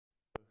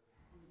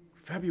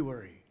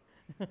February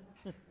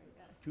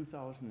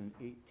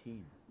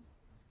 2018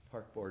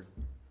 Park Board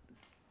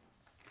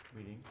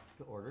meeting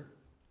to order.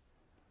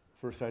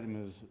 First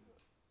item is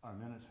our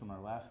minutes from our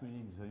last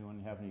meeting. Does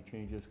anyone have any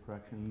changes,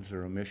 corrections,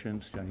 or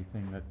omissions to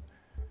anything that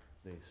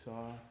they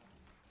saw?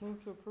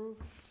 Move to approve.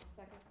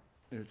 Second.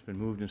 It's been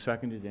moved and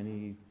seconded.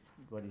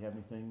 Anybody have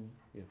anything?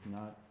 If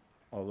not,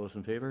 all those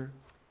in favor?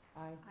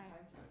 Aye.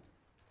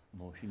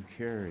 Motion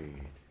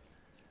carried.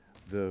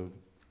 The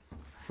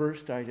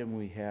first item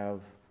we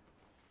have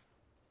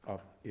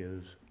up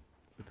is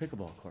the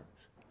pickleball courts.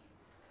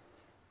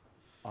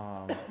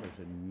 There's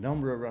a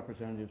number of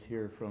representatives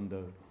here from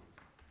the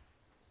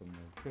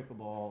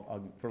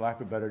pickleball, for lack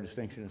of a better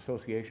distinction,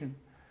 association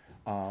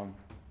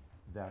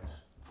that's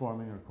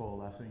forming or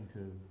coalescing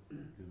to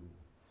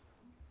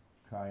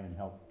try and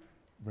help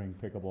bring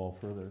pickleball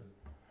further.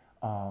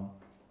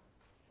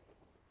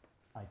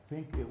 I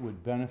think it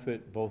would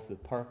benefit both the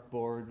park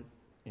board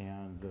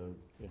and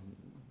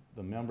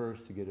the members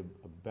to get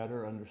a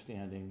better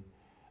understanding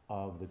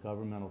of the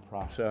governmental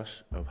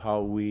process of how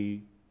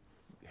we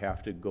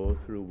have to go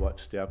through what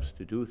steps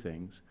to do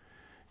things.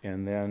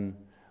 And then,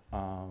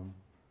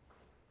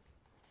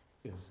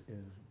 is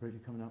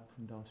Bridget coming up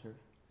from downstairs?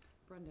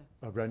 Brenda.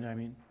 Brenda, I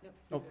mean? Yep.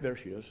 Oh, there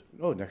she is.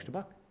 Oh, next to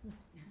Buck.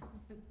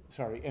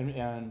 Sorry,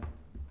 and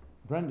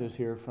Brenda's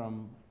here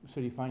from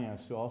City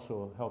Finance to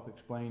also help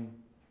explain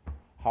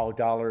how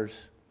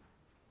dollars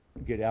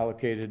get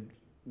allocated,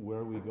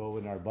 where we go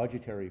in our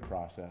budgetary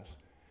process,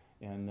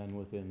 and then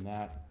within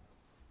that,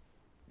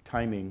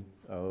 timing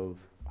of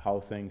how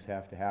things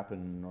have to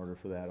happen in order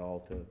for that all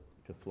to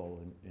flow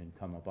and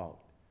come about.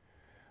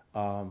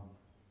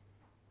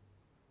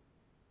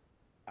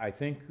 I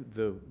think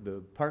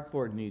the park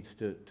board needs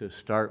to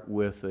start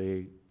with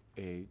a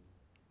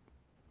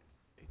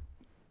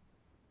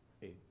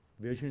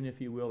vision, if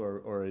you will,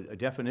 or a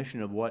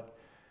definition of what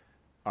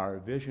our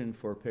vision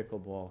for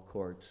pickleball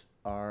courts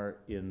are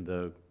in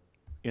the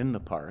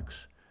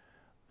parks.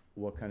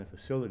 What kind of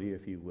facility,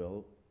 if you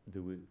will,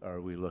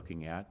 are we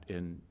looking at,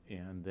 and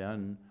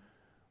then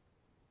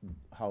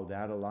how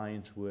that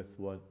aligns with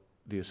what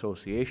the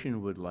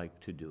association would like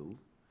to do,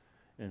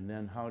 and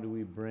then how do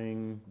we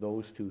bring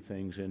those two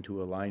things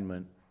into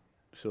alignment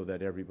so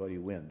that everybody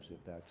wins,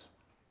 if that's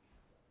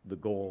the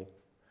goal,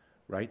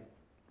 right?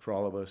 For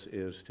all of us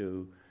is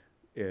to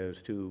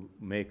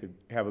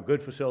have a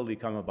good facility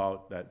come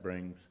about that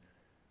brings,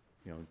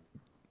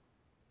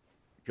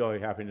 joy,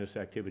 happiness,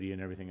 activity,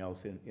 and everything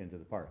else into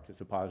the parks.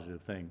 It's a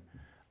positive thing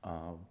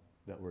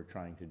that we're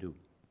trying to do.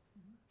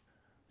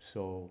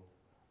 So,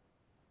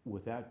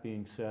 with that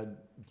being said,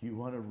 do you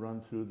want to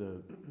run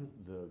through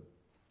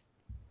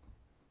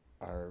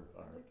our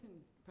Brenda can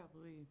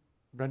probably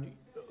Brenda,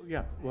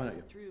 yeah, why don't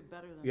you? through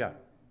better than Yeah.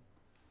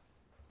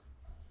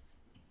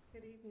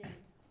 Good evening.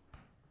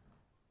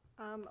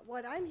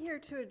 What I'm here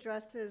to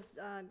address is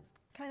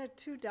kind of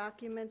two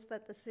documents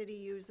that the city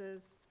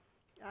uses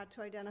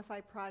to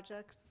identify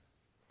projects.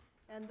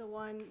 And the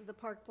one the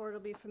park board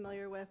will be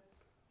familiar with,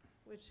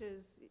 which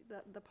is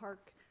the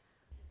park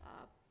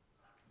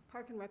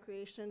and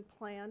recreation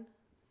plan.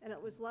 And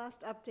it was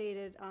last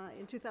updated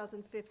in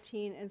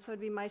 2015, and so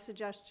it'd be my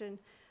suggestion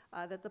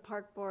that the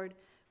park board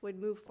would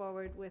move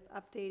forward with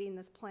updating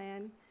this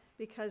plan,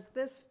 because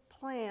this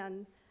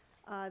plan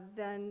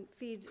then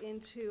feeds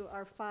into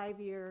our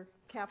 5-year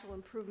capital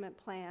improvement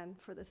plan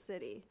for the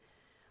city.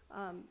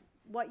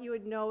 What you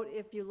would note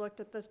if you looked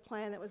at this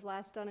plan that was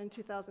last done in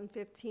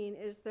 2015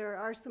 is there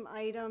are some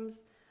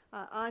items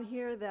on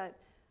here that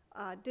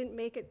didn't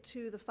make it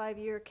to the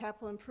 5-year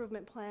capital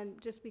improvement plan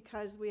just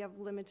because we have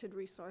limited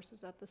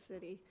resources at the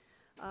city.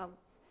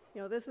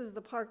 This is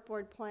the park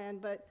board plan,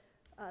 but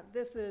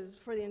this is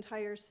for the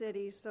entire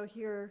city. So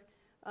here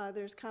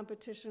there's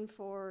competition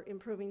for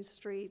improving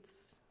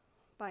streets,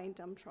 buying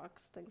dump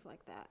trucks, things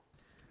like that.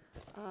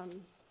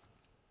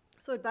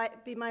 So it'd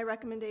be my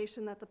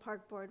recommendation that the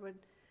park board would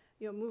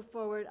move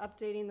forward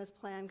updating this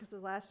plan, because the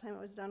last time it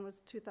was done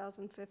was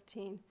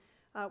 2015.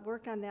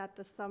 Work on that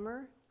this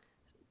summer,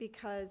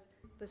 because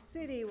the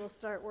city will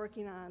start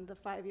working on the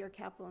 5-year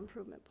capital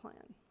improvement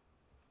plan.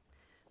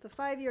 The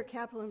 5-year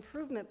capital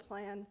improvement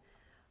plan,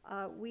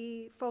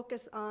 we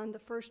focus on the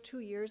first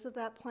 2 years of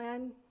that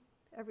plan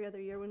every other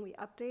year when we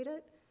update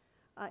it,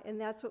 and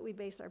that's what we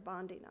base our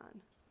bonding on.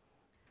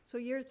 So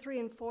year 3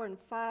 and 4 and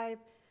 5,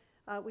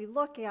 we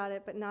look at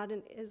it, but not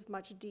in as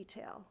much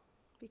detail,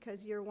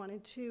 because year 1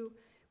 and 2,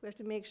 we have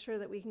to make sure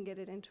that we can get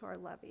it into our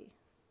levy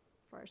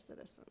for our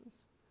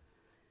citizens.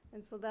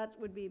 And so that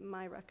would be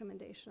my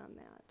recommendation on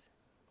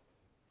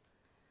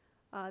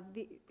that.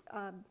 The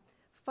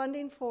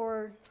funding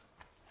for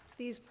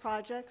these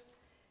projects,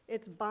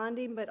 it's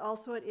bonding, but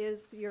also it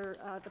is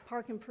the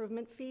park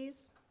improvement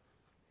fees.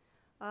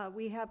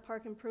 We have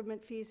park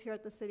improvement fees here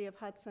at the City of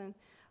Hudson.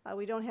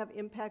 We don't have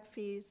impact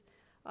fees.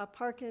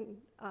 Park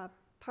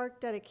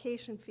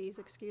dedication fees,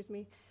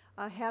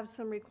 have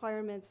some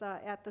requirements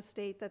at the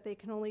state that they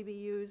can only be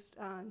used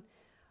on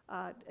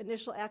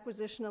initial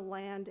acquisition of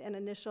land and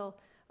initial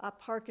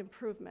park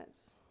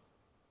improvements.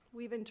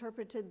 We've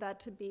interpreted that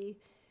to be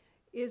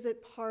is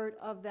it part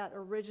of that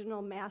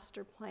original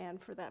master plan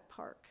for that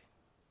park?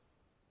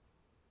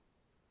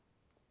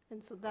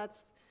 And so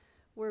that's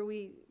where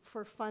we,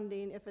 for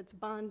funding, if it's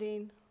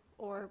bonding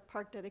or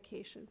park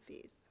dedication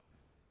fees.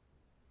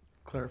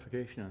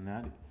 Clarification on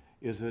that,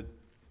 is it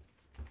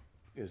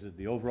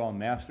the overall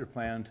master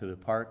plan to the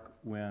park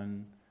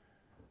when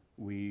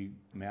we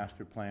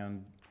master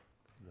plan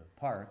the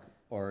park?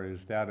 Or is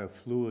that a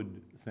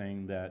fluid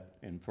thing that,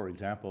 and for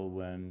example,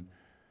 when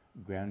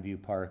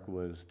Grandview Park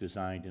was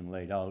designed and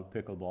laid out,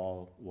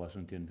 pickleball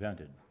wasn't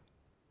invented,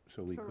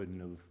 so we Correct. couldn't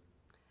have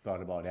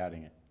thought about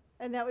adding it.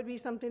 And that would be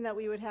something that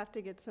we would have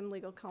to get some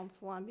legal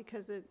counsel on,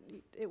 because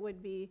it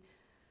would be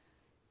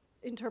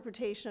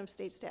interpretation of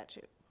state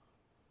statute.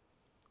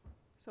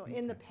 So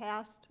in the Okay.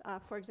 past,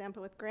 for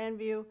example, with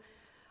Grandview,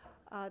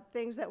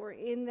 things that were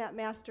in that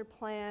master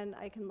plan,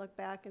 I can look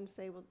back and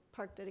say, well,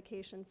 park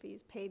dedication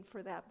fees paid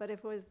for that. But if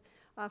it was,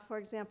 for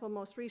example,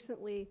 most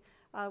recently,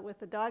 with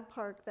the dog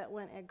park that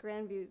went at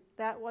Grandview,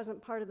 that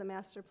wasn't part of the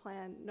master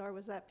plan, nor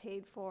was that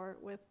paid for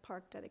with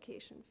park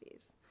dedication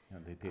fees. You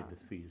know, they paid the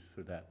fees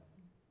for that.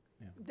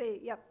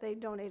 They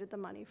donated the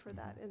money for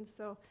that. And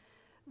so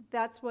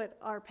that's what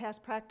our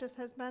past practice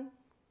has been.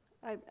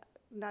 I'm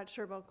not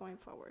sure about going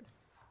forward.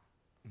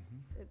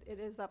 It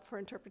is up for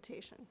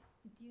interpretation.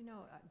 Do you know,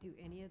 do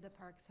any of the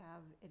parks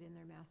have it in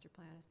their master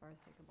plan as far as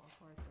pickleball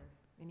courts, or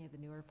any of the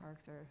newer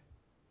parks, or?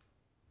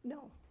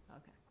 No.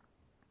 Okay.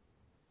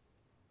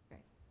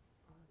 Great.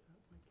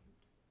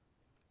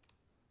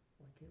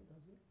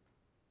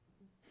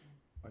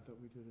 I thought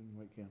we did in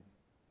White Camp.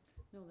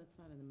 No, that's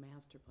not in the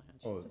master plan.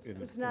 Oh, It's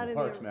in not the in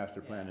the- Parks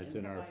master plan, Yeah, it's in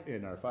in the our, five-year.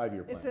 in our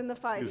 5-year plan. It's in the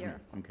Excuse me.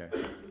 5-year. Okay.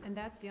 And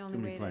that's the only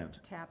Too many way plans.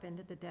 to tap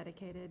into the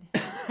dedicated,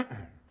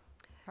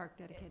 park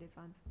dedicated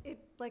funds?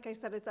 Like I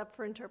said, it's up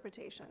for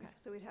interpretation, Okay.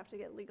 so we'd have to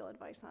get legal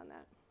advice on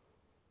that.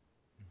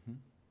 Mhm.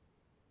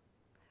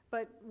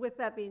 But with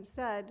that being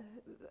said,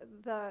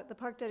 the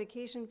park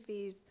dedication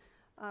fees,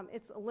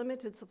 it's a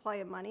limited supply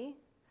of money.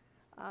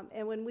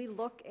 And when we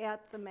look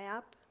at the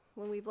map,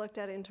 when we've looked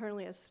at it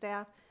internally as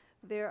staff,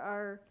 there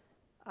are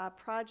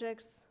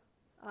projects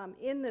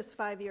in this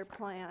 5-year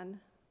plan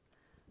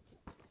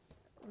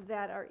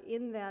that are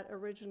in that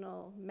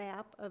original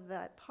map of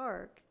that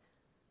park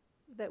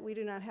that we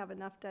do not have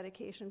enough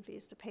dedication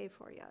fees to pay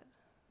for yet.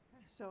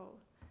 So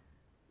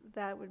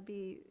that would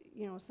be,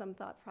 some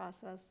thought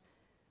process.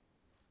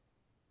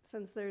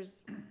 Since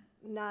there's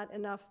not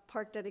enough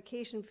park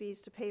dedication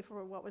fees to pay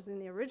for what was in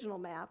the original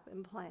map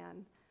and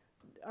plan,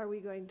 are we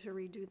going to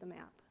redo the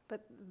map?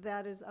 But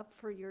that is up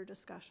for your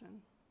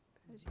discussion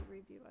as you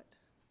review it.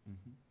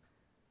 Mhm.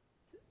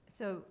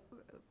 So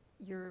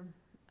you're,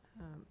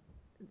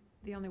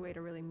 the only way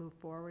to really move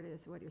forward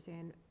is what you're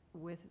saying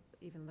with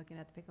even looking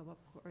at the pickleball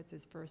courts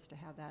is first to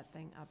have that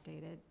thing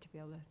updated to be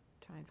able to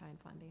try and find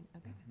funding.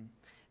 Okay. Mhm.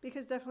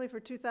 Because definitely for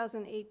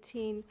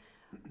 2018,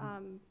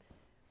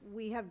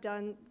 we have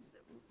done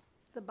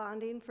the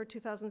bonding for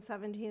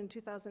 2017 and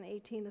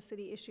 2018. The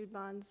city issued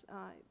bonds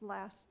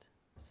last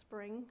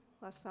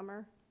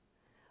summer.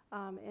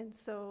 And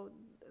so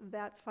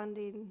that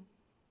funding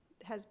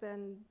has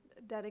been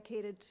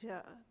dedicated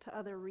to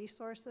other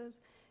resources.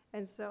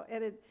 And so,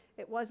 and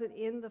it wasn't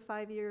in the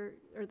 5-year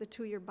or the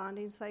 2-year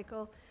bonding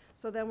cycle.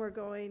 So then we're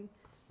going,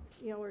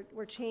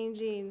 we're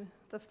changing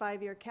the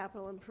 5-year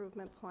capital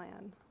improvement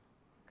plan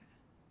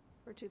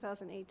for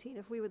 2018,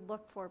 if we would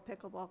look for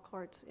pickleball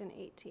courts in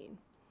 18.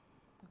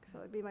 So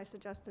it'd be my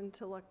suggestion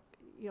to look,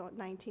 at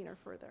 19 or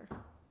further.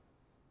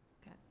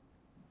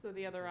 So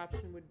the other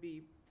option would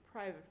be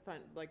private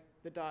fund, like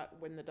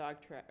when the dog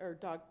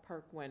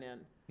park went in.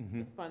 The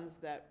Mhm. funds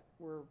that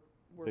were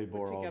They put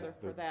bore all together the-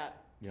 for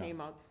that yeah.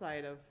 came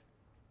outside of,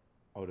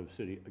 Out of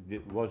city,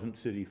 it wasn't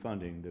city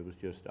funding, it was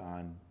just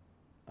on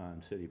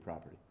city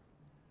property.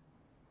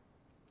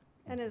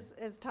 And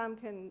as Tom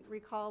can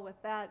recall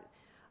with that,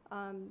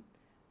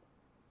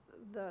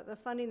 the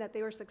funding that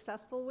they were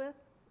successful with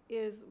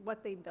is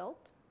what they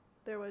built.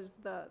 There was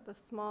the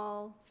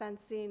small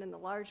fencing and the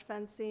large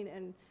fencing,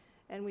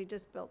 and we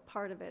just built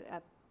part of it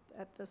at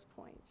this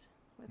point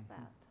with Mhm.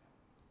 that.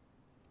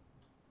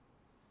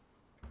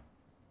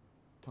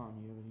 Tom,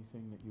 you have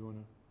anything that you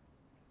wanna?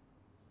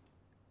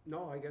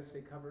 No, I guess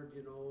they covered,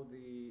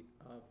 the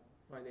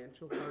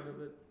financial part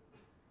of it.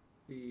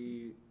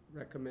 The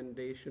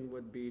recommendation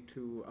would be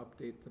to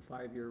update the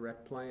 5-year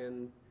rec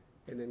plan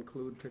and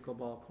include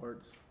pickleball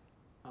courts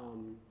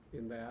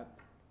in that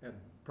at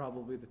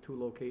probably the 2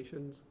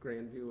 locations,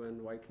 Grandview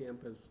and White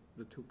Camp as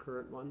the 2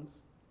 current ones?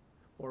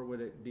 Or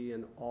would it be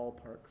in all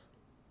parks?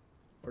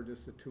 Or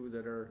just the 2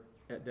 that are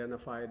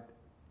identified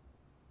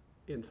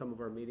in some of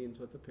our meetings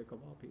with the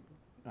pickleball people?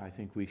 I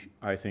think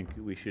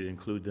we should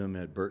include them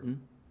at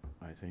Burton.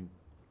 I think,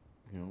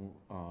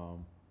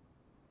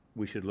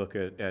 we should look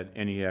at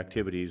any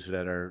activities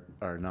that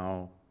are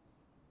now,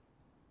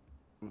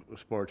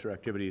 sports or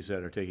activities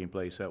that are taking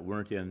place that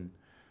weren't in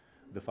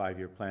the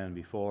 5-year plan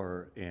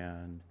before,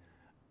 and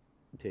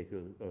take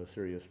a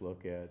serious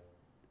look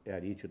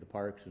at each of the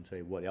parks and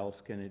say, what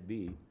else can it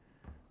be,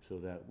 so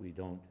that we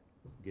don't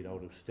get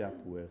out of step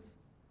with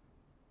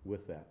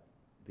with that,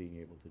 being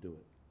able to do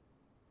it.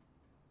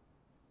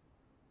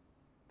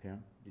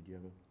 Pam, did you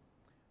have a?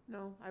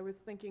 No, I was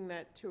thinking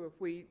that too,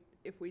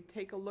 if we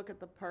take a look at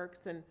the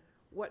parks and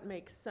what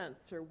makes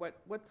sense, or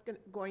what's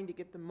going to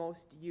get the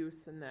most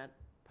use in that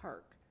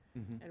park,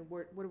 and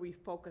what do we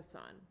focus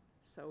on?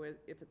 So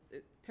if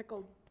it's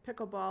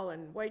pickleball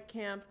and White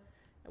Camp,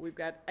 and we've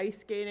got ice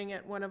skating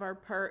at one of our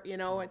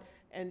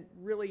and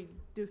really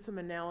do some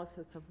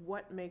analysis of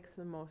what makes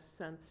the most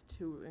sense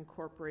to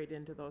incorporate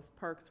into those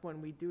parks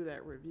when we do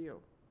that review.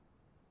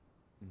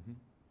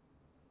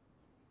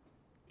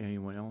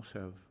 Anyone else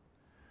have?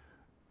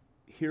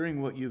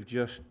 Hearing what you've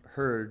just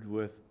heard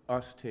with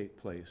us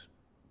take place,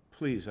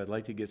 please, I'd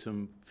like to get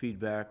some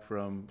feedback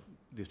from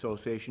the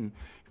association.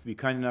 If you'd be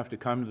kind enough to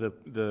come to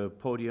the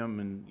podium,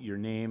 and your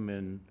name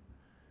and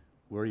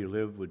where you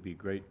live would be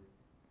great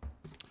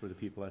for the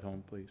people at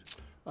home, please.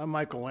 I'm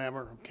Michael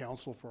Lammer. I'm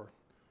counsel for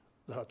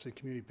the Hudson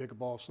Community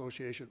Pickleball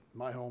Association.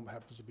 My home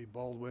happens to be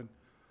Baldwin.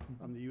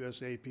 I'm the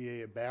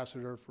USAPA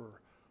ambassador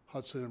for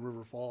Hudson and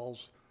River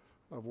Falls.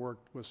 I've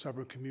worked with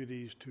several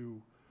communities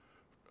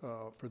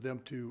for them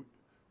to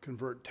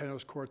convert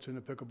tennis courts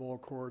into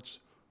pickleball courts,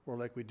 or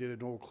like we did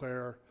in Eau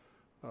Claire,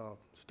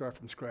 start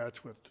from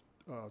scratch with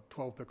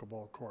 12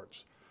 pickleball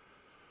courts.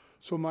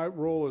 So my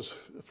role is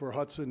for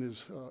Hudson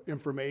is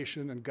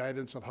information and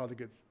guidance of how to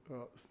get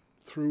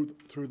through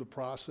the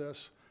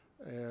process,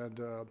 and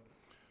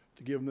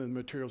to give them the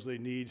materials they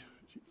need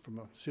from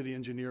a city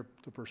engineer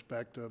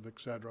perspective, et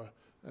cetera,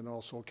 and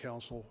also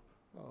counsel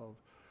of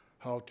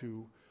how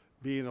to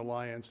be an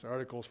alliance, the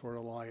articles for an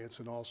alliance,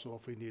 and also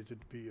if we needed to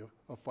be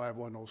a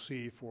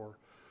 510C for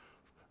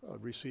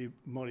receive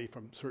money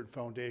from certain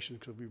foundations,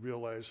 because we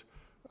realize,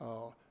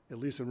 at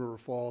least in River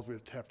Falls,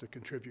 we'd have to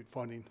contribute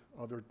funding.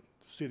 Other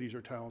cities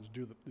or towns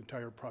do the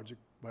entire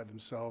project by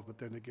themselves, but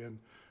then again,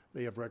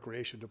 they have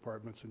recreation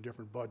departments and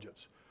different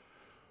budgets.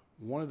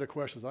 One of the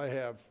questions I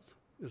have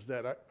is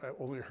that I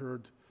only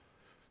heard,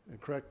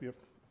 and correct me if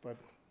my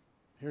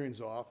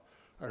hearing's off,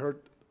 I heard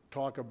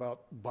talk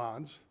about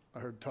bonds, I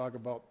heard talk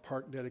about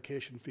park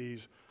dedication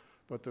fees,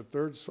 but the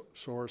third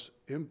source,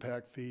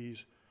 impact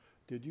fees,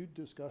 did you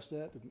discuss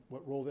that and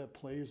what role that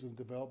plays in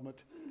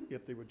development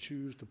if they would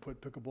choose to put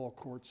pickleball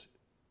courts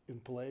in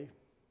play?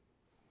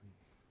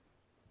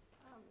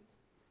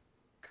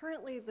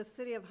 Currently, the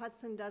city of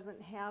Hudson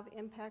doesn't have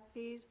impact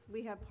fees.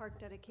 We have park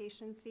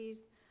dedication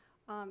fees.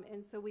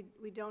 And so we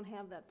don't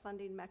have that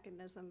funding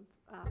mechanism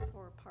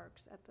for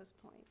parks at this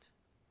point.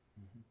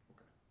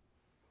 Okay.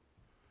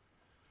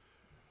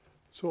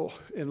 So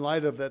in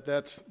light of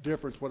that's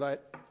difference, what I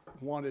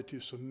wanted to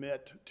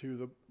submit to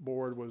the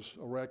board was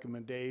a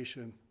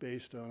recommendation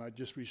based on, I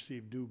just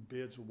received new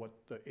bids of what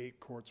the 8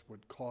 courts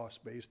would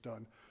cost based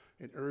on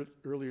an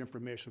early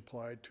information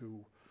applied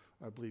to,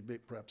 I believe,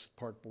 perhaps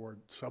Park Board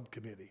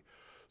Subcommittee.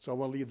 So I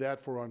want to leave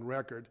that for on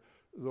record,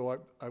 though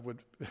I would,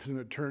 as an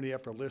attorney,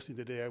 after listening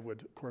today, I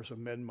would, of course,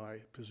 amend my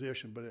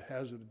position, but it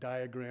has a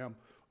diagram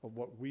of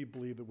what we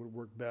believe that would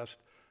work best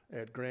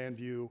at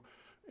Grandview,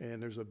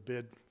 and there's a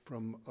bid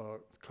from a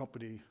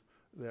company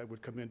that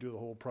would come in and do the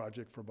whole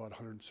project for about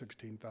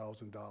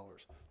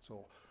 $116,000.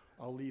 So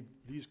I'll leave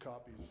these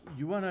copies.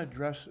 You want to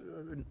address,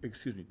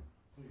 excuse me.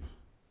 Please.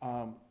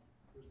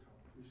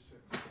 There's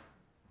 6.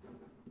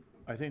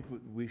 I think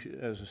we should,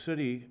 as a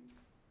city,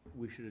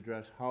 we should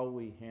address how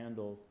we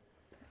handle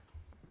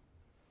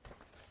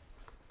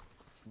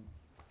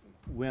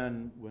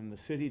when the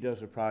city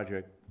does a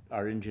project,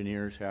 our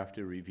engineers have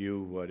to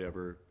review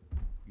whatever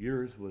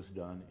yours was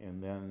done,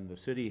 and then the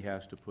city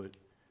has to put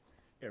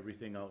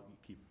everything out,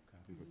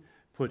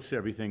 puts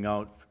everything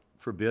out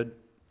for bid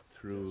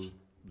through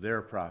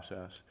their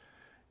process.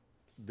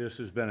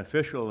 This is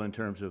beneficial in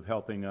terms of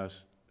helping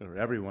us, or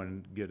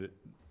everyone, get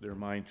their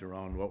minds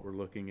around what we're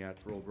looking at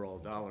for overall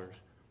dollars.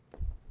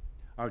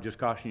 I would just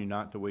caution you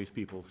not to waste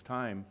people's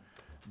time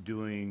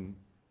doing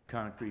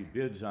concrete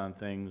bids on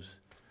things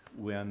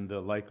when the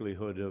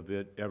likelihood of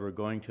it ever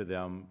going to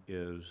them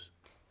is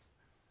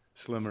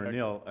slim or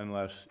nil,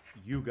 unless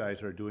you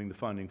guys are doing the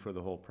funding for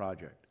the whole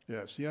project.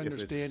 Yes, the If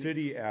understanding. it's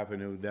City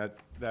Avenue,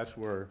 that's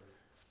where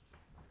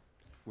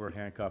we're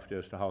handcuffed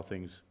as to how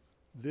things.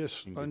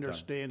 This can get done.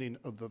 understanding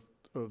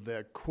of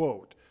that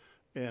quote,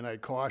 and I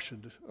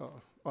cautioned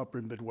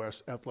Upper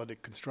Midwest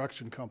Athletic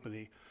Construction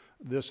Company,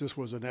 this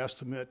was an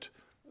estimate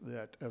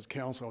that, as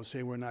council, I was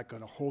saying, we're not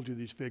going to hold you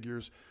these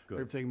figures. Good.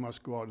 Everything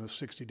must go out in a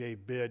 60-day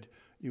bid.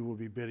 You will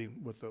be bidding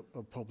with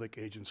a public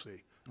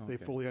agency. They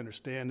Okay. fully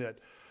understand that.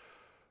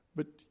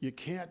 But you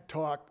can't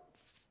talk,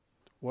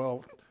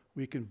 well,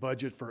 we can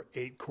budget for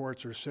 8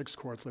 courts or 6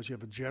 courts unless you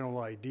have a general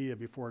idea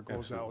before it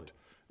goes Absolutely. out.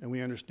 And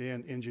we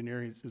understand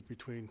engineering is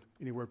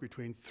anywhere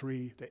between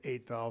 $3,000 to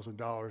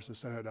 $8,000 to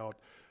send it out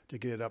to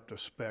get it up to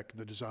spec,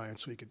 the design,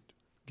 so you could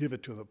give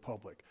it to the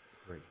public.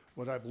 Great.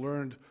 What I've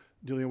learned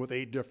dealing with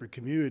 8 different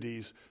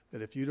communities,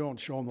 that if you don't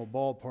show them a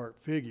ballpark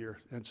figure,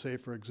 and say,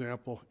 for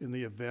example, in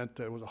the event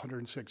that it was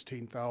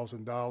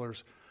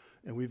 $116,000,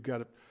 and we've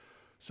got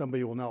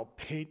somebody will now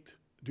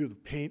do the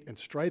paint and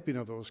striping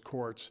of those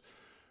courts,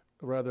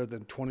 rather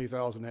than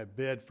 20,000 at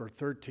bid for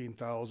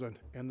 13,000,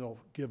 and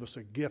they'll give us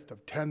a gift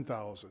of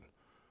 10,000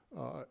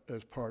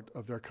 as part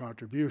of their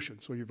contribution.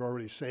 So you've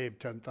already saved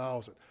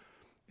 10,000.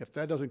 If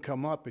that doesn't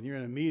come up and you're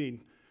in a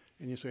meeting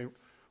and you say,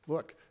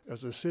 look,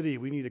 as a city,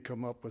 we need to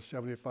come up with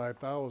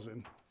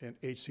 75,000,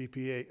 and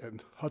HCPA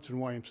and Hudson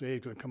YMCA is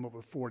going to come up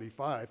with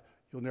 45,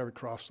 you'll never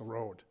cross the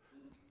road.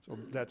 So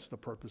that's the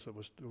purpose of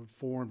us, to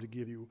form, to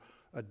give you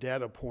a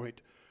data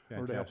point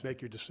or to help Fantastic.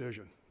 make your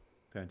decision.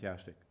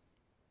 Fantastic.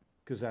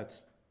 Because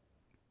that's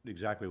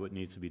exactly what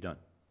needs to be done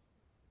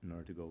in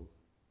order to go,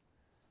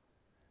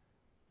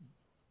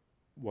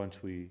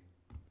 once we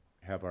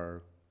have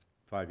our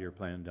 5-year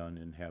plan done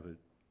and have it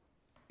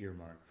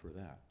earmarked for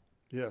that.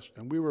 Yes,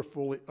 and we were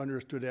fully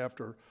understood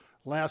after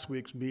last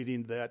week's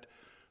meeting that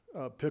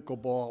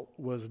pickleball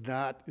was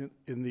not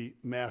in the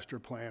master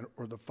plan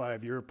or the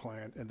 5-year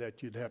plan, and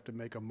that you'd have to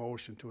make a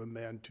motion to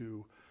amend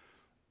to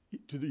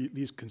at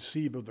least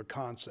conceive of the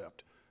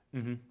concept.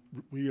 Mm-hmm.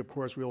 We, of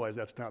course, realize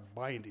that's not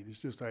binding.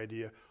 It's just the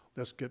idea,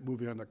 let's get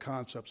moving on the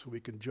concept so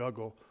we can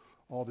juggle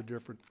all the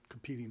different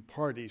competing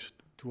parties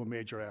to a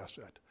major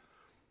asset.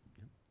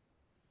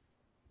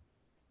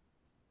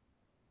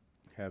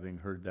 Having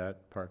heard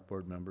that, park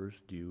board members,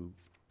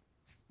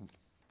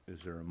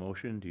 is there a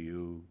motion? Do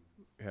you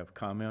have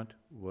comment?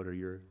 What are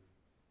your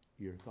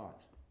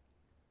thoughts?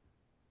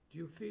 Do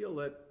you feel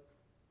that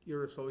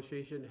your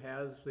association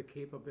has the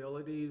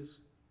capabilities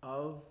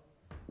of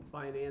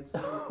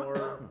financing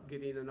or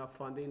getting enough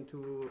funding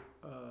to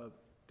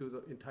do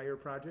the entire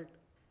project?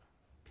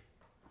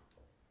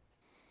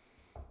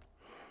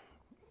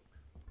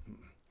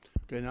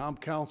 Okay, now I'm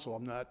counsel,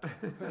 I'm not,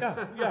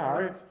 Yeah,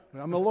 all right.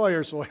 I'm a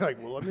lawyer, so I'm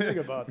like, well, let me think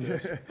about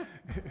this.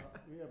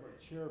 We have our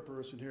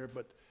chairperson here,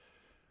 but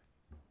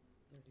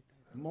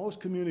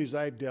most communities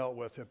I've dealt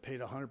with have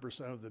paid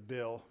 100% of the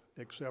bill,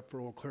 except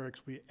for Eau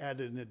Cleric's. We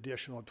added an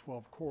additional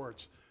 12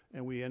 courts,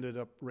 and we ended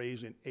up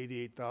raising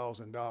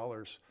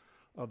 $88,000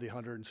 of the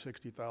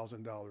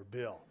 $160,000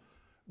 bill,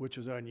 which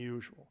is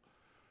unusual.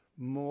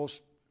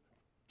 Most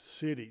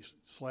cities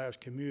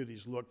 /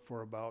 communities look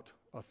for about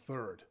a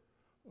third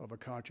of a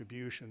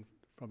contribution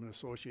from an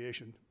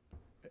association,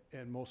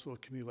 and most of those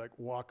communities like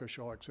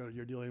Waukesha, et cetera,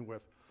 you're dealing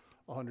with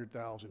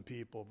 100,000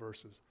 people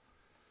versus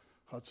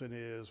Hudson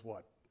is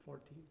what?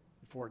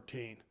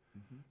 14.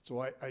 Mm-hmm.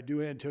 So I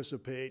do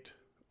anticipate,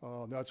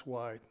 that's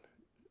why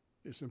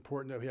it's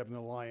important that we have an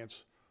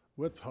alliance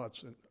with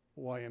Hudson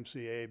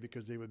YMCA,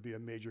 because they would be a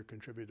major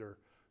contributor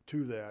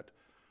to that.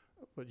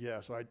 But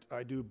yes,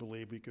 I do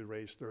believe we could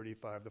raise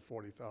 $35,000 to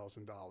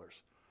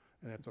 $40,000.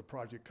 And if the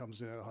project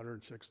comes in at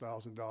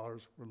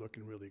 $106,000, we're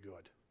looking really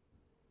good.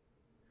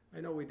 I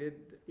know we did,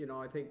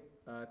 I think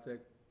at the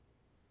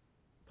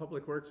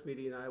Public Works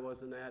meeting I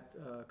wasn't at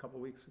a couple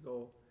weeks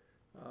ago,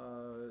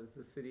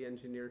 the city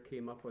engineer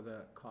came up with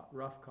a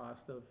rough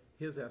cost of,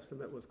 his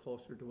estimate was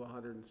closer to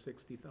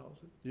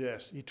 160,000.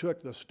 Yes, he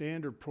took the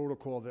standard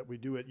protocol that we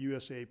do at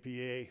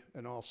USAPA,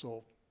 and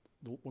also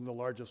one of the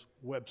largest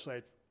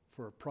websites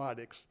for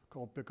products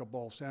called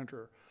Pickleball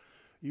Center.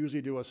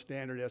 Usually do a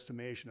standard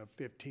estimation of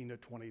 15 to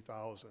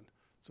 20,000.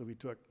 So we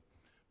took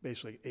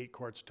basically 8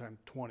 courts times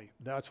 20.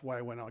 That's why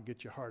I went out and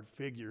get you hard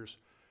figures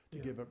to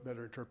give a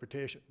better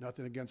interpretation.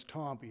 Nothing against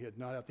Tom, he had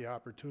not had the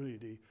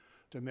opportunity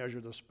to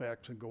measure the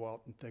specs and go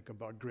out and think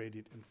about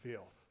grading and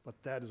feel.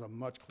 But that is a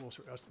much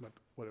closer estimate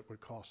what it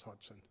would cost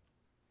Hudson.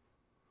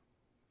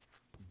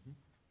 Mm-hmm.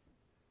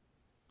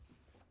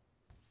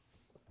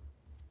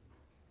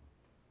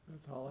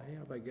 That's all I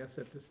have, I guess,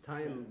 at this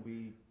time. Can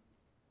we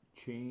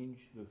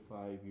change the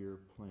 5-year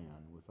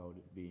plan without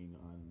it being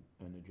on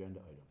an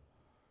agenda item?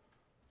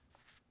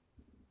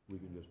 We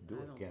can just do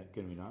I it, don't-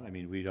 can we not? I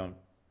mean, we don't,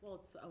 Well,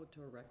 it's the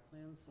outdoor rec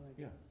plan, so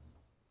I Yeah. guess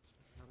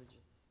probably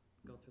just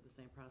go through the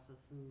same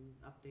process and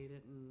update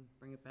it and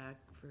bring it back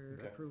for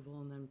Okay.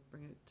 approval, and then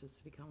bring it to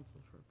city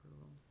council for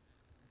approval.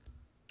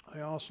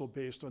 I also,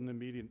 based on the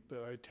meeting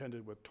that I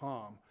attended with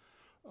Tom,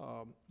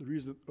 the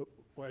reason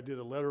why I did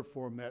a letter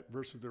format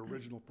versus the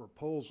original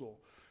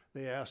proposal,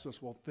 they asked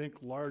us, well,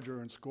 think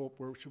larger in scope,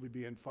 where should we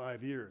be in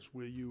 5 years?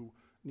 Will you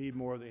need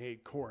more than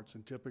 8 courts?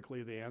 And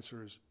typically the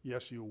answer is,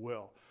 yes, you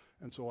will.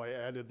 And so I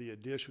added the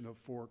addition of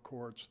 4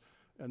 courts,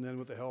 and then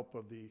with the help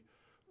of the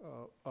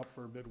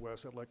upper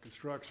Midwest Athletic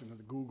Construction and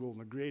the Google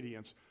and the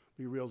gradients,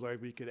 we realized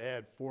we could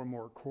add 4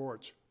 more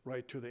courts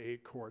right to the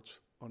 8 courts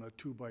on a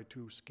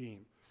 2x2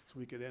 scheme. So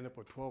we could end up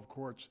with 12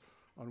 courts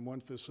on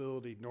one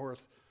facility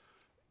north.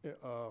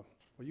 Well,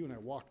 you and I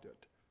walked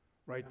it.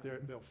 Right there,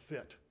 they'll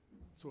fit.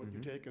 So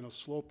you're taking a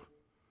slope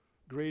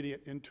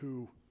gradient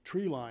into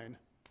tree line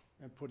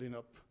and putting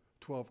up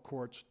 12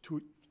 courts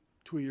 2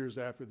 years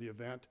after the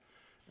event.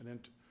 And then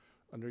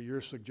under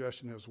your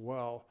suggestion as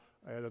well,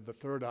 I added the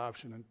third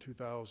option in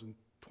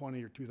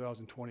 2020 or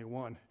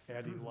 2021,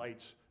 adding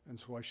lights. And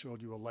so I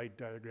showed you a light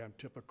diagram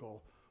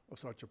typical of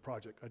such a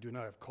project. I do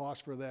not have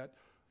cost for that,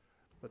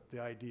 but the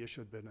idea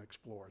should have been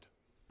explored.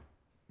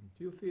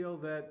 Do you feel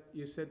that,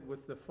 you said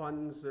with the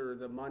funds or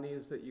the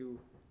monies that you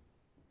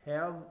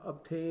have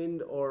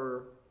obtained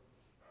or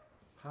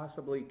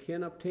possibly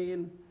can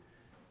obtain,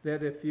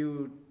 that if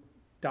you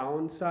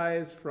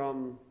downsize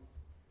from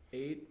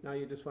 8, now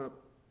you just want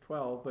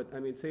 12, but I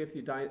mean, say if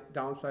you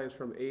downsize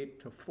from 8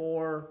 to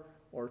 4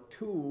 or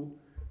 2,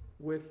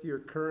 with your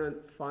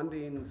current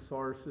funding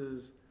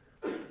sources,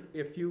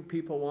 if you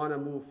people want to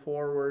move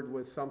forward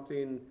with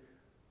something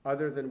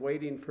other than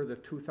waiting for the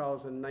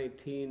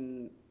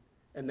 2019,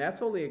 and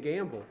that's only a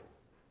gamble.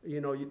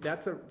 You know,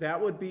 that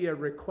would be a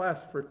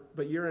request for,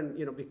 but you're in,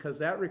 you know, because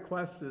that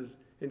request is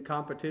in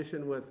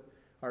competition with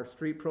our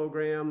street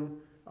program,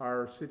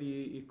 our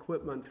city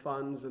equipment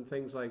funds and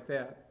things like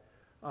that.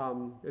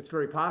 It's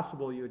very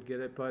possible you would get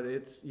it, but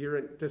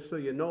just so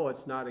you know,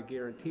 it's not a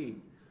guarantee.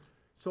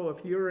 So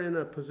if you're in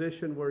a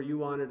position where you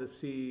wanted to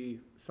see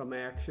some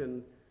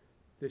action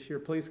this year,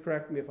 please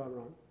correct me if I'm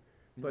wrong.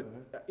 But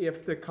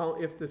if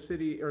the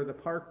city or the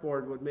park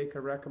board would make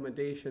a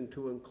recommendation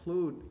to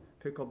include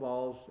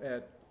pickleballs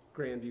at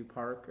Grandview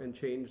Park and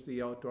change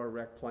the outdoor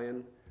rec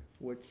plan,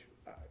 which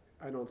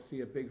I don't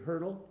see a big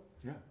hurdle,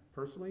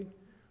 personally.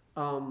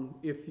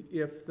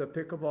 If the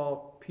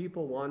pickleball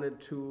people wanted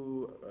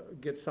to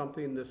get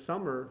something this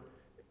summer,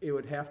 it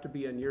would have to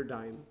be on your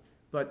dime.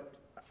 But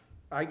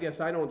I guess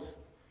I don't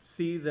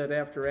see that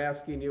after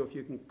asking you if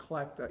you can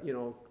collect, you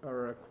know,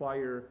 or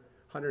acquire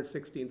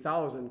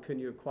 116,000, can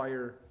you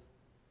acquire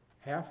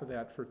half of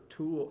that for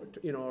 2,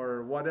 you know,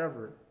 or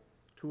whatever,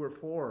 2 or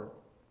 4?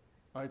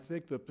 I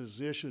think the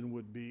position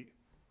would be,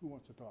 who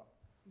wants to talk?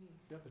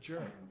 Yeah, the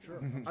chair, sure.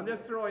 I'm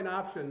just throwing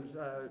options.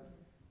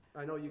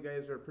 I know you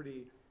guys are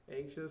pretty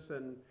anxious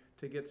and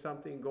to get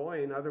something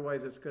going,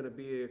 otherwise it's gonna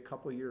be a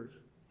couple years.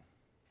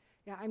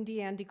 Yeah, I'm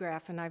Deanne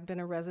DeGraff, and I've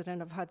been a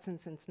resident of Hudson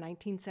since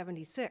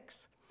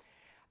 1976.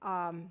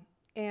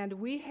 And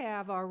we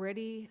have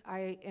already,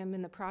 I am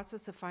in the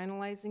process of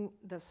finalizing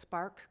the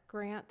Spark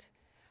grant.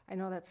 I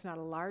know that's not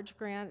a large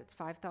grant, it's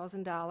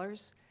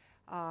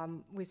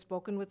 $5,000. We've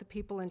spoken with the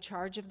people in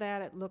charge of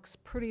that. It looks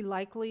pretty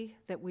likely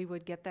that we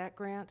would get that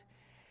grant.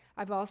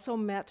 I've also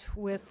met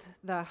with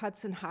the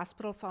Hudson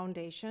Hospital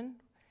Foundation,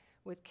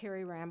 with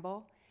Carrie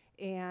Rambo,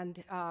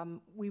 and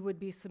we would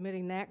be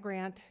submitting that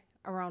grant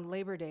around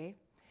Labor Day.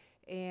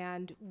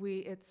 And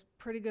it's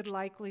pretty good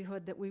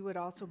likelihood that we would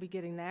also be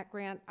getting that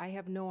grant. I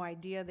have no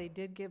idea. They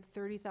did give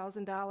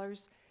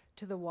 $30,000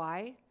 to the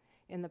Y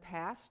in the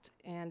past,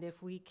 and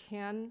if we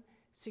can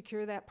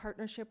secure that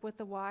partnership with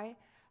the Y,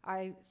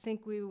 I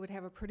think we would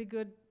have a pretty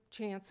good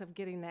chance of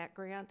getting that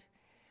grant.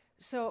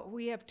 So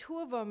we have 2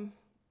 of them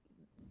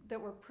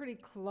that were pretty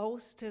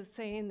close to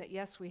saying that,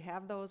 yes, we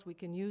have those, we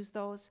can use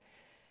those.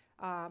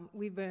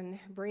 We've been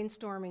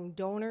brainstorming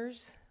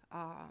donors.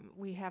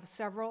 We have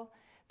several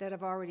that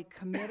have already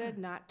committed,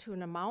 not to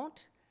an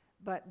amount,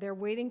 but they're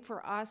waiting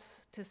for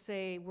us to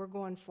say we're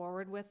going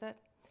forward with it.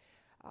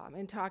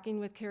 In talking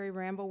with Carrie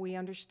Rambo, we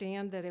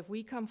understand that if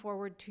we come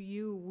forward to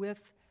you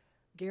with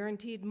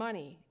guaranteed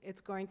money,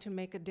 it's going to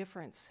make a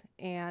difference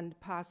and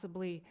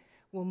possibly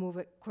we'll move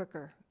it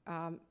quicker.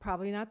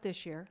 Probably not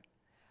this year.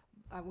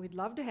 We'd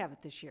love to have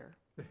it this year,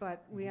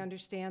 but we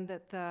understand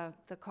that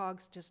the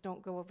cogs just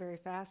don't go very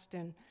fast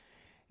in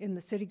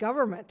the city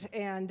government,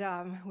 and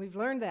we've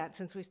learned that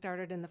since we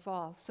started in the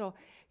fall. So,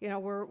 you know,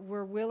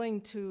 we're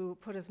willing to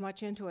put as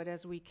much into it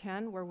as we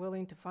can. We're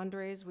willing to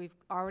fundraise. We've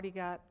already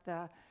got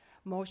the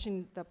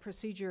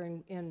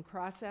procedure in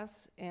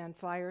process, and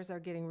flyers are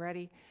getting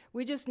ready.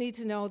 We just need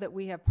to know that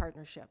we have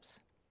partnerships.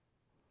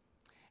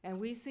 And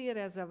we see it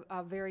as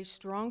a very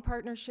strong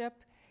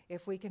partnership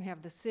if we can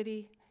have the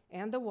city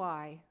and the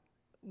Y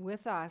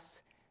with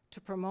us to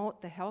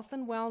promote the health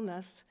and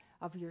wellness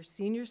of your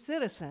senior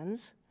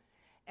citizens,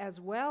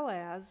 as well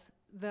as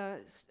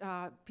the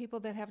people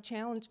that have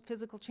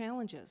physical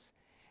challenges.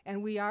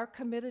 And we are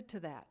committed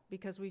to that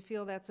because we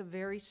feel that's a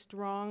very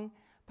strong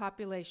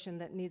population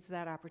that needs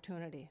that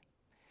opportunity.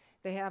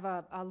 They have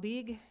a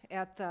league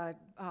at the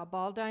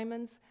Ball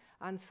Diamonds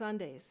on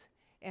Sundays,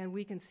 and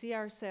we can see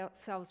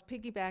ourselves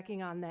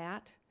piggybacking on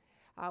that.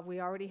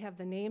 We already have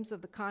the names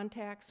of the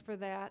contacts for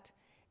that,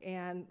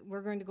 and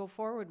we're going to go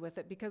forward with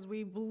it because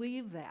we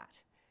believe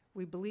that.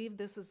 We believe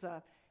this is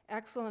an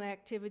excellent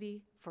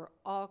activity for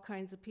all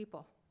kinds of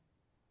people.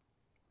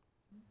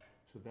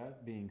 So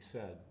that being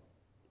said,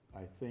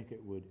 I think it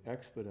would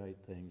expedite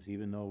things,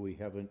 even though we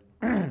haven't,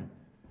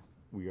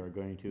 we are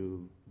going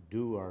to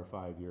do our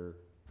 5-year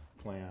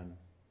plan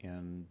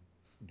and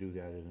do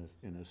that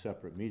in a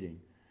separate meeting,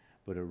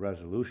 but a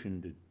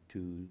resolution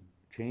to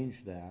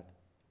change that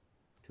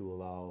to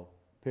allow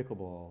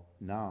pickleball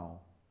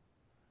now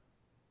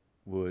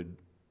would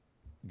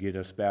get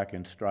us back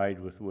in stride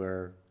with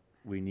where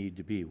we need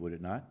to be, would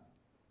it not?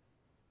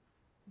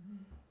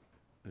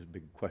 There's a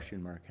big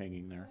question mark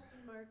hanging there.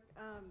 Question mark,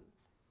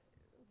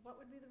 what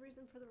would be the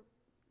reason for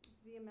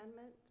the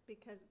amendment?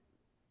 Because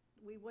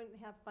we wouldn't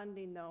have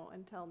funding though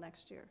until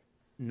next year.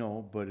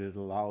 No, but it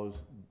allows,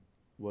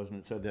 wasn't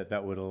it said that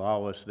that would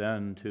allow us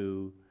then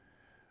to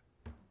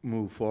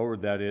move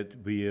forward, that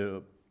it be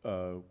a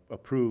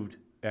approved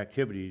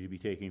activity to be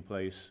taking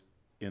place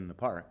in the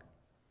park?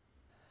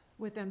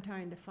 With them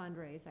trying to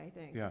fundraise, I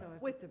think. Yeah. So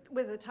if With it's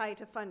with a tie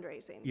to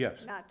fundraising?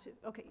 Yes. Not to,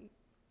 okay.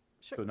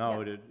 Sure, So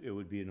now yes. it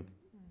would be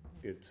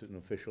it's an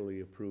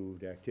officially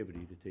approved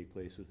activity to take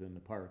place within the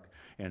park,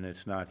 and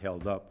it's not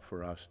held up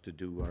for us to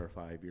do our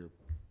 5-year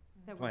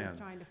That we're just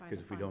plan. trying to find the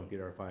Because if we don't funding.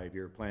 get our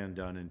 5-year plan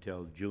done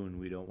until June,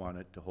 we don't want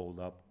it to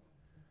hold up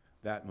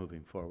that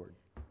moving forward.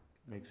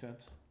 Make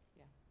sense?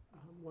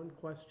 One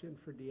question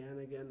for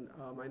Deanne again.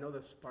 I know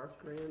the Spark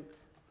grant,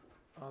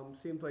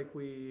 seems like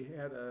we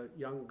had a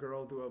young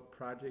girl do a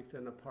project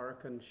in the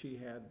park and she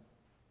had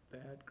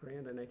that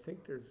grant, and I think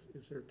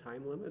is there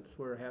time limits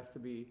where it has to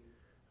be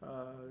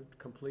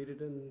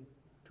completed in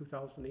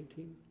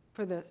 2018?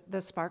 For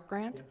the Spark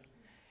grant? Yes.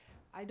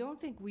 I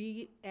don't think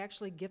we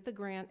actually get the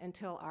grant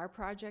until our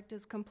project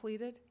is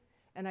completed,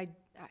 and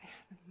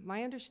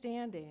my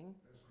understanding.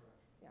 That's correct.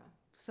 Yeah,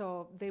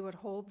 so they would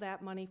hold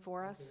that money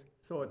for us.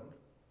 So it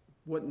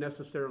wouldn't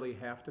necessarily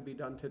have to be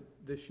done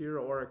this year,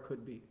 or it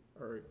could be,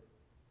 or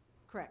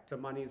Correct. the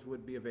monies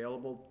would be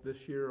available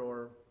this year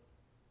or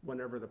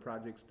whenever the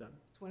project's done?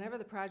 It's whenever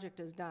the project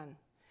is done,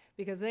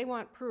 because they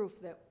want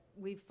proof that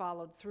we've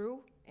followed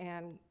through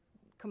and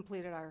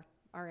completed our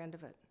end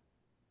of it.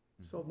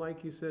 So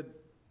Mike, you said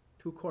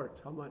 2 courts,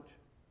 how much?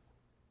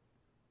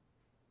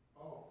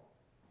 Oh,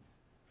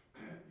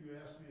 you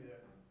asked me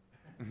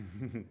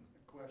that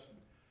question.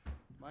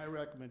 My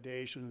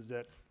recommendation is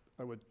that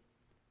I would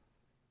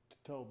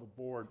tell the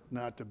board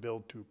not to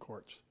build 2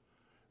 courts,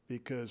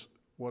 because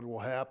what will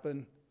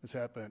happen, it's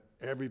happened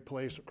at every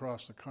place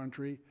across the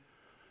country.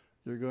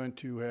 You're going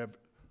to have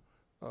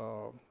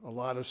a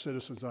lot of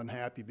citizens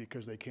unhappy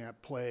because they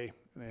can't play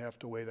and they have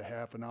to wait a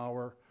half an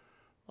hour.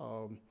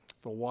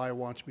 The Y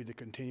wants me to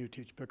continue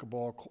to teach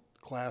pickleball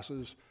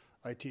classes.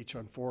 I teach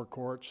on 4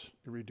 courts.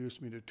 You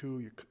reduce me to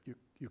 2,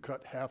 you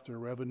cut half their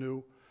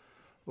revenue.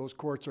 Those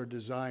courts are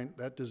designed,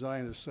 that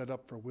design is set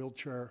up for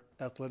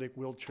athletic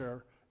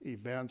wheelchair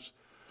events.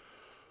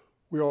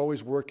 We're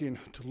always working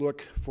to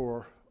look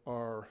for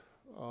our,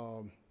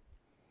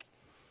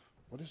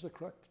 what is the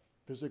correct,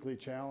 physically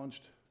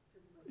challenged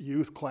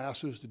youth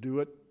classes to do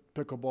it.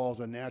 Pickleball is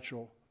a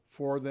natural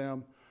for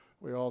them.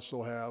 We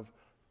also have,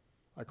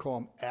 I call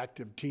them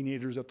active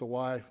teenagers at the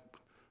Y.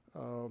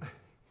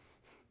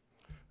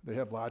 They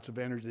have lots of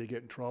energy, they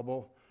get in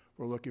trouble.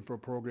 We're looking for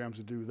programs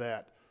to do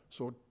that.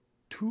 So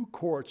 2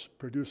 courts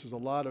produces a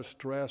lot of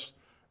stress,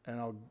 and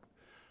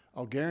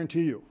I'll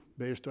guarantee you,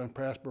 based on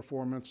past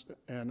performance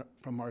and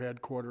from our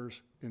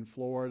headquarters in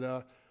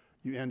Florida,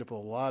 you end up with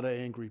a lot of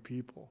angry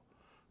people.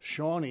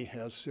 Shawnee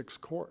has 6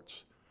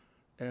 courts,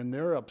 and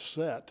they're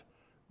upset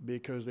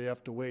because they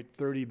have to wait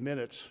 30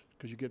 minutes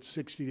because you get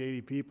 60 to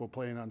 80 people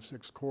playing on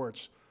 6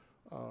 courts.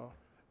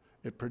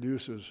 It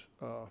produces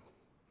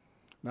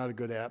not a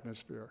good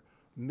atmosphere.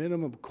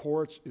 Minimum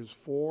courts is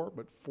 4,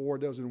 but 4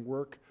 doesn't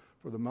work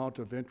for the amount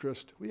of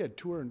interest. We had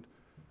 200,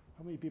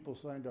 how many people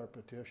signed our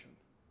petition?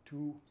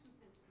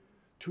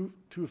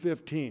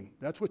 215.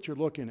 That's what you're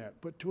looking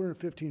at. Put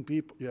 215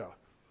 people, yeah,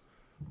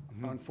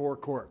 on 4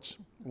 courts.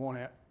 Won't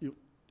have,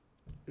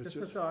 it's Just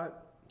a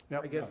thought.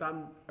 Yep. I guess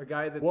I'm a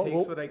guy that Well,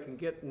 takes what I can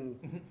get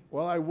and,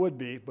 Well, I would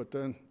be, but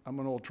then I'm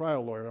an old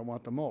trial lawyer, I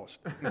want the most.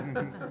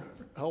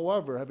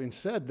 However, having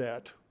said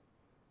that,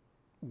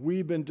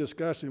 we've been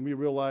discussing, we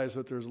realize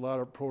that there's a lot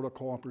of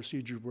protocol and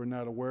procedures we're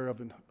not aware of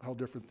and how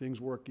different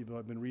things work. Even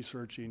I've been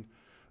researching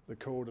the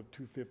code of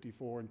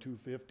 254 and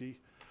 250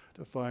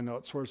 to find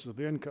out sources of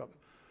income.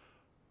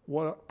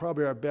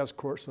 Probably our best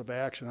course of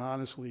action,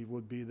 honestly,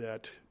 would be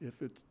that if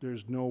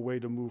there's no way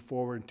to move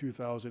forward in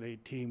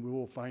 2018, we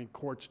will find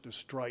courts to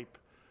stripe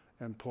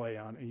and play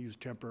on and use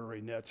temporary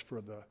nets for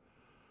the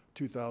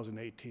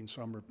 2018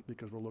 summer,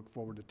 because we'll look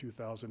forward to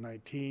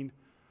 2019.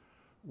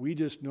 We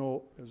just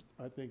know, as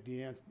I think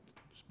Deanne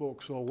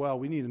spoke so well,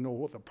 we need to know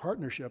what the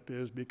partnership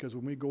is, because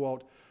when we go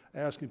out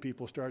asking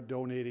people start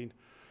donating,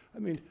 I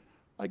mean,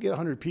 I get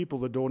 100 people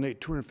to donate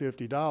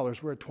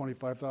 $250, we're at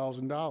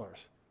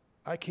 $25,000.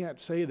 I can't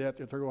say that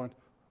if they're going,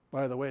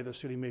 by the way, the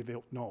city may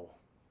vote no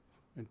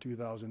in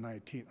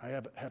 2019. I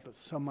have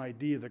some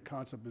idea the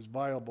concept is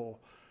viable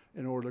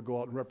in order to go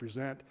out and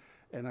represent,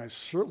 and I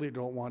certainly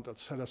don't want to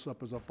set us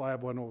up as a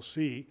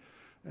 510C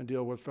and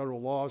deal with federal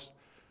laws,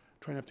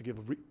 trying to have to give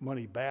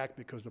money back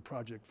because the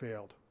project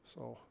failed.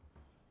 So,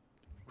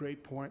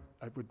 great point.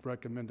 I would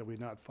recommend that we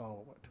not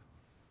follow it.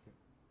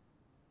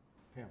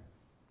 Pam,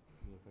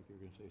 you look like you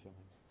were going to say something.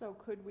 So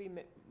could we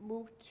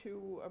move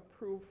to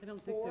approve 4? I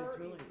don't think there's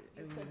really, I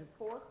You mean, said this,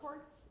 4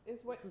 courts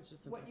is what, this is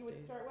just an what you would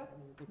update. start with? I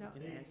don't think No.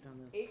 we can act on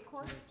this. 8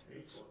 courts?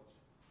 tonight.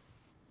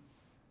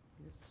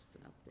 It's just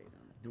an update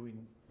on it. Do we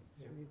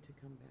So we need to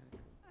come back.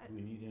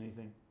 need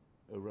anything,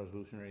 a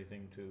resolution or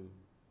anything to?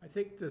 I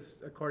think this,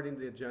 according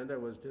to the agenda,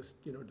 was just,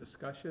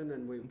 discussion,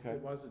 and Okay.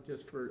 it wasn't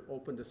just for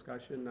open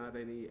discussion, not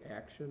any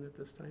action at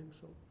this time,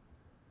 so.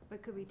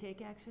 But could we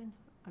take action?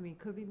 I mean,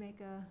 could we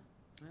make a,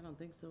 I don't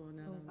think so,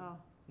 not on, oh,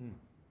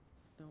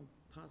 it's no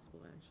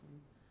possible action.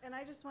 And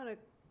I just want to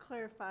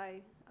clarify,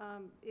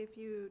 if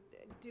you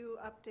do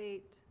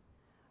update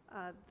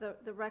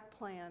the rec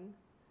plan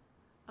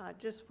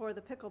just for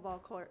the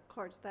pickleball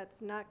courts,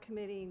 that's not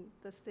committing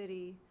the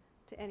city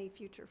to any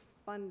future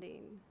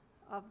funding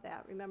of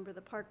that. Remember,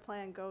 the park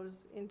plan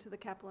goes into the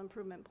capital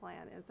improvement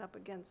plan, and it's up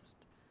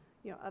against,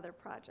 other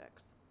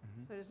projects.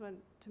 So I just wanted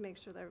to make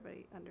sure that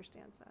everybody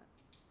understands that.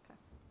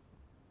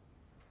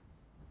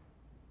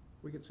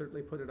 We could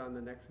certainly put it on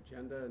the next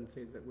agenda and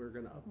say that we're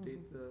gonna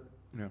update the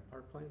Yeah.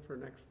 park plan for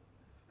next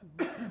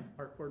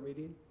park board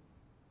meeting.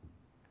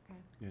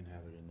 You can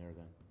have it in there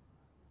then.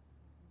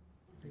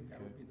 I think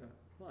that would be the,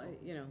 Well,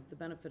 the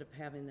benefit of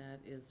having that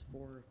is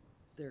for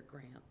their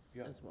grants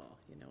Yeah. as well,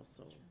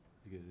 so.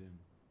 You get it in.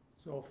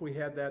 so if we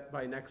had that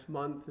by next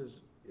month,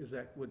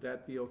 would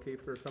that be okay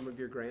for some of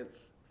your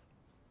grants?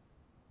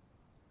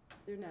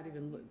 They're not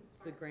even,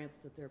 the grants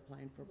that they're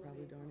applying for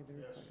probably don't even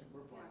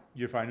require.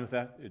 You're fine with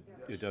that?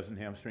 It doesn't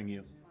hamstring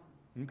you?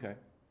 Okay,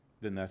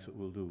 then that's what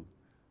we'll do.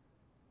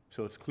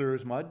 So it's clear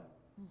as mud?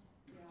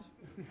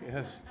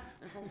 Yes.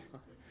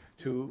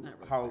 To It's not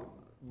really how clear.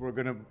 we're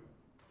gonna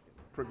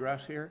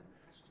progress here?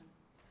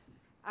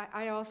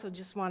 I also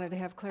just wanted to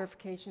have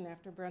clarification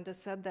after Brenda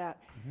said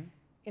that.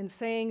 In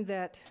saying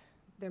that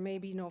there may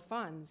be no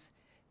funds,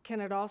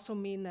 can it also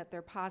mean that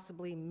there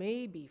possibly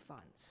may be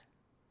funds?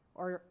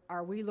 Or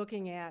are we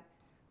looking at,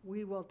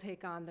 we will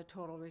take on the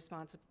total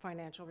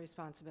financial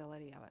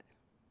responsibility of it?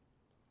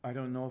 I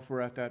don't know if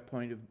we're at that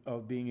point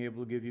of being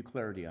able to give you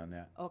clarity on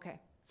that. Okay,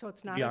 so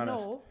it's not Be a honest.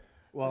 no.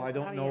 Well, I It's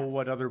not don't a know yes.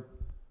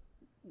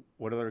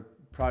 what other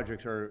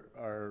projects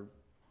are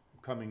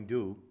coming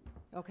due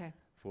Okay,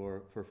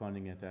 for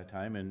funding at that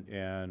time,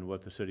 and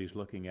what the city's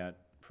looking at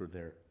for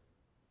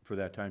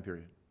that time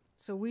period.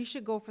 so we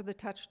should go for the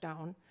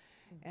touchdown,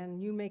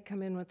 and you may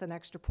come in with an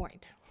extra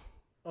point.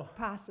 Oh.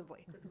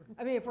 Possibly.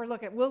 I mean, if we're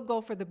looking, we'll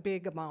go for the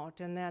big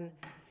amount, and then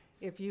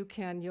if you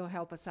can, you'll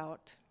help us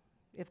out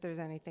if there's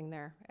anything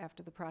there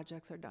after the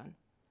projects are done.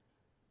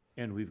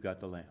 And we've got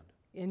the land.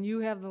 And you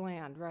have the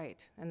land,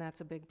 right, and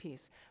that's a big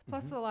piece.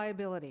 Plus the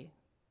liability,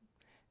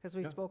 because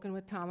we've Yeah. spoken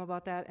with Tom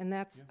about that, and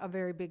that's a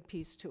very big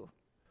piece too,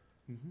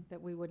 Mhm.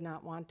 that we would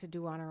not want to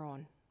do on our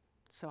own,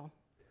 so.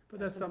 But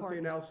that's That's something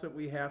important. else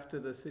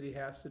that the city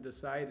has to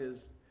decide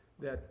is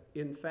that,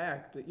 in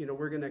fact,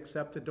 we're gonna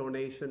accept a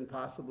donation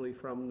possibly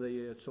from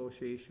the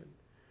association.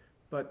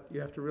 But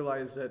you have to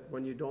realize that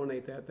when you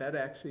donate that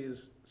actually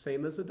is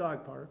same as a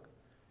dog park.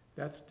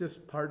 That's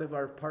just part of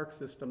our park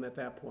system at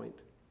that point.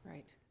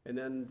 Right, And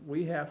then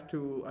we have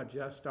to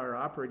adjust our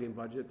operating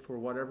budget for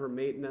whatever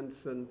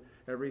maintenance and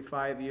every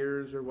 5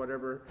 years or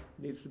whatever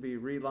needs to be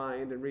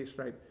relined and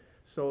restriped.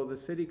 So the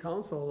city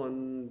council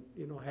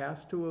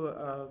has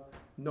to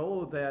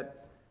know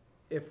that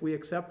if we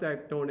accept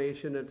that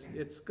donation,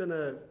 it's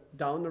gonna,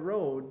 down the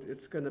road,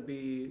 it's gonna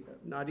be,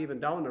 not even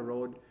down the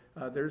road,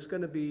 there's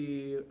gonna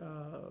be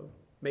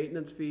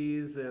maintenance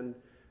fees and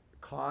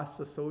costs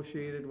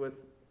associated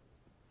with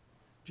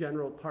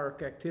general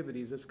park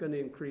activities. It's gonna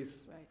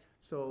increase, right.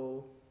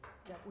 so,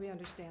 Yeah, we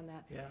understand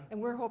that. yeah.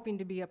 And we're hoping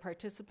to be a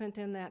participant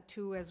in that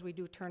too, as we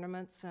do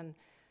tournaments, and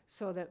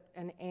so that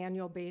an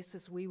annual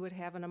basis, we would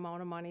have an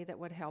amount of money that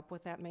would help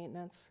with that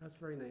maintenance. That's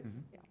very nice.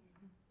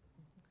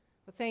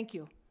 But thank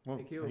you. Well,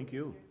 Thank you. thank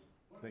you.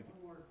 Thank you.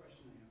 One more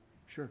question I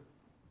have. Sure.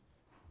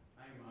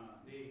 I'm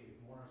Dave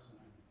Morrison,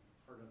 I'm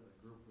part of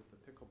the group with the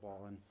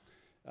pickleball,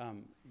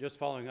 and just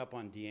following up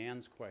on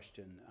Deanne's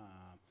question,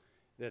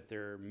 that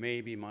there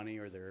may be money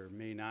or there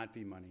may not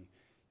be money.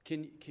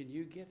 Can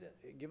you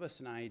give us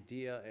an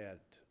idea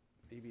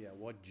maybe at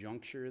what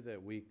juncture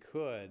that we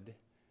could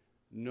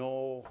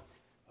know,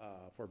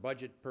 for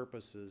budget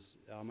purposes,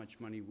 how much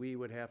money we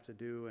would have to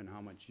do and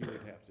how much you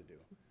would have to do?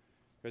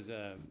 Because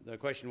the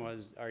question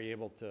was, are you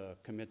able to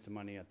commit to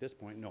money at this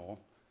point? No.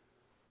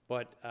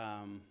 But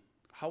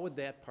how would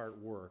that part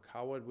work?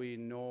 How would we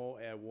know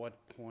at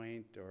what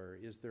point, or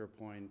is there a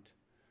point?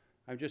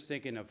 I'm just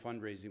thinking of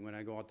fundraising, when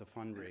I go out to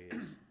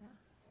fundraise.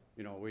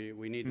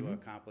 We need to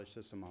accomplish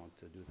this amount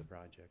to do the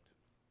project.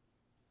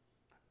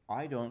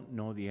 I don't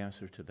know the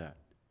answer to that.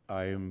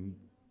 I am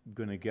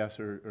gonna guess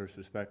or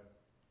suspect,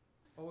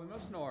 Well, we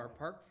must know our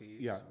park fees.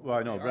 yeah, what well,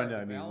 I know they are, Brenda,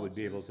 the I mean, would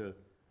be able balances,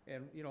 to,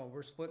 And,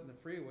 we're splitting the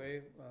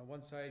freeway,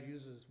 one side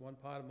uses one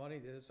pot of money,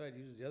 the other side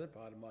uses the other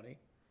pot of money.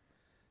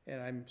 And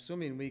I'm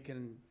assuming we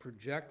can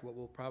project what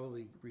we'll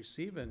probably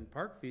receive in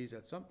park fees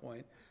at some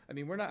point. I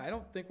mean, I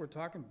don't think we're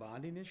talking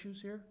bonding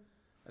issues here.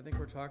 I think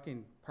we're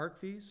talking park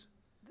fees.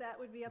 That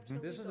would be up to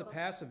This is a legal.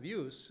 passive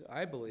use,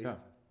 I believe, yeah.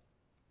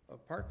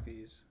 of park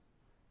fees.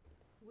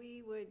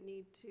 We would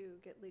need to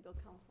get legal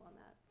counsel on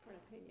that for an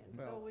opinion.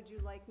 So Well- would you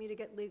like me to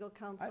get legal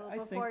counsel I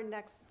think- before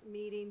next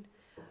meeting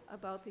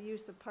about the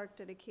use of park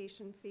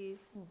dedication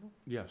fees?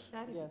 Yes,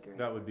 That'd Yes. be great.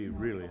 that would be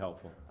really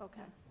helpful.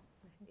 Okay.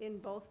 In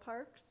both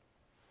parks?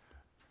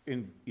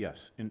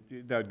 Yes,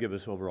 that would give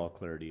us overall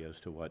clarity as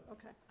to what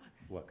Okay.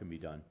 can be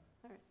done.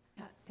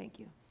 Yeah, thank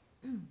you.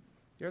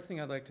 The other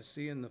thing I'd like to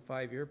see in the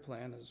 5-year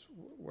plan is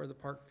where the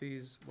park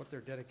fees, what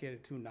they're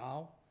dedicated to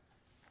now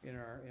in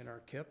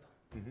our KIP.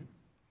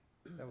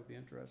 That would be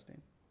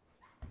interesting,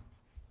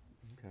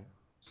 Okay.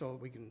 so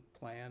we can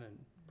plan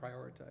and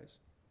prioritize.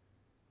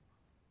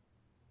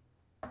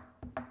 Can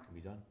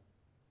be done.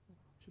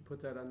 Should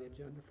put that on the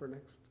agenda for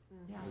next.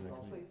 Yeah.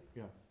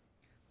 Yeah.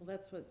 Well,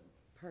 that's what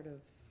part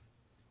of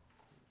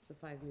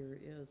the 5-year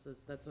is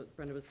that's what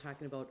Brenda was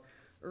talking about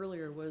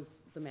earlier,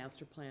 was the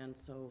master plan.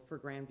 So for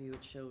Grandview,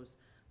 it shows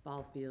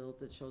ball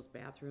fields, it shows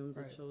bathrooms,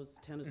 it Right. shows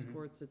tennis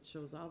courts, it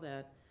shows all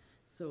that.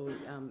 So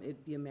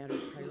it'd be a matter of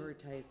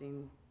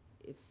prioritizing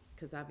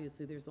because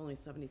obviously there's only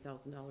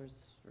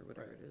 $70,000 or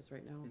whatever Right. it is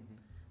right now.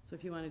 So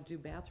if you want to do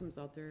bathrooms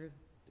out there,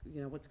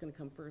 what's going to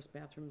come first,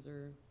 bathrooms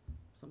or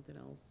something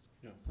else?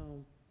 Yeah.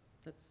 So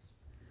that's,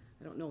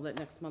 I don't know that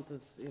next month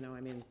is,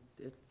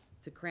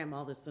 to cram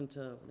all this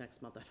into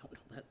next month, I don't know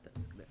that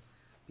that's going to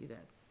be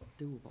that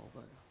doable,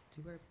 but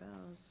do our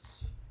best.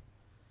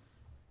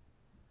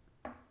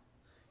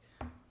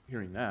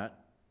 Hearing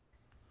that,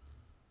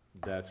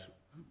 that's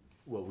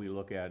what we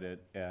look at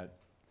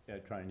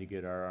trying to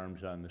get our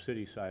arms on the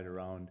city side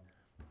around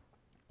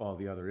all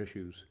the other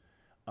issues.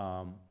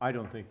 I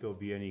don't think there'll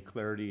be any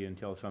clarity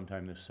until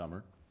sometime this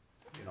summer,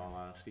 in all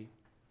honesty.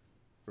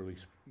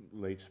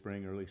 Late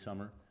spring, early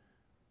summer,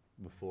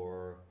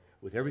 before,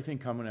 with everything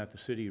coming at the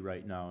city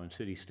right now and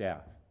city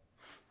staff,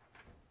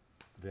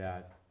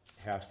 that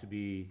has to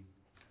be,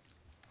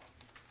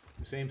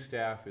 the same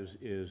staff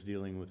is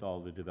dealing with all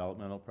the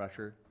developmental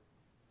pressure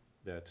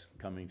that's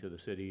coming to the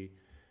city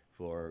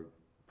for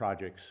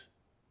projects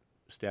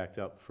stacked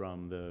up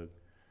from the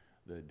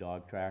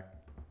dog track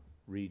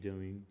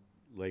redoing,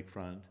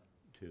 lakefront,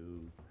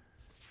 to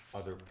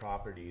other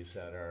properties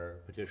that are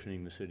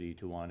petitioning the city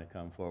to want to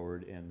come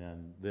forward, and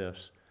then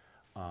this.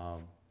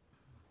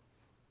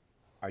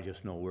 I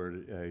just know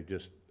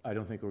I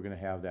don't think we're gonna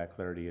have that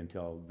clarity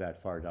until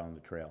that far down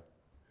the trail.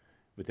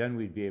 But then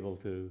we'd be able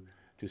to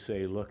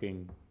say,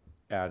 looking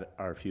at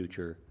our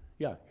future,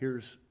 yeah,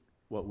 here's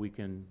what we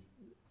can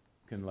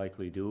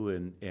likely do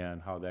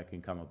and how that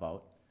can come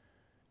about.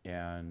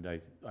 And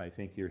I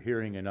think you're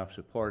hearing enough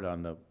support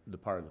on the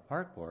part of the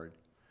park board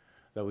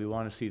that we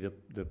want to see the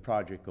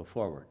project go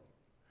forward,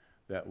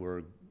 that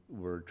we're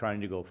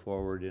trying to go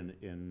forward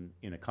in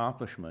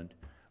accomplishment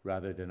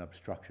rather than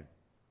obstruction.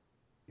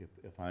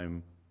 If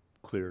I'm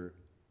clear,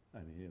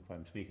 if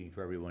I'm speaking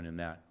for everyone in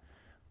that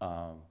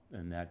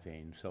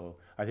vein. So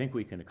I think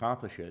we can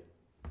accomplish it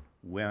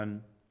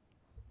when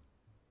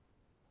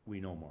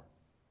we know more.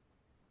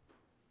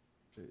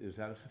 Is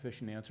that a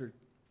sufficient answer?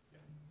 Yeah.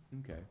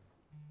 Okay.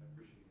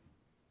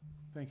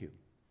 Thank you.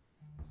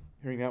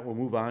 Hearing that, we'll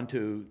move on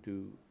to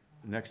the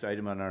next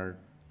item on our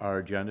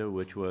agenda,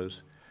 which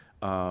was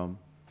our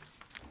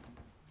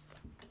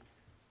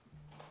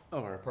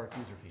park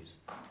user fees.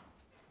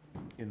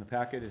 In the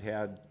packet, it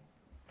had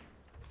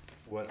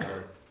what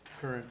our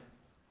current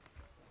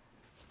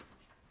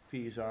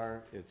fees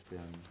are. It's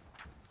been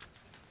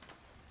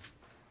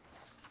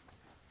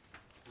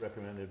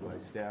recommended by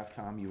staff.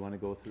 Tom, you want to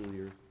go through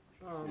your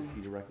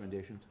sheet of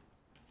recommendations?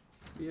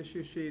 The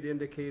issue sheet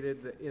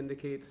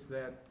indicates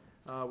that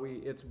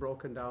it's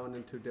broken down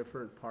into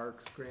different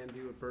parks,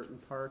 Grandview at Burton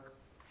Park.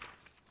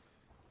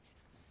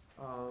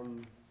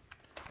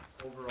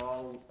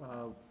 Overall,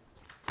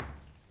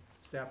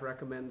 staff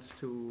recommends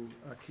to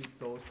keep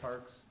those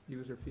parks'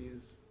 user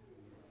fees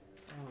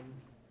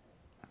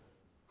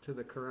to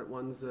the current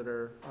ones that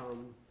are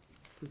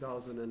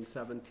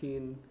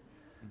 2017.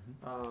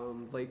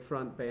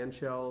 Lakefront band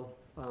shell,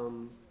 a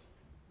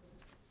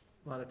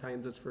lot of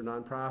times it's for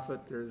nonprofit.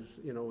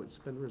 It's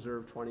been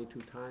reserved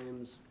 22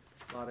 times.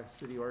 A lot of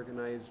city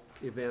organized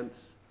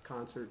events,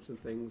 concerts and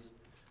things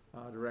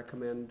to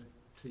recommend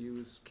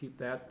to keep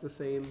that the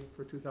same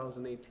for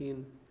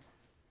 2018.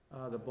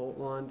 The boat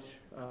launch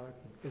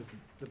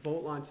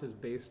is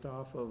based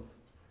off of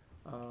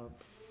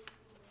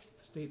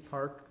state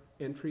park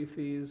entry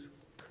fees.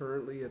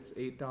 Currently, it's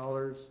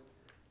 $8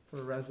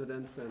 for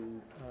residents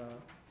and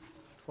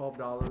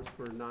 $12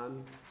 for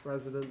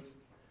non-residents.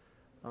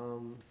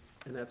 And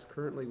that's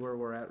currently where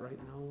we're at right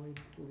now, I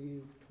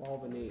believe,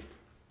 12 and 8.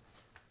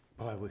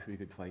 Oh, I wish we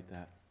could fight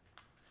that.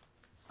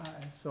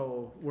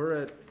 So we're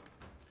at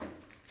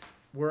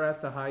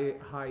the high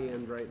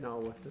end right now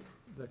with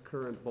the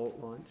current boat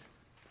launch.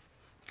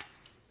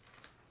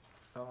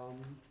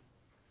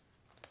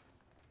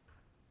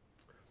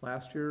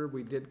 Last year,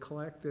 we did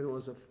collect, and it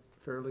was a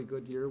fairly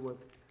good year with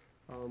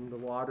the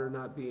water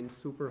not being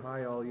super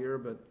high all year,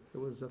 but it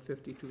was a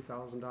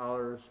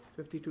 $52,000,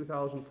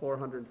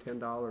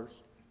 $52,410.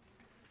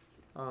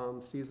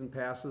 Season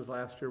passes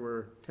last year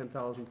were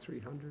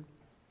 $10,300.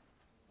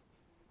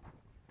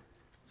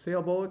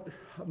 Sailboat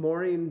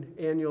mooring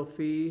annual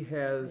fee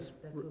has.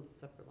 That's a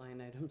separate line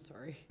item,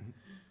 sorry.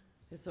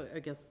 So I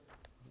guess,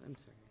 I'm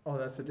sorry. Oh,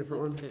 that's a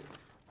different one?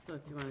 So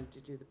if you wanted to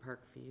do the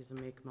park fees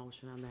and make a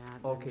motion on that,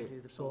 and Okay, then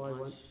do the so boat I launch.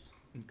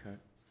 went- Okay.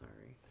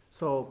 Sorry.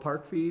 So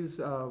park fees,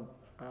 for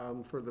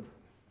the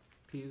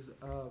fees,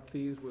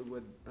 we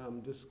would,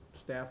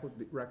 staff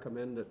would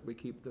recommend that we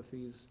keep the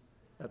fees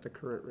at the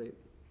current rate.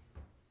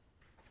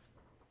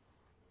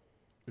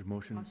 Is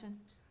motion? Motion?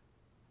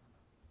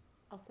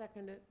 I'll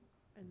second it,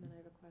 and then I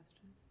have a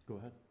question. Go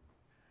ahead.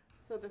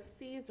 So the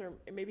fees are,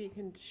 maybe you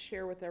can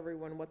share with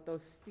everyone what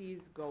those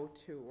fees go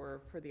to, or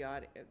for the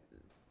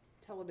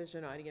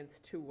television audience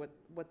too,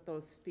 what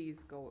those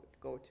fees go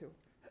to.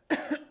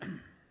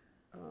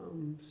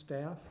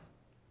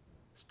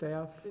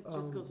 staff. It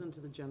just goes into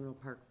the general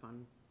park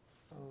fund,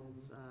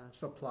 It's,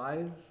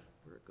 Supplies,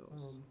 where it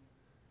goes.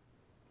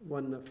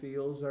 when the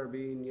fields are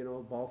being,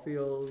 ball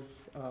fields,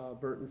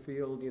 Burton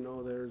Field,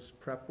 there's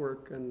prep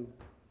work and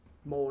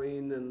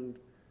mowing and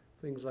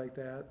things like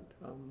that.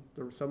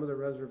 There were some of the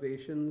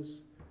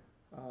reservations,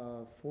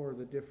 for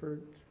the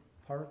different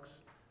parks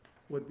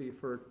would be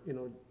for,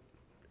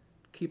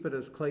 keep it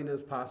as clean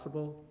as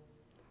possible.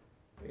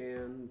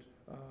 And,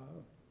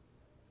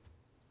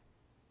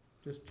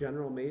 just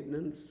general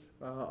maintenance,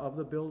 of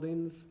the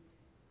buildings,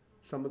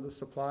 some of the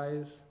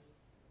supplies,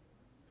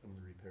 Some of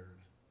the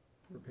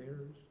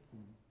repairs.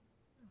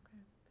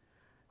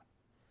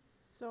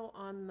 So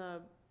on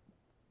the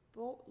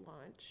boat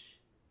launch,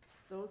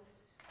 the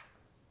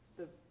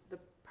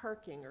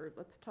parking, or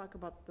let's talk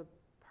about the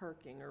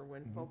parking, or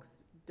when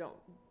folks don't,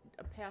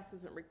 a pass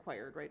isn't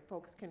required, right?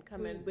 Folks can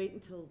come in. Wait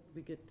until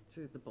we get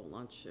through the boat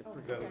launch. If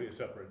we're- That'll be a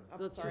separate. Oh,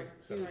 Let's sorry,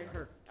 just do sorry.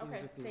 her Okay,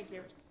 user fees thank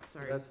you. first.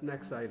 Sorry. That's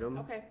next item.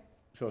 Okay,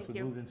 So it's Thank been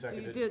you. moved and So you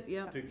seconded did,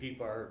 yeah. to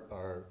keep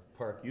our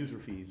park user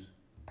fees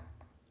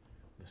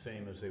the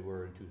same as they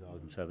were in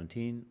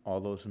 2017. All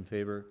those in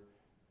favor,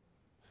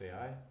 say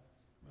aye.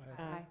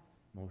 Aye.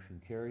 Motion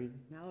carried.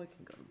 Now we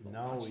can go to the boat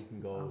Now launch. we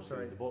can go I'm to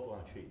sorry. the boat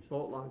launch fees.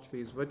 Boat launch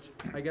fees, which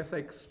I guess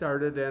I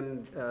started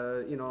and,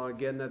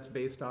 again, that's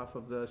based off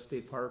of the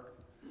state park,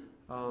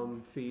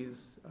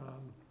 fees,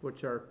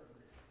 which are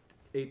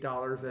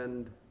 $8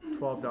 and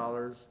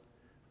 $12.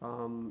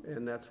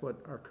 And that's what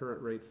our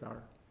current rates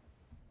are.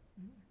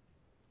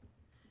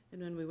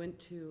 And when we went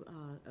to,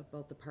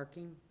 about the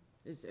parking,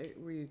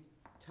 were you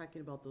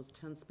talking about those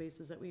 10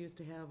 spaces that we used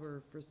to have,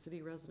 or for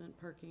city resident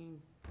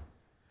parking?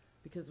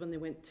 Because when they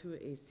went to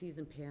a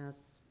season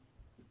pass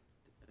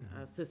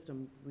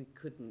system, we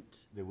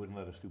couldn't, They wouldn't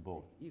let us do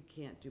both, you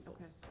can't do both,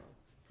 Okay. so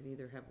you can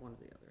either have one or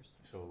the others.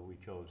 so we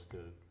chose to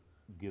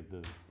give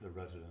the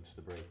residents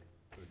the break,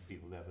 for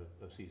people that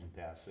have a season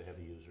pass, the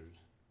heavy users,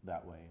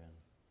 that way, and,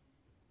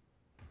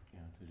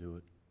 to do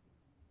it.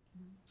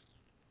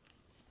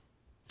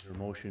 Is there a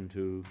motion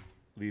to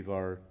leave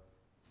our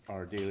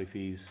daily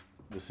fees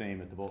the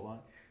same at the boat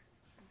launch?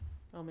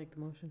 I'll make the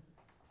motion.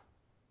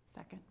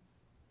 Second.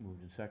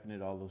 Moved and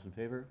seconded, all those in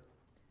favor?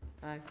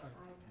 Aye.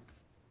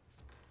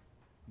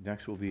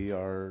 Next will be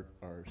our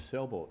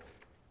sailboat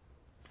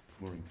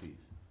mooring fees.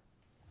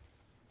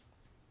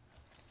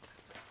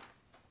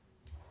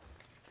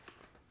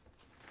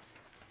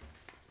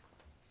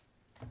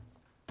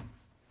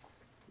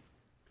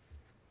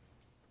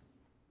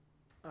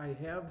 I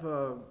have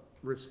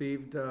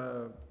received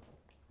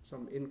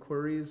some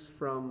inquiries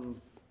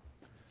from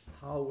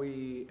how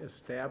we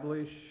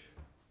establish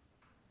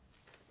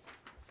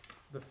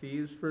the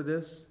fees for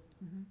this.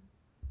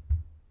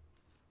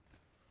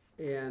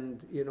 And,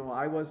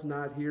 I was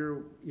not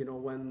here,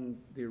 when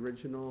the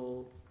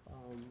original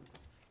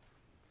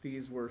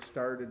fees were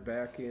started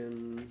back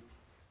in,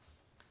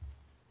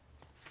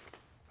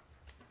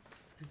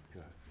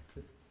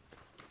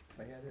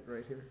 I had it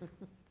right here.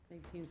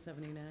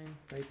 1979.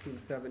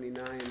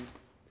 1979.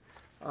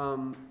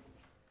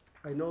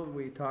 I know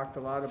we talked a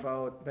lot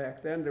about,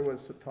 back then, there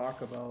was a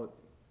talk about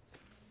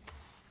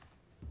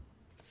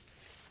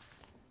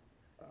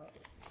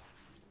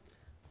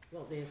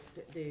Well, they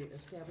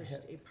established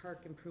a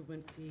park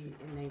improvement fee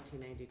in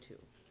 1992,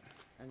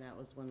 and that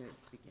was when it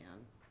began.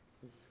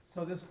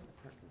 So this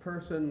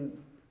person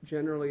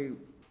generally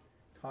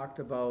talked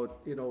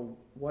about,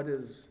 what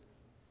is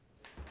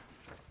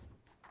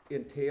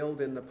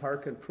entailed in the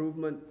park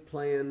improvement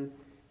plan.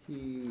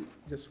 He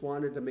just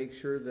wanted to make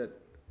sure that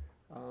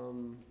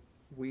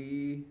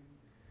we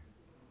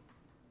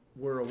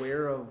were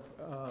aware of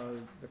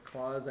the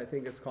clause, I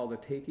think it's called the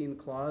taking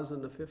clause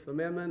in the Fifth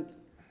Amendment,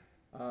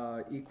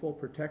 equal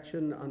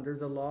protection under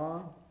the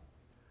law,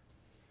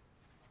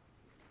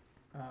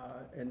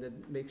 and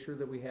then make sure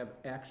that we have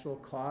actual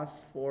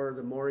costs for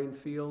the mooring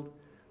field.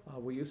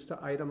 We used to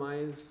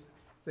itemize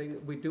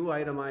we do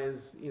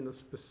itemize,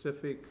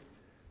 specific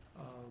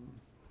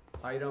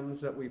items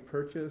that we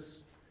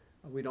purchase.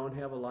 We don't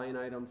have a line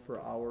item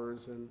for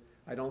hours, and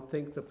I don't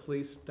think the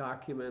police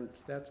document,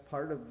 that's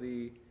part of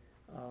the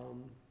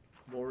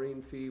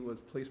mooring fee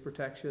was police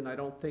protection. I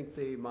don't think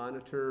they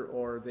monitor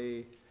or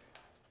they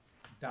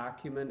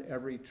document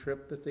every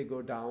trip that they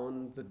go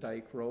down the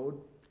dike road.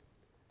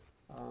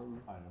 I don't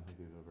think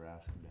we've ever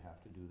asked them to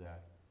have to do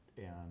that,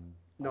 and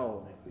I No.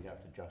 don't think we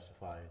have to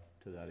justify it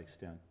to that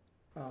extent.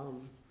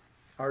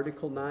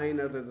 Article 9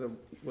 of the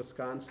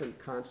Wisconsin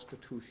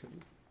Constitution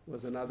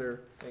was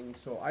another thing,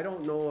 so I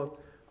don't know if,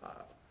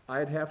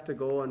 I'd have to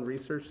go and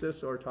research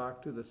this or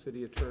talk to the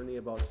city attorney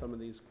about some of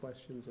these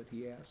questions that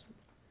he asked me.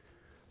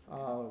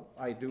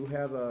 I do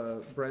have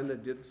Brenda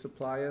did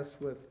supply us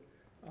with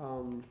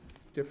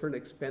different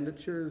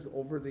expenditures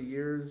over the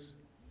years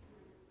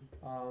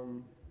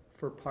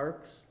for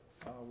parks.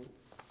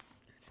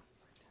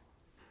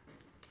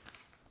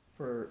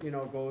 For,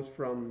 goes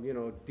from,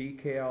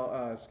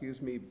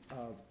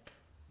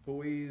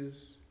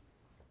 buoys,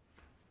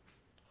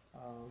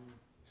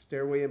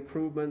 stairway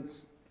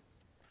improvements,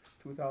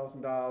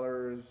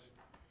 $2,000,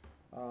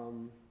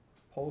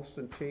 posts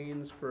and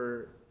chains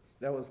for,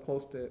 that was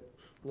close to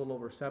a little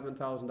over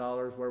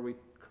 $7,000, where we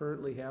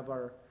currently have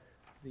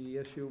the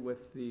issue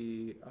with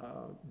the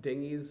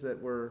dinghies that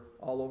were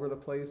all over the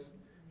place.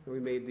 And we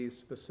made these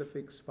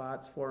specific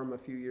spots for them a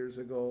few years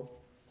ago.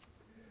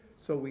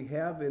 So we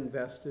have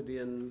invested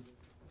in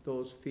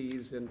those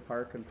fees in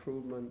park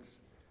improvements.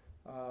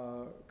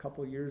 A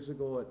couple years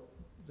ago at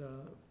the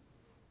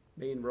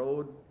main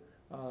road,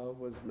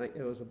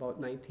 it was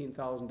about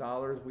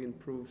 $19,000. We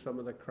improved some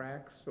of the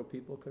cracks so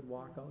people could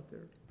walk out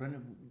there. Brenda,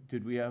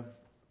 did we have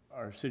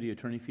our city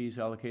attorney fees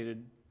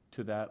allocated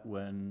to that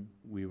when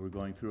we were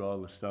going through all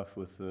the stuff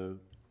with the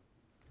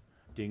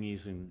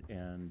dinghies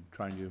and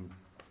trying to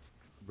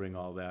bring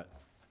all that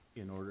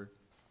in order?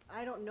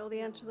 I don't know the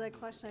answer to that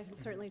question. I can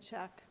certainly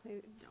check.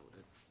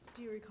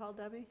 Do you recall,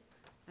 Debbie?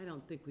 I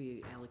don't think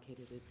we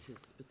allocated it to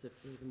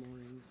specifically the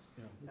moorings.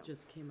 Yeah. It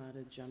just came out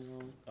of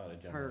general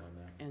General park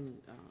on that. and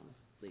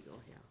legal,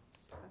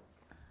 yeah.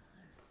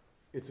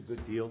 It's a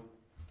good deal.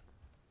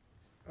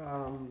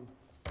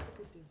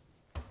 Good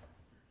deal.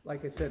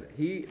 Like I said,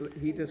 he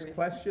just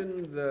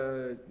questioned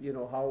the,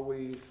 how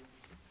we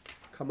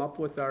come up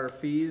with our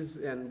fees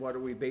and what do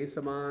we base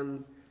them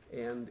on,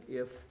 and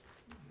if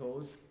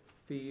those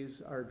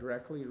fees are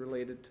directly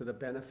related to the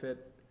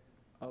benefit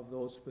of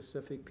those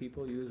specific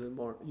people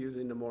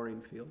using the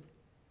mooring field.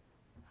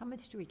 How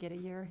much do we get a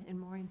year in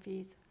mooring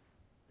fees?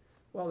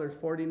 Well, there's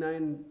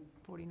 49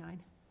 49?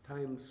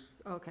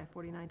 times, Okay,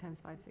 49 times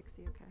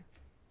 560, okay.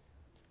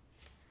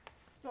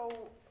 So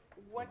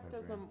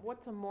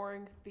what's a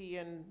mooring fee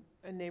in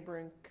a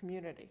neighboring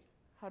community?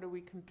 How do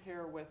we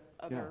compare with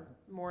other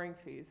mooring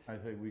fees? I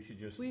think we should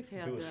just We've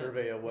had do a that,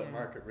 survey of what yeah.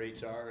 market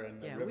rates are and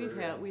the Yeah,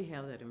 river. we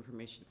have that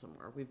information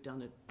somewhere. We've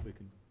done it We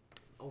can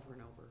over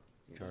and over.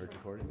 Yeah. charge I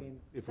accordingly. mean,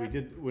 If we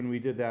did, when we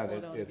did that, Pull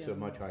it out it's a again.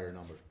 much higher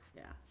number.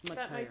 yeah, much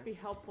That higher. might be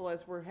helpful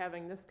as we're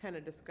having this kind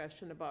of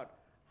discussion about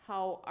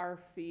how our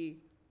fee,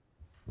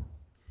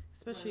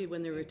 Especially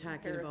when they were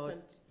talking about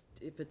comparison.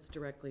 if it's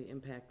directly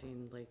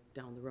impacting, like,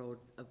 down the road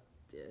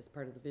as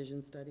part of the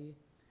vision study.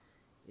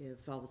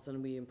 If all of a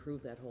sudden we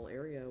improve that whole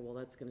area, well,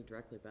 that's gonna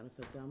directly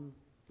benefit them.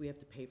 We have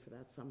to pay for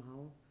that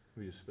somehow.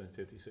 We just spent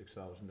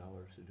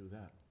 $56,000 to do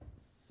that.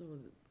 So,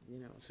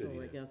 so City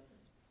I did.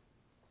 guess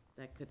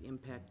that could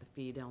impact the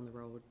fee down the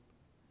road,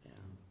 yeah.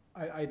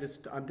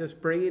 I'm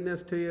just bringing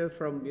this to you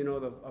from,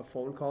 a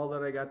phone call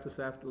that I got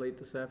late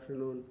this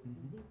afternoon.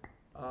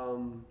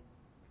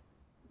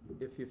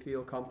 If you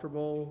feel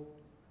comfortable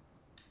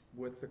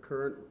with the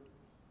current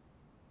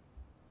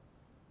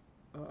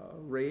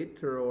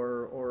rate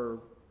or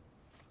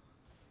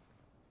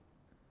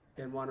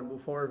and want to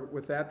move forward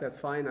with that, that's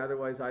fine.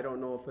 Otherwise, I don't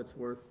know if it's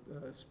worth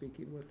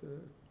speaking with the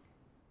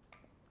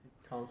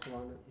council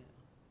on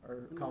it,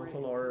 or The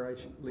council mooring or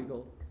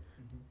legal.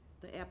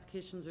 The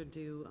applications are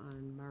due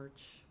on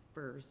March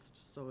 1st,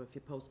 so if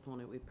you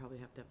postpone it, we'd probably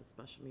have to have a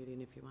special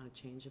meeting if you want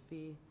to change a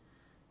fee.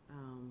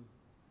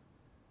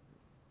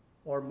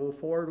 Or move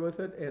forward with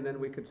it, and then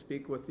we could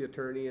speak with the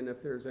attorney, and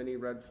if there's any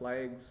red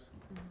flags.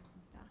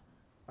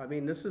 I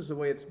mean, this is the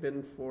way it's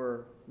been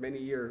for many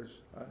years.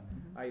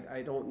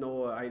 I don't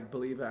know, I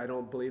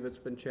don't believe it's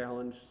been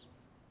challenged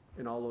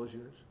in all those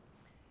years.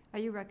 Are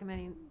you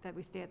recommending that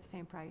we stay at the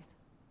same price?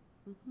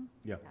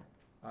 Yeah.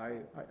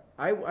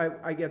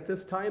 I get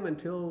this time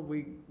until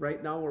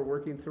right now, we're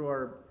working through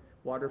our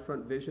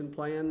waterfront vision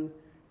plan,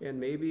 and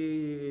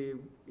maybe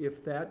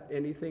if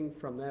anything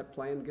from that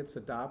plan gets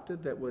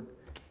adopted, that would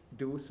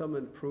do some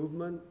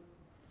improvement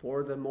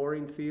for the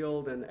mooring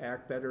field and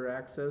better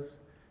access,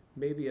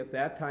 maybe at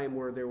that time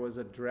where there was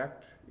a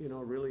direct,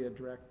 really a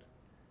direct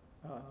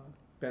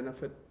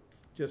benefit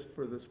just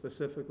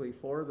specifically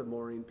for the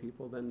mooring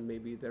people, then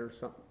maybe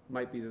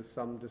might be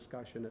some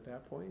discussion at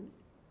that point.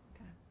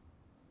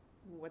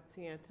 What's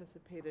the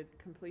anticipated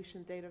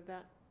completion date of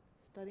that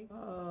study?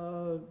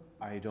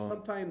 I don't,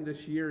 Sometime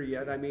this year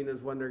yet,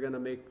 is when they're gonna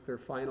make their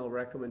final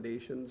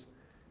recommendations,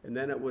 and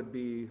then it would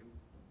be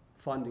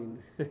funding.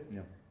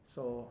 yeah.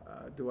 So,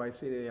 do I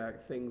see any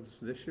things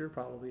this year?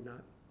 Probably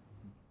not.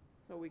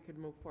 So we could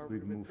move forward We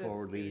with can this move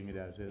forward, fee. leaving it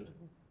as is.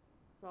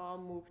 So I'll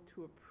move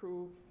to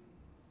approve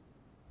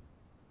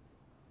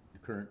The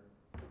current,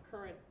 the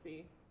current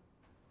fee.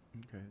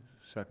 okay,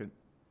 second,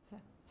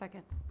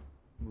 Second.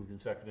 moved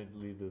and seconded,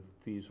 leave the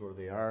fees where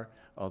they are.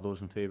 All those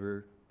in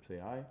favor, say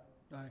aye.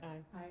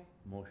 Aye.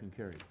 Motion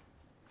carried.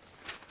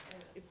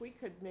 And if we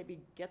could maybe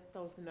get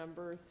those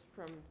numbers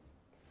from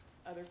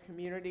other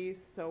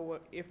communities, so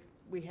if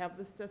we have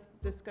this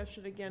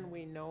discussion again,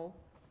 we know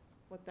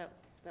what that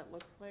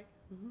looks like.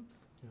 Mhm.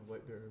 Yeah,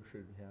 White Bear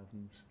should have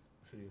them,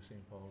 City of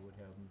St. Paul would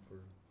have them for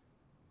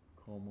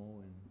Como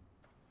and.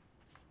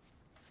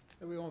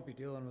 And we won't be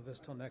dealing with this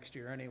till next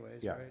year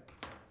anyways, Yeah. right?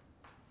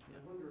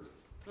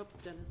 Oh,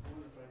 Dennis.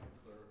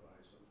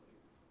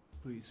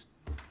 Please.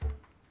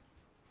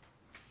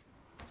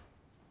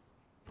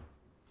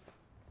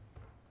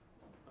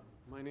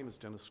 My name is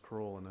Dennis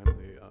Kroll, and I'm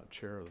the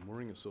chair of the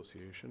Mooring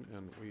Association,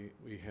 and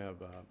we have,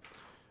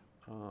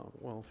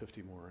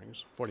 50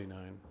 moorings,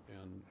 49,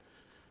 and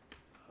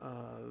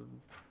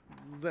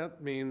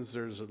that means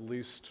there's at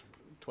least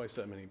twice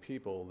that many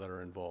people that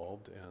are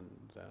involved, and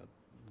that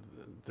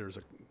there's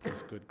a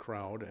good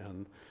crowd,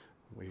 and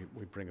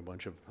we bring a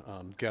bunch of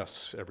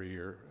guests every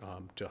year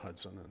to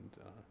Hudson,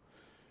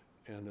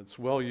 and it's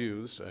well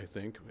used, I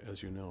think,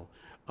 as you know.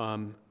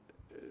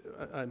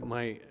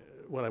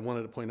 What I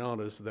wanted to point out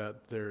is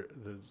that the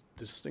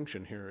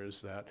distinction here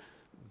is that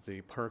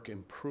the park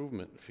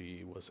improvement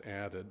fee was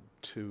added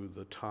to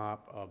the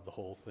top of the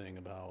whole thing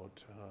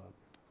about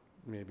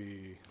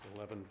maybe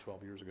 11,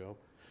 12 years ago.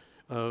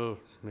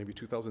 Maybe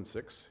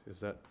 2006, does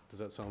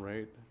that sound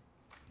right?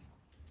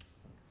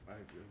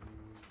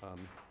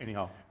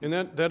 Anyhow, And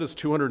that is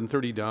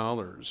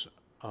 $230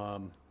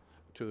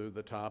 to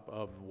the top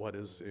of what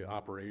is the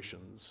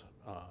operations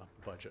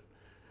budget.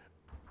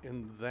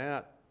 In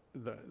that,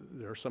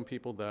 there are some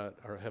people that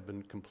have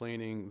been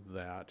complaining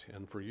that,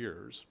 and for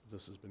years,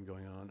 this has been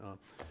going on,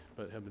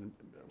 but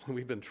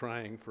we've been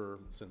trying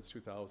since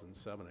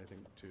 2007, I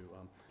think, to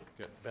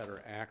get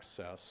better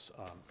access,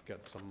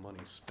 get some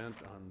money spent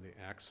on the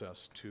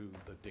access to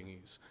the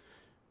dinghies.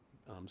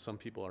 Some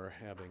people are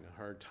having a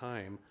hard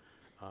time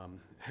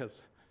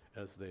as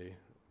they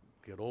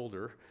get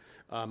older,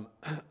 and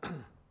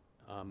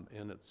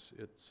it's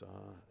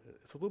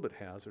a little bit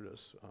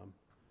hazardous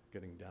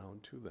getting down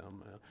to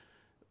them.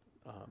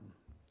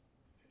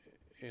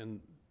 And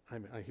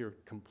I hear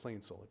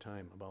complaints all the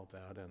time about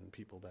that, and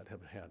people that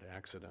have had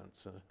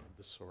accidents of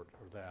this sort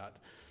or that.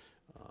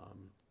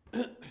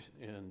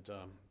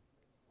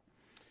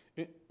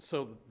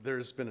 So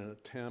there's been an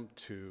attempt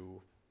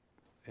to,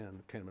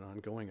 and kind of an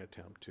ongoing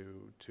attempt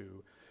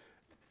to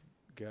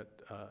get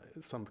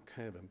some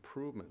kind of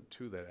improvement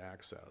to that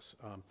access.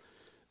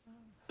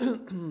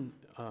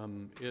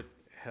 It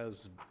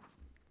has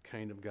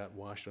kind of got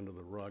washed under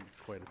the rug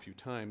quite a few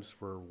times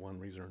for one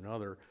reason or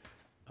another,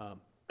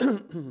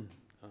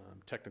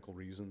 technical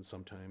reasons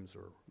sometimes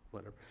or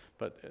whatever.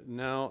 But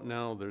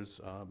now there's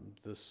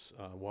this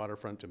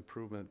waterfront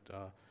improvement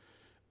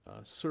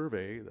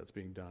survey that's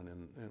being done,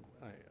 and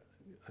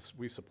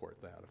we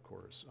support that, of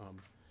course.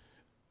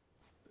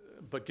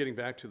 But getting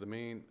back to the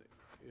main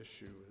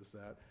issue is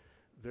that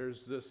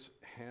there's this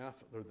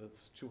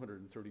this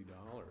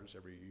 $230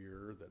 every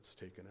year that's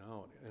taken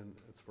out, and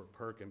it's for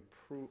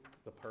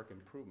the Park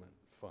Improvement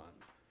Fund.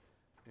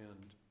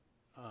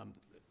 And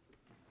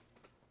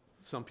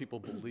some people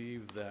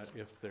believe that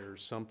if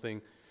there's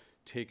something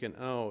taken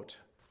out,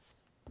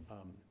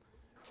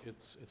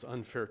 it's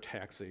unfair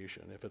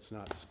taxation if it's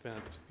not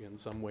spent in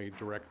some way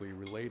directly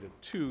related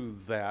to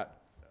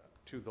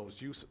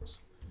those uses.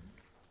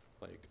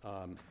 Like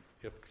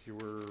if you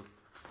were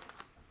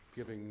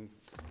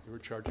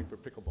charging for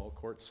pickleball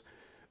courts,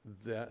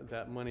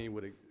 that money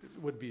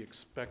would be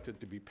expected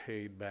to be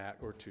paid back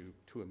or to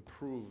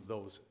improve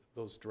those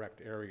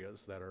direct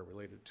areas that are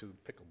related to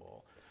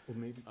pickleball. well,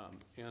 maybe,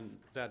 And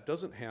that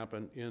doesn't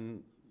happen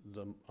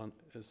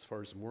as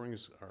far as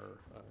moorings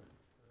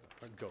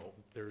go.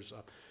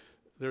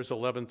 There's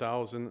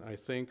 11,000, I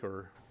think,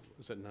 or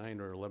is it $9,000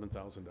 or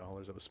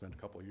 $11,000 that was spent a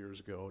couple of years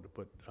ago to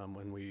put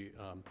when we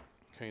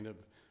kind of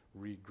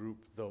regroup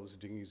those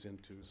dinghies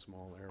into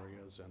small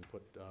areas and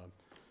put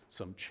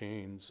some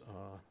chains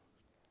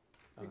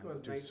I think it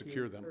was to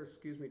secure them.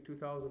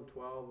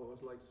 2012, it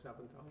was like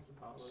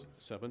 $7,000.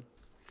 7?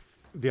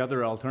 the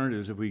other alternative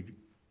is if we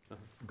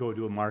go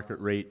to a market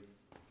rate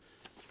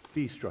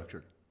fee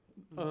structure,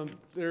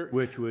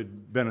 which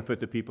would benefit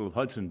the people of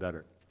Hudson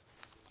better.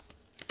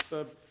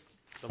 The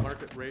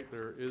market rate,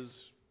 there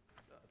is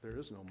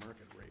no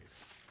market rate.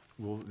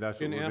 Well, that's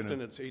what In we're Afton,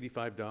 gonna, it's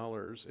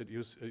 $85. It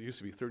used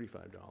to be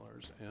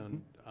 $35,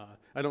 and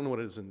I don't know what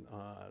it is in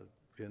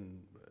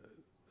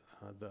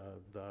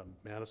the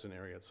Madison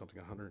area. It's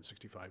something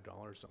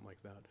 $165, something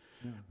like that.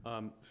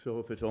 so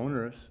if it's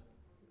onerous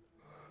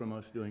from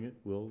us doing it,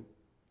 we'll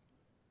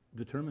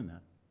determine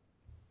that.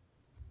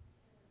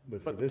 But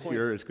for But the this point-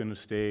 year, it's gonna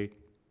stay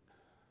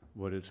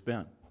what it's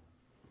been.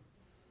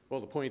 Well,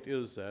 the point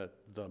is that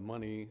the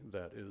money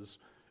that is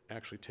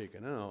actually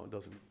taken out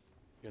doesn't,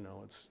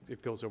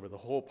 it goes over the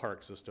whole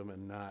park system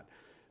and not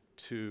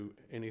to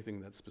anything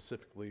that's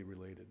specifically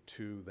related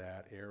to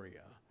that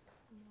area.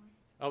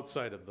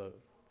 Outside of the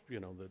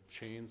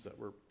chains that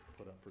were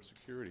put up for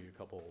security a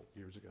couple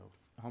years ago.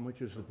 How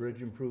much is the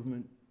bridge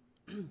improvement?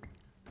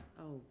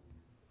 Oh,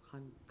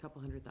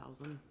 couple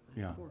 $100,000.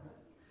 Yeah.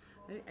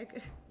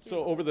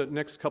 So over the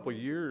next couple of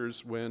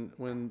years,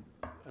 when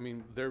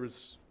there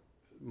was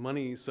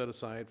money set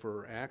aside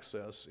for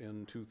access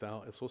in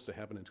it's supposed to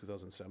happen in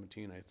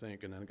 2017, I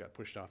think, and then it got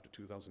pushed off to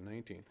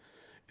 2019.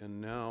 And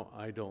now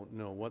I don't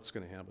know what's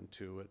gonna happen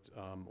to it,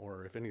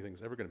 or if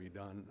anything's ever gonna be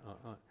done,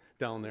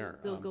 down there.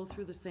 They'll go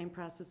through the same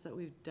process that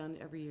we've done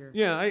every year.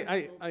 Yeah,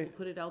 They'll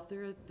put it out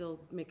there, they'll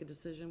make a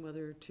decision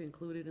whether to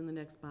include it in the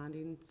next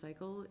bonding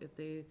cycle. If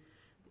they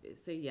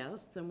say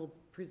yes, then we'll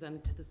present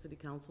it to the city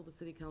council. The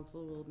city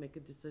council will make a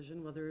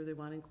decision whether they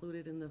want to include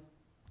it in the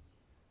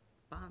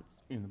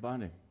bonds. In the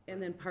bonding. And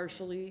then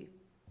partially,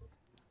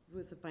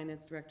 with the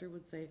finance director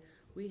would say,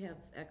 we have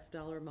X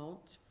dollar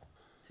amount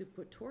to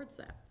put towards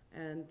that.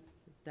 And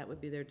that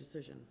would be their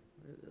decision.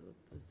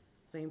 The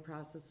same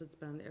process it's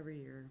been every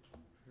year.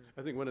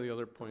 I think one of the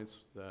other points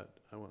that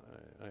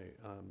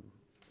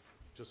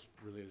just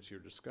related to your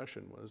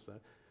discussion was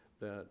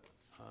that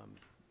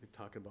you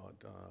talk about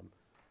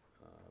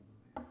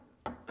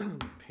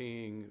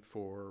paying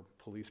for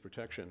police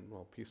protection.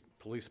 Well,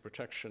 police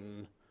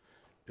protection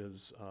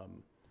is,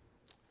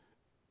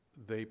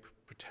 they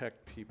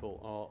protect people,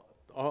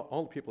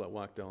 all the people that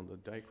walk down the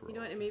dike road. You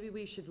know what, and maybe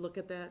we should look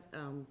at that,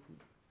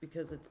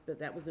 because but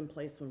that was in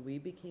place when we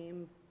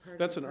became part of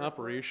the That's an park board.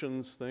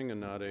 operations thing and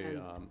not a.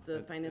 And the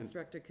and- finance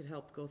director could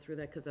help go through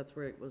that, because that's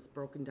where it was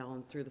broken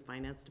down through the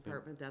finance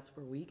department, that's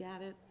where we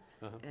got it.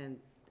 Uh-huh. And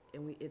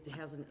it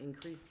hasn't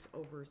increased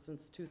over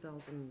since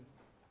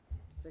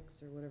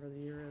 2006 or whatever the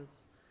year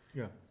is.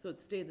 Yeah. So it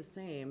stayed the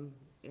same.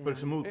 But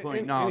it's a moot A-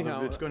 point a- now,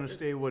 anyhow, that it's gonna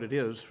stay what it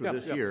is for Yeah,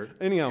 this yeah. year.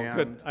 Anyhow,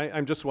 good. and-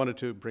 I just wanted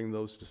to bring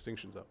those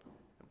distinctions up.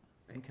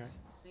 Right. Okay.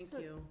 Thank So-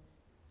 you.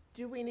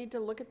 Do we need to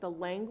look at the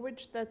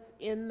language that's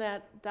in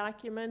that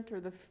document, or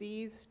the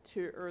fees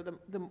or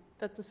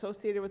that's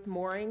associated with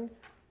mooring,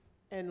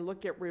 and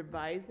look at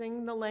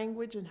revising the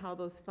language and how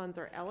those funds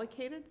are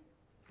allocated?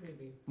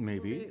 Maybe.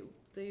 Maybe. Well,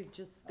 they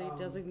Um,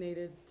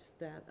 designated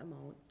that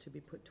amount to be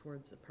put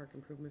towards a park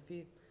improvement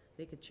fee.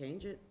 They could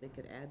change it, they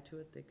could add to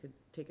it, they could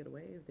take it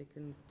away, they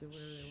can do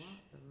whatever they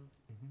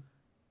want.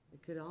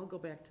 It could all go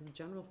back to the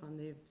general fund.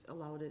 They've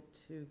allowed it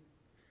to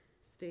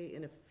stay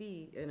in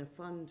a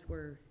fund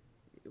where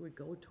it would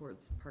go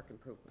towards park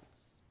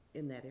improvements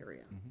in that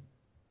area.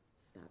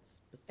 It's not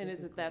specific. And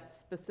is it that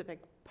specific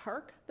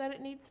park that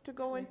it needs to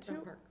go into?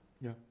 Park.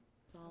 Yeah.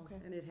 It's all, Okay.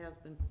 and it has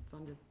been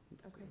funded.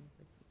 Okay.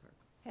 through the park.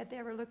 Had they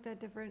ever looked at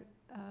different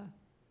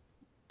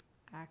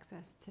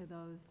access to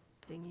those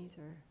dinghies,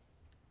 or?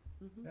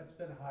 Mhm. That's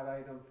been a hot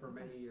item for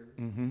many years.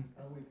 Mm-hmm.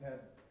 We've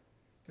had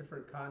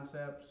different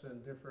concepts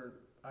and different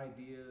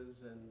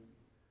ideas, and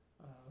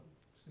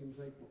seems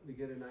like we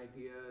get an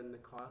idea and the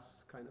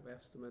cost kind of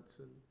estimates,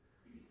 and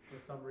for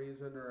some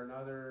reason or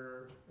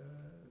another,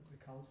 the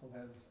council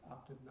has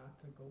opted not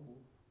to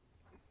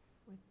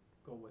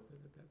go with it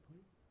at that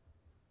point.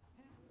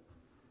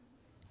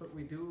 But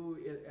we do,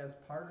 as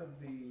part of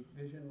the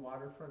Vision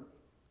Waterfront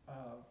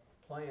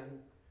plan,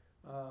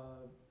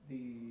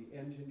 the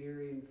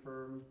engineering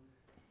firm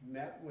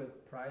met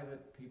with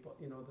private people,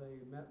 they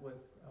met with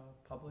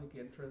public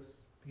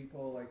interest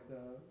people, like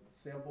the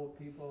sailboat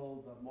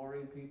people, the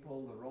mooring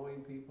people, the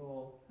rowing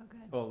people, Oh, good.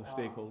 All the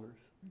stakeholders.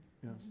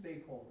 Yeah.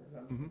 stakeholders.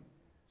 Mhm.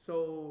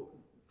 So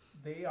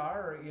they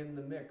are in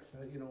the mix.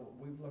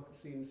 We've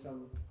seen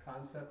some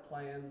concept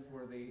plans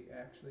where they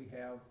actually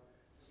have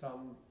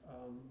some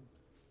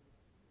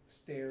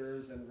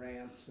stairs and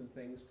ramps and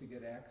things to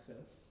get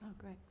access. Oh,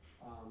 great.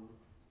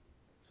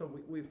 So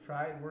we've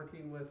tried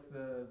working with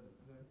the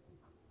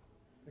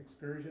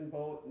excursion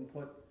boat and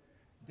put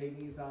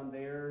dinghies on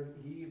there.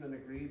 He even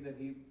agreed that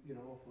if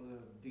the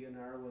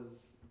DNR was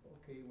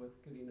okay with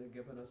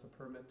giving us a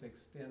permit to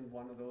extend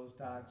one of those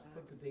docks,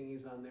 put the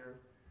dinghies on there.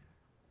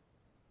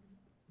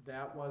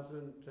 That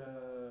wasn't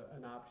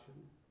an option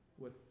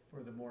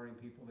for the mooring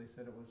people. They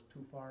said it was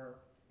too far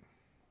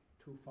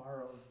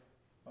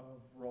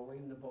of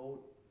rowing the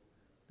boat.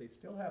 They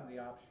still have the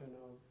option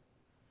of,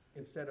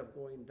 instead of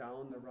going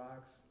down the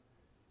rocks,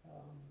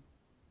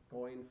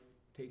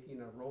 taking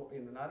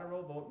not a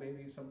rowboat,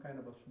 maybe some kind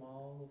of a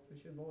small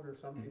fishing boat or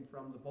something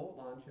from the boat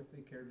launch if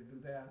they care to do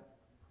that.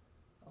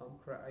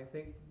 I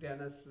think,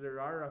 Dennis, there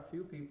are a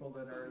few people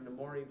that are in the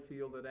mooring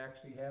field that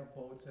actually have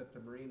boats at the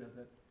marina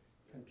that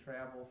can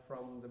travel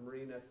from the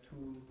marina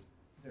to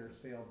their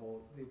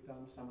sailboat.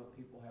 Some of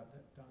the people have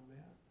done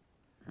that.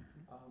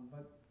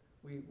 But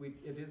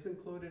it is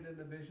included in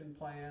the vision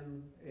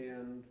plan,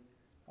 and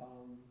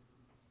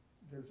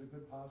there's a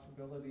good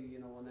possibility,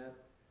 when that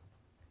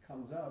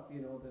comes up,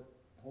 that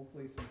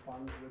hopefully some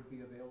funds would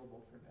be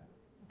available for that.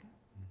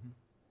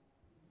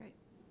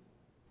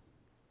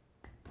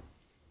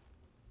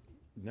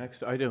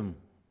 Next item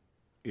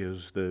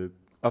is the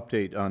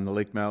update on the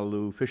Lake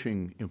Malibu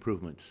fishing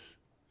improvements.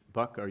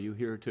 Buck, are you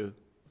here to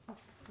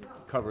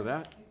cover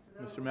that?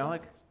 Mr.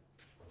 Malik?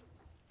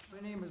 My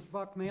name is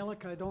Buck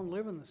Malik. I don't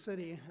live in the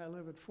city. I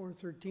live at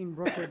 413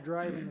 Brookwood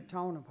Drive in the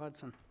town of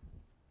Hudson.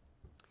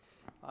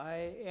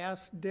 I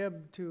asked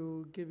Deb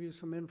to give you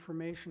some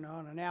information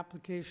on an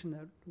application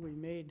that we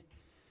made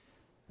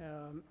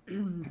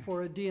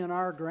for a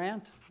DNR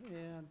grant,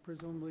 and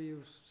presumably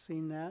you've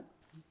seen that.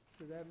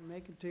 Did that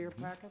make it to your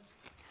packets?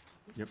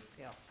 Yep.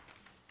 Yeah,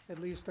 at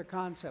least a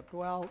concept.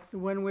 Well,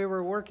 when we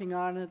were working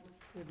on it,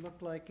 it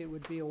looked like it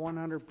would be a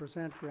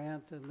 100%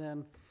 grant, and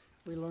then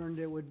we learned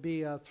it would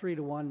be a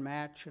 3-to-1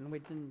 match, and we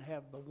didn't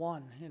have the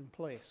 1 in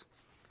place.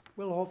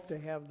 We'll hope to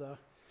have the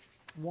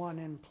 1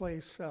 in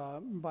place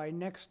by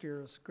next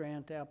year's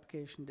grant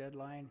application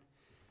deadline.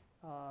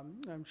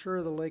 I'm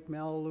sure the Lake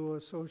Malibu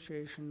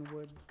Association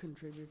would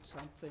contribute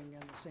something,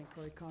 and the St.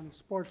 Croix County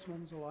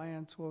Sportsmen's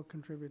Alliance will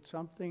contribute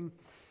something.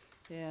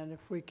 And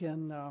if we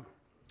can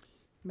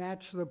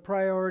match the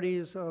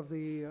priorities of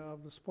the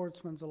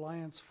Sportsman's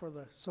Alliance for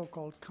the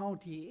so-called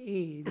county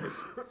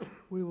aids,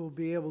 we will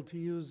be able to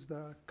use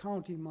the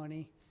county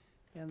money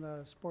and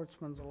the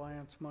Sportsman's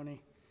Alliance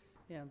money.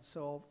 And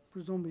so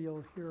presumably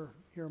you'll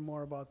hear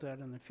more about that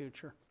in the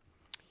future.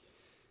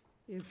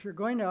 If you're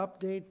going to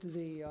update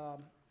the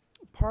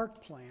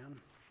park plan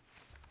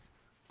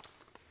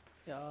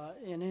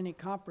in any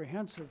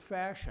comprehensive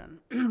fashion,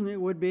 it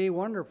would be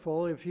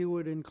wonderful if you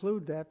would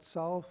include that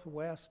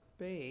southwest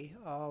bay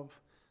of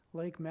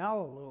Lake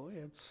Malibu.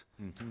 It's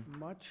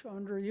much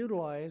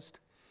underutilized.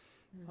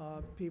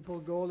 People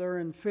go there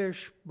and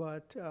fish,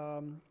 but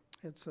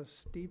it's a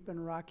steep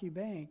and rocky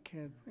bank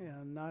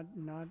and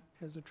not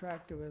as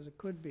attractive as it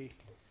could be.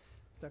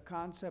 The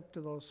concept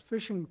of those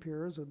fishing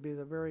piers would be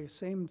the very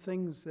same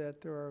things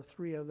that there are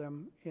 3 of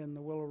them in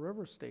the Willow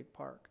River State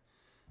Park,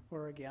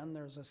 where again,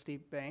 there's a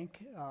steep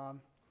bank,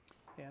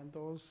 and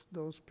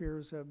those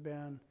piers have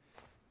been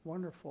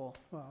wonderful.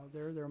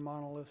 They're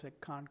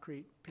monolithic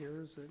concrete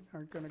piers that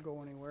aren't gonna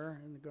go anywhere,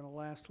 and they're gonna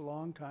last a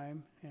long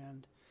time,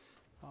 and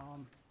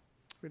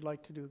we'd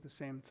like to do the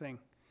same thing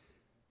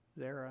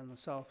there on the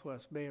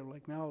southwest bay of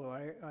Lake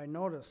Malibu. I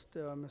noticed,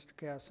 Mr.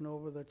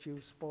 Casanova, that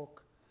you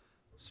spoke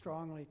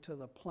strongly to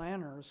the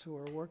planners who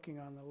are working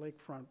on the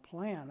lakefront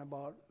plan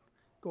about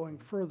going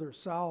further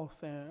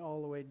south and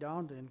all the way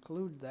down to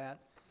include that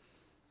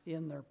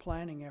in their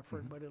planning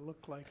effort, but it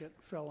looked like it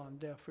fell on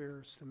deaf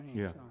ears to me.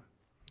 Yeah.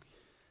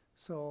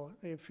 So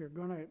if you're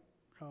gonna,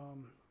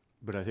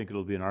 But I think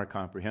it'll be in our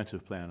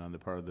comprehensive plan on the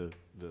part of the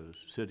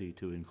city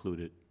to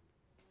include it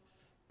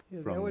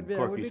yeah, from that would be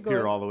Corky's good.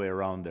 Pier all the way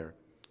around there.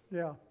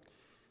 Yeah,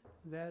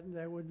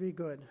 that would be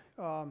good.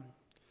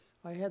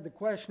 I had the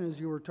question as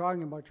you were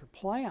talking about your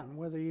plan,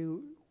 whether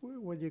you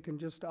can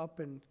just up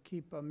and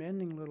keep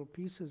amending little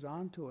pieces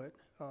onto it,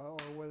 or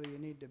whether you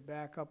need to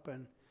back up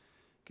and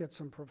get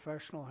some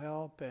professional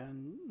help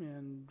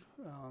and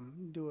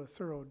do a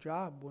thorough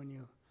job when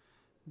you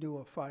do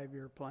a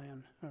 5-year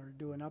plan or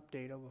do an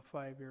update of a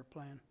 5-year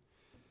plan.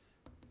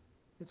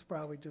 It's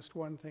probably just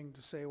one thing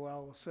to say,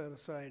 well, we'll set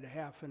aside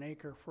 ½ an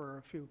acre for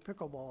a few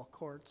pickleball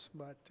courts,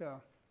 but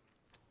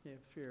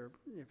if you're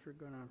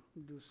gonna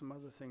do some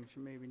other things,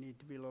 you maybe need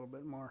to be a little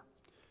bit more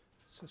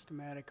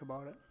systematic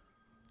about it,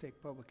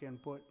 take public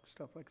input,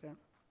 stuff like that.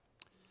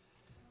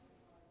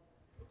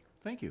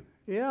 Thank you.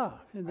 Yeah,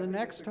 and the I think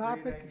next it's a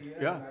great topic,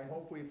 idea, Yeah. and I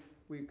hope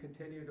we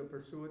continue to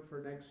pursue it for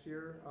next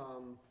year.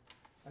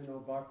 I know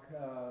Buck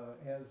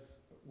has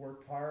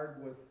worked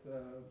hard with,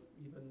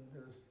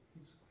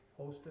 he's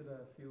hosted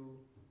a few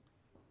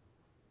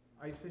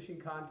ice fishing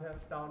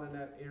contests down in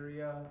that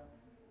area.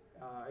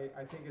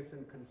 I think it's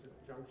in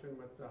conjunction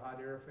with the Hot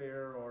Air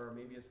Fair, or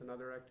maybe it's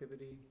another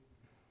activity.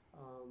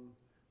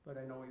 But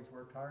I know he's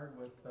worked hard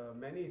with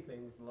many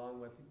things, along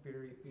with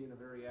being a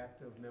very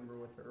active member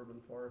with the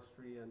urban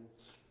forestry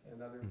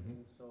and other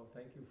things. So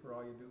thank you for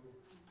all you do.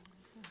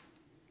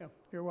 yeah,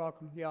 you're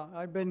welcome. Yeah,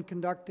 I've been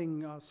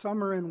conducting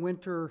summer and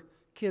winter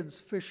kids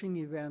fishing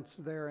events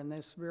there in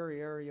this very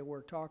area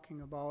we're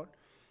talking about.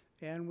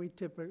 And we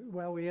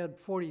had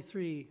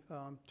 43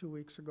 2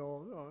 weeks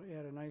ago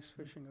at an ice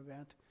fishing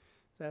event.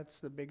 That's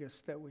the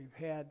biggest that we've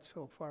had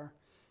so far.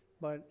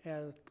 But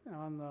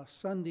on the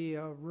Sunday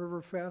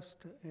Riverfest,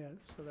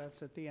 so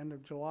that's at the end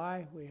of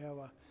July, we have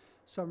a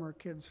summer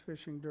kids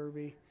fishing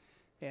derby,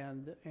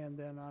 and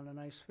then on an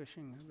ice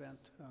fishing event.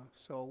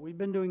 So we've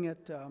been doing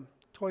it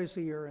twice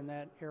a year in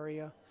that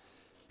area.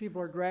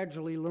 People are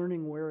gradually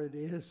learning where it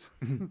is.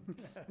 You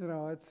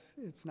know,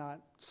 it's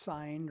not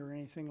signed or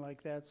anything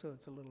like that, so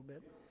it's a little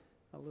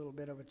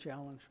bit of a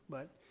challenge.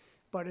 But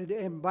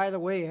and by the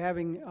way,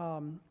 having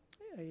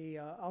a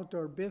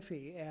outdoor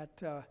biffy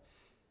at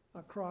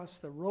across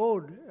the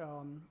road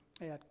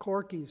at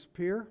Corky's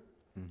Pier,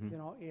 you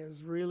know,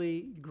 is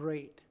really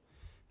great.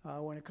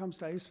 When it comes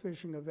to ice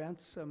fishing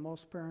events,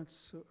 most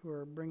parents who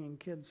are bringing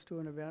kids to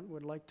an event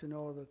would like to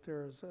know that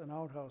there's an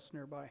outhouse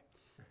nearby.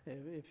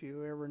 If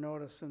you ever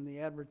notice in the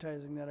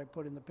advertising that I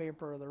put in the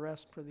paper or the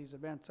rest for these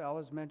events, I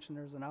always mention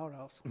there's an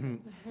outhouse.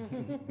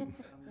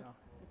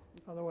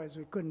 Otherwise,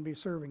 we couldn't be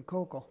serving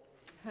cocoa.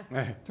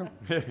 So,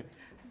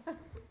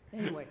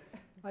 anyway,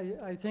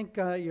 I think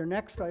your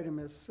next item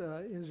is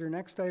your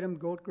next item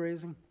goat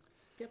grazing?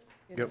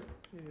 Yep.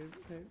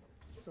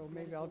 So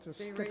maybe I'll just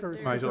Stay stick right around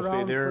there. Might as well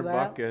stay there, for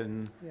that. Buck,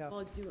 and Yeah.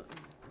 Well, did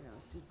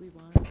we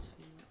want to,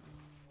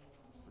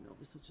 no,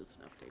 this is just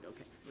an update,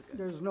 okay, we're good.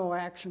 There's no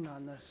action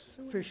on this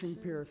fishing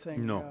pier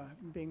thing No.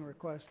 Being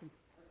requested.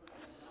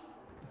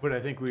 but I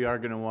think we are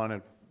gonna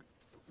wanna,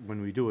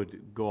 when we do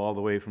it, go all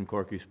the way from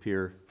Corky's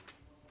Pier,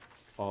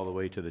 all the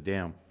way to the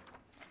dam,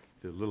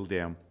 the little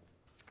dam,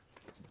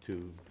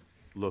 to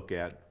look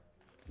at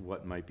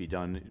what might be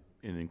done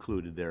and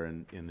included there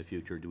in the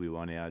future. Do we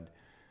wanna add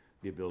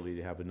the ability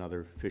to have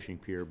another fishing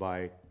pier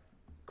by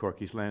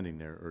Corky's Landing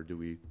there, or do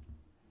we,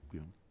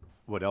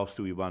 what else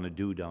do we wanna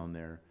do down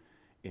there?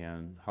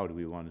 And how do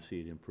we wanna see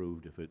it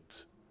improved if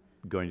it's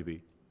going to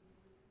be?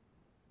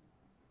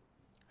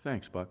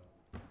 Thanks, Buck.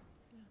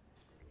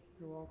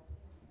 You're welcome.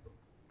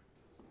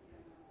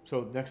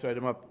 So next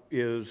item up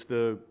is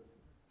the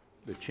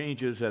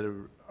changes that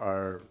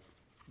are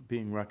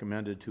being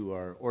recommended to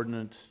our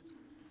ordinance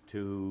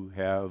to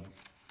have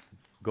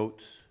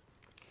goats.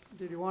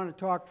 Did you want to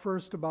talk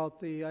first about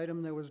the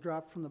item that was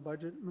dropped from the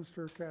budget,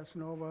 Mr.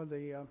 Casanova,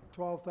 the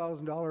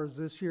 $12,000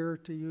 this year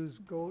to use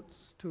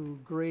goats to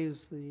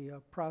graze the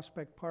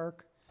Prospect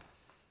Park?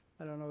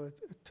 I don't know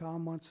if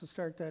Tom wants to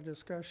start that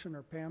discussion,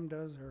 or Pam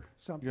does, or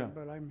something, Yeah.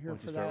 but I'm here Why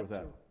don't you for start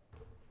that with too.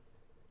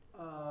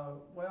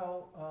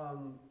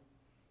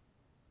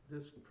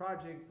 This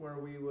project where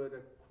we would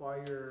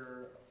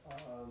acquire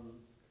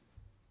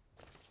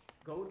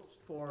goats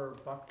for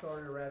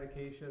buckthorn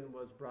eradication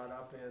was brought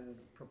up and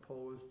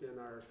proposed in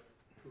our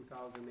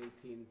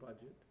 2018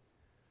 budget.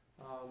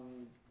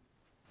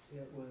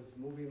 It was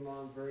moving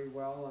along very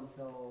well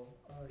until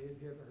it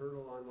hit a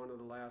hurdle on one of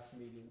the last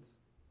meetings.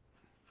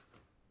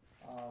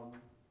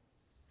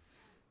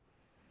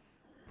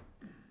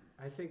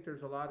 I think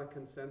there's a lot of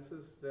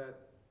consensus that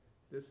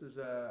this is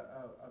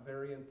a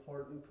very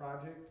important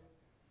project.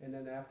 And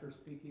then after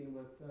speaking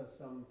with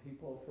some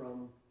people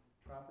from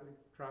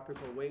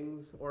Tropical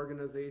Wings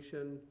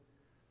organization,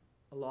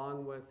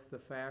 along with the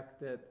fact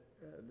that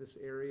this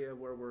area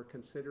where we're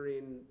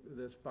considering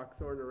this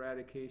buckthorn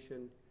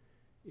eradication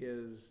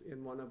is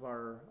in one of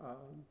our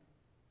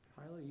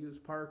highly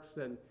used parks,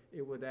 and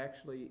it would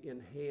actually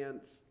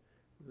enhance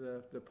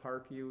the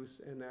park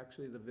use and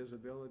actually the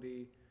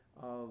visibility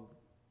of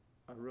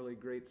a really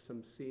great,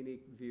 some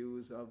scenic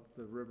views of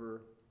the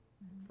river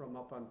from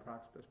up on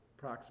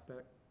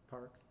Prospect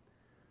Park.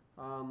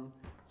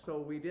 So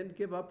we didn't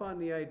give up on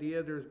the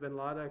idea. There's been a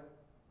lot of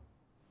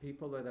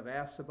people that have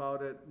asked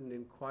about it and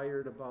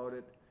inquired about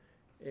it,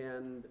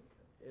 and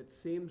it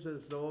seems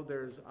as though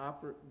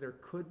there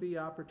could be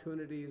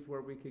opportunities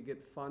where we could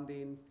get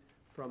funding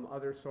from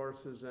other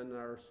sources in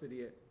our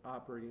city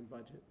operating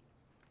budget.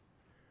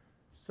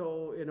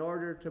 So in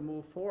order to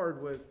move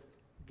forward with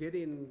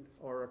getting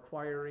or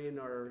acquiring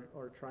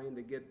or trying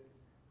to get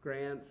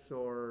grants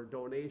or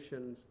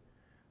donations,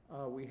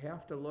 we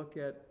have to look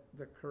at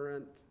the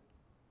current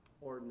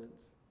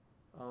ordinance.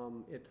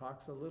 It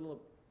talks a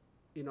little,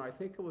 I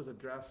think it was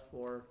addressed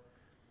for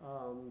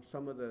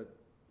some of the,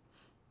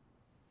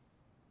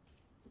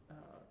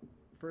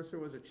 first there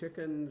was a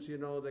chickens,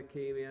 that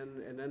came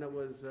in, and then it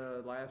was,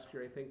 last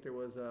year, I think there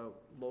was a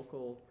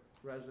local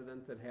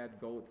resident that had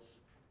goats.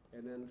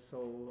 And then,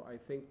 so I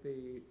think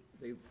they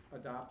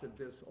adopted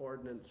this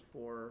ordinance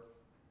for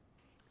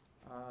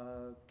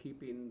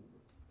keeping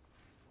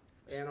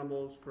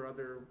animals for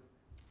other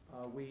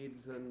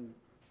weeds and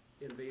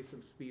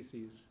invasive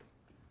species.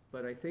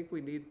 But I think we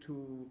need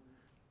to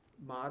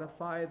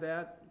modify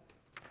that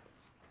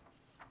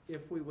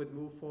if we would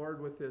move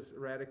forward with this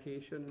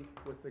eradication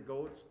with the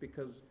goats,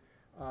 because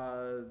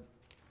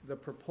the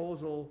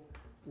proposal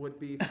would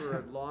be for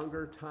a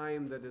longer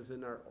time that is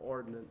in our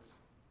ordinance.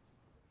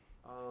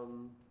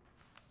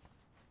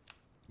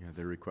 Yeah,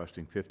 they're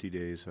requesting 50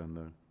 days on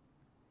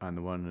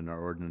the one, and our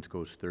ordinance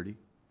goes 30.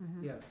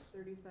 Yes.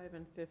 35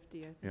 and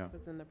 50, I Yeah. think,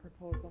 was in the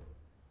proposal.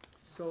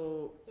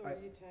 So, So are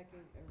we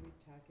talking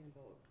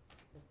about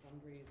the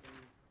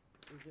fundraising?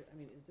 Is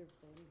there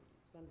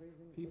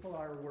fundraising? people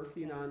are I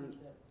working can't on,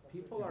 think that's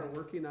something. people are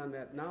working on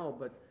that now,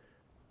 but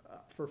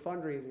for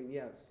fundraising,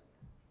 yes.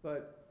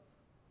 But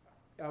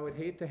I would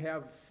hate to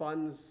have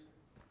funds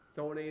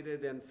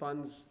donated and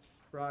funds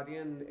brought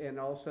in, and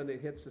all of a sudden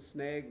it hits a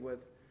snag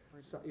with,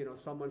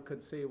 someone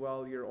could say,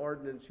 well, your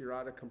ordinance, you're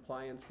out of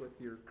compliance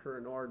with your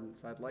current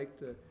ordinance. I'd like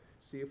to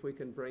see if we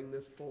can bring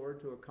this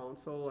forward to a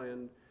council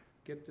and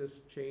get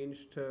this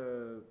changed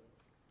to,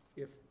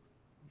 if,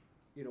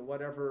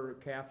 whatever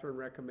Catherine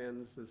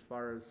recommends as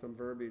far as some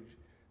verbiage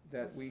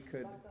that we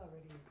could. Buck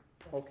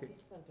already Okay. he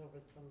sent over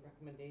some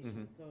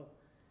recommendations, so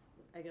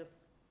I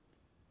guess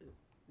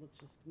let's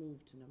just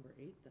move to number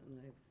 8 then,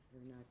 if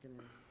we're not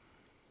gonna.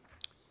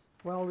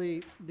 Well,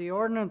 the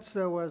ordinance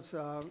that was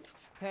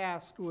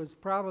passed was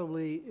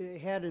probably, it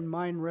had in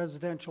mind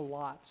residential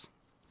lots,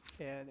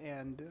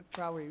 and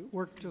probably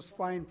worked just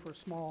fine for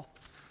small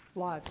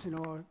lots,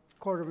 a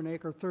quarter of an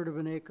acre, third of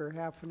an acre,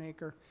 half an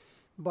acre.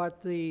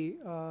 But the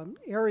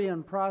area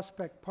in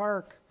Prospect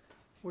Park,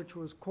 which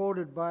was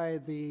quoted by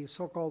the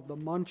so-called the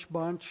Munch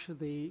Bunch,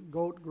 the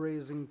goat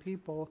grazing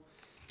people,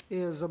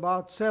 is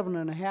about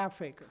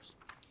 7.5 acres.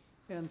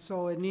 And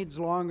so it needs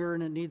longer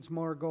and it needs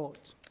more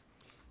goats.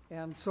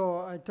 And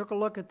so I took a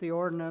look at the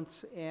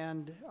ordinance,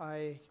 and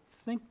I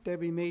think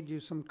Debbie made you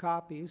some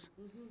copies.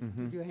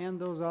 Did you hand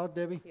those out,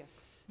 Debbie? Yes.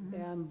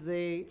 And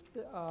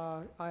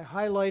I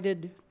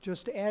highlighted,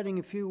 just adding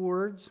a few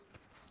words.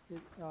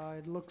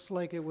 It looks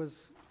like it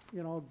was,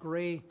 a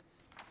gray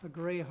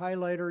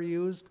highlighter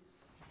used.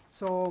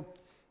 So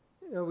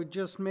it would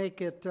just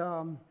make it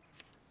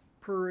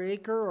per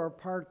acre or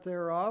part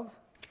thereof.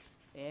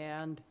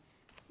 And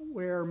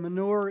where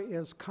manure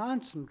is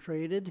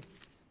concentrated,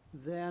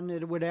 then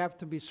it would have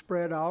to be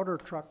spread out or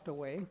trucked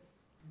away.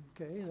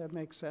 Okay, that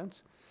makes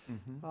sense.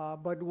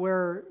 But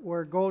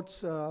where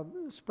goats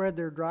spread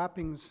their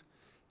droppings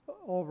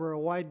over a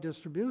wide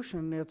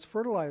distribution, it's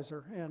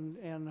fertilizer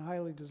and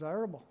highly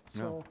desirable.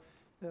 So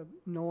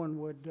no one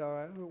would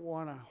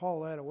want to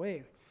haul that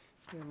away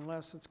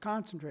unless it's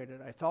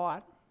concentrated, I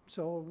thought.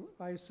 So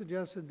I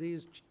suggested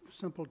these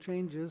simple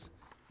changes.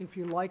 If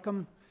you like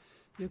them,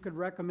 you could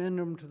recommend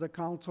them to the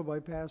council by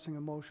passing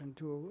a motion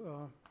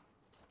to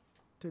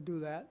do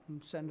that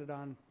and send it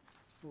on,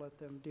 let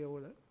them deal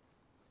with it.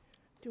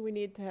 Do we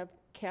need to have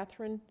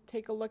Catherine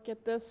take a look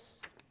at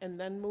this and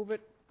then move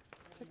it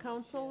to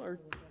council, or?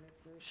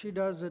 She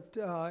does it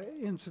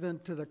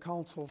incident to the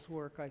council's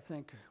work, I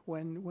think.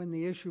 When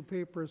the issue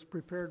paper is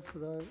prepared for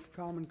the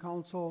common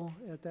council,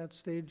 at that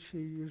stage, she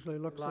usually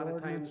looks A at lot of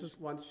times, ordinances.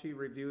 once she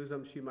reviews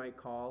them, she might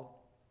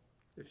call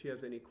if she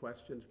has any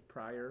questions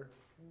prior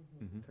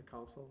to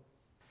council.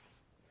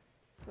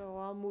 So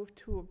I'll move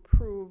to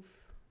approve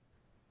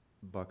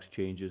Buck's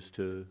changes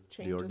to the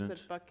changes ordinance?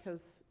 that Buck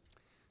has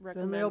Then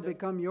they'll recommended.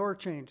 become your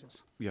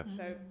changes. Yes.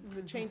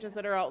 The changes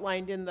that are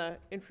outlined in the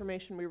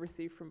information we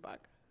received from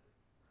Buck.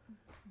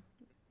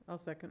 I'll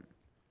second.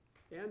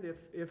 And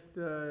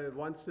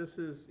once this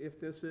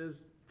is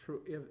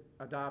true, if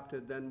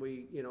adopted, then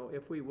we,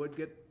 if we would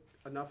get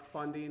enough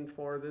funding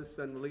for this,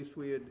 then at least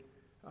we'd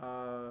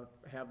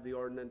have the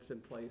ordinance in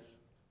place.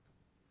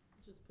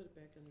 Just put it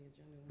back on the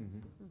agenda once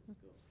this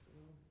goes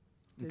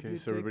through. Did Okay, you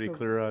so everybody take the-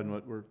 clear on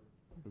what we're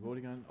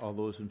voting on? All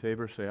those in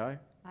favor, say aye.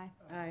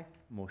 Aye.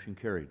 Motion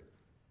carried.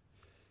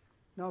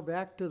 Now,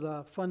 back to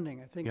the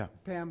funding. I think Yeah.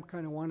 Pam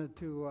kind of wanted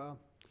to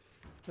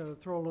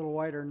throw a little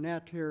wider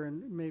net here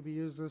and maybe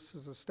use this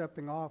as a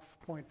stepping off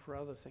point for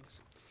other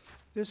things.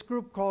 This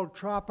group called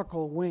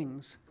Tropical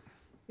Wings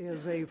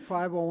is a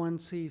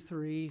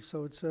 501c3,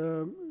 so it's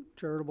a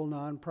charitable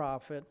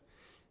nonprofit.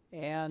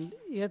 And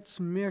its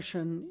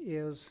mission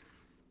is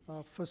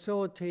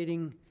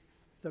facilitating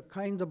the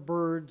kinds of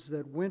birds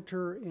that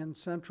winter in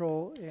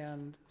Central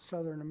and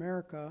Southern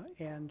America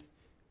and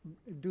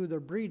do their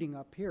breeding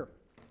up here.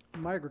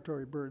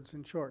 Migratory birds,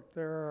 in short.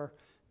 There are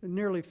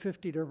nearly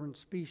 50 different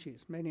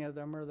species. Many of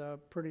them are the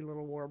pretty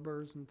little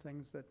warblers and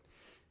things that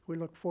we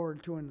look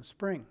forward to in the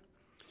spring.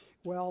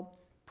 Well,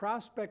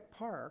 Prospect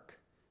Park,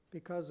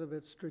 because of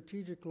its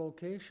strategic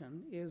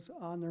location, is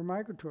on their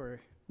migratory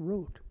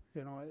route.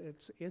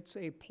 It's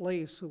a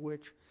place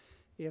which,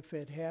 if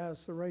it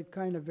has the right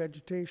kind of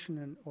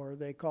vegetation, or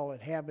they call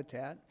it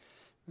habitat,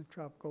 the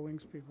tropical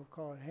wings people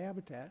call it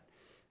habitat,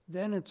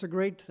 then it's a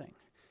great thing.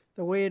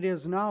 The way it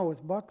is now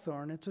with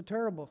buckthorn, it's a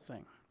terrible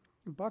thing.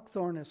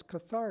 Buckthorn is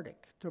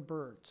cathartic to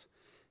birds.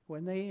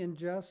 When they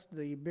ingest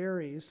the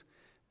berries,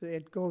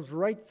 it goes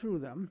right through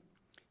them.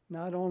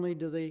 Not only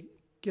do they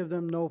give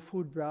them no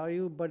food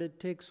value, but it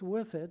takes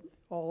with it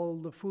all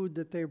the food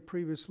that they've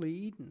previously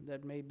eaten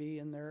that may be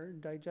in their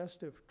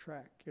digestive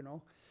tract,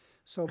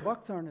 So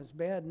buckthorn is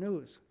bad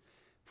news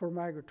for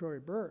migratory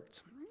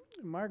birds.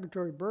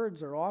 Migratory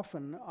birds are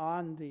often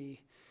on the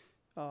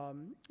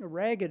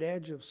ragged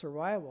edge of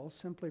survival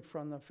simply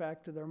from the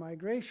fact of their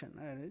migration.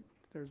 And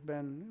there's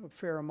been a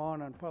fair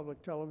amount on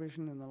public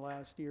television in the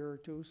last year or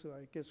two, so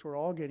I guess we're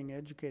all getting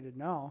educated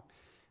now.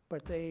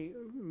 But they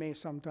may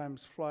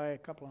sometimes fly a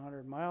couple of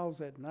 100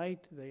 miles at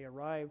night. They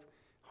arrive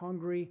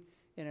hungry,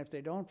 and if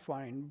they don't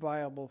find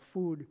viable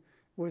food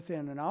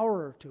within an hour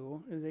or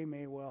two, they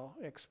may well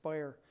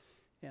expire,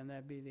 and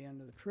that'd be the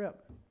end of the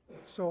trip.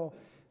 So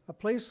a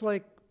place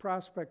like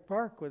Prospect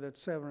Park with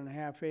its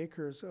 7.5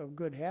 acres of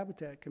good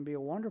habitat can be a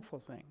wonderful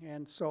thing.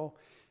 And so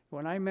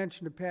when I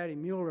mentioned to Patty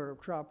Mueller of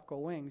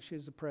Tropical Wings,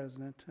 she's the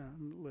president,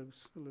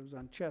 lives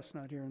on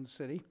Chestnut here in the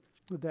city,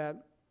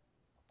 that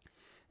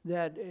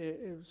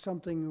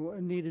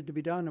something needed to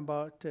be done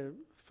about to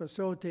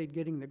facilitate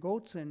getting the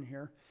goats in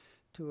here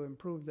to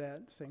improve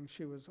that thing.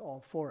 She was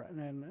all for it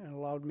and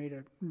allowed me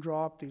to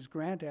draw up these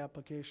grant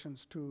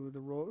applications to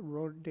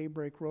the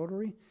Daybreak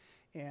Rotary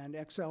and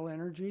XL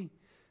Energy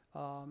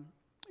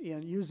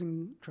in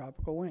using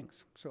Tropical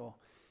Wings. So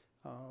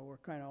we're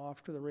kind of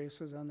off to the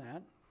races on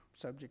that,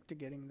 subject to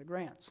getting the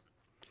grants.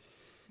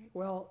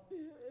 Well,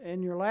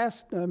 in your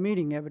last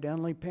meeting,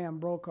 evidently, Pam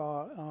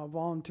Brokaw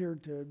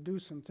volunteered to do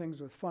some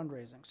things with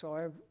fundraising. So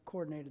I've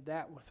coordinated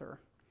that with her.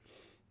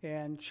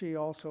 And she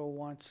also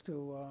wants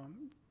to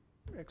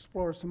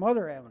explore some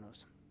other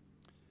avenues.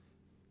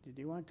 Did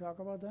you want to talk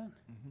about that?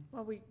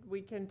 Well,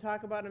 we can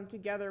talk about them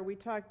together. We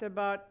talked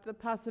about the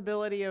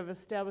possibility of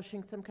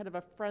establishing some kind of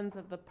a Friends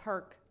of the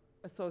Park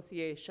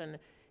association.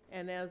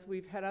 And as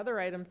we've had other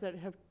items that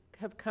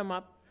have come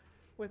up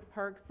with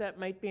parks, that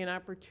might be an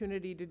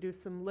opportunity to do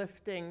some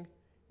lifting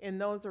in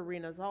those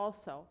arenas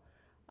also.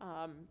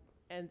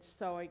 And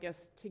so I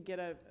guess to get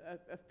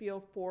a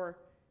feel for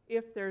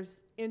if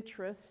there's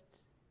interest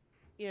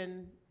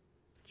in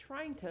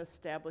trying to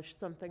establish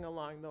something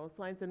along those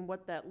lines and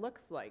what that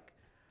looks like.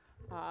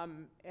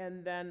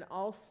 And then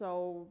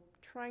also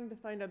trying to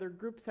find other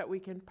groups that we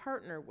can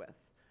partner with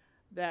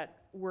that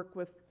work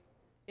with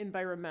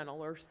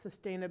environmental or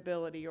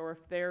sustainability, or if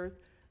there's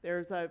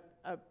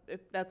if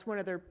that's one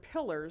of their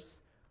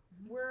pillars,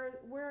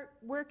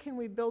 where can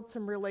we build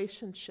some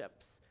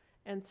relationships?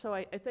 And so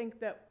I think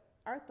that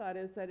our thought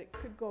is that it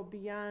could go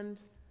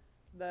beyond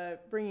the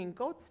bringing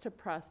goats to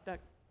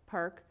Prospect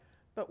Park,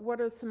 but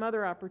what are some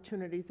other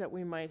opportunities that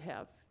we might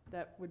have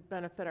that would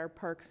benefit our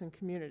parks and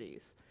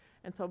communities?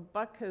 And so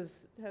Buck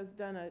has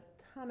done a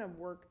ton of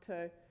work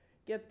to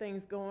get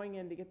things going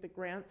and to get the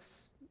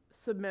grants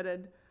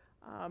submitted.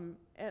 And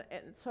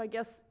so I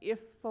guess if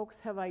folks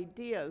have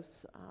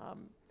ideas,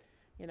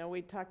 you know,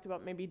 we talked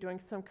about maybe doing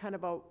some kind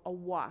of a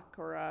walk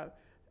or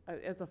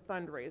as a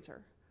fundraiser.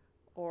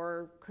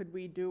 Or could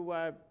we do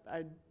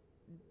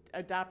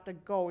adopt a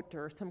goat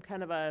or some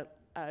kind of a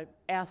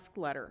ask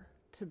letter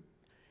to,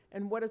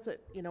 and what is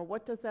it, you know,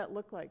 what does that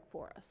look like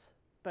for us?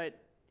 But,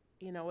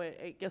 you know,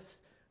 I guess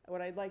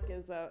what I'd like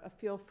is a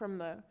feel from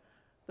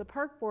the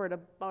park board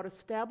about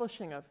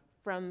establishing a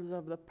Friends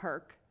of the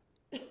Park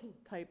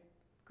type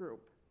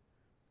group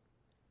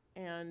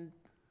and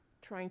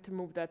trying to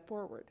move that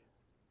forward.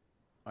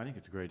 I think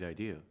it's a great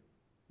idea.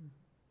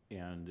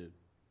 And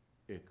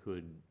it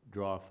could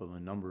draw from a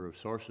number of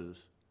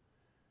sources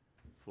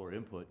for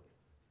input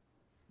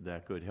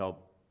that could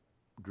help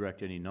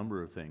direct any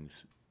number of things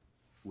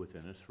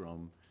within us,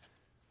 from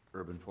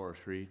urban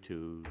forestry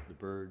to the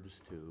birds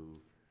to,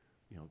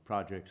 you know,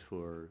 projects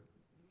for,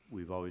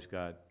 we've always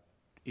got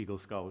Eagle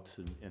Scouts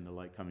and the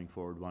like coming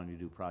forward wanting to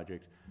do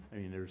projects. I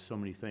mean, there's so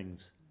many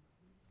things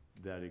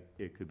that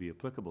it could be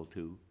applicable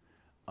to.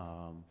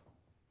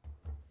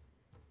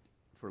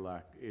 For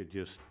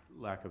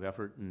lack of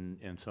effort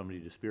and somebody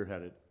to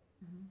spearhead it,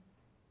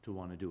 to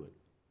want to do it.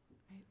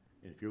 Right.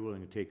 And if you're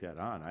willing to take that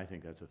on, I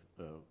think that's a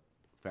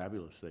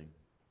fabulous thing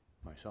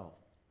myself.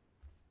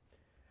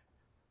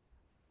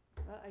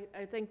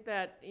 I think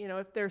that, you know,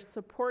 if there's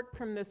support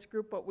from this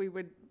group, what we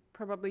would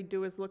probably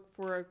do is look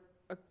for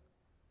a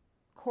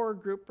core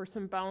group or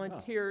some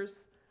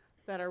volunteers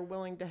that are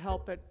willing to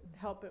help it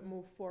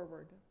move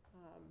forward.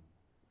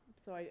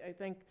 So I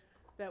think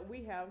that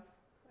we have,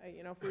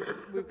 you know,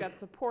 if we've got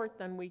support,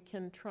 then we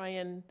can try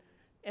and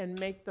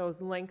make those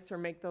links or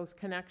make those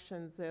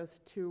connections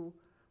as to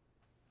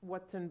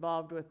what's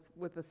involved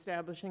with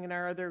establishing, and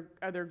our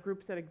other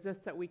groups that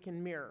exist that we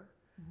can mirror.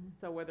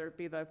 So whether it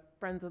be the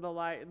Friends of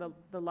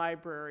the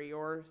Library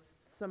or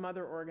some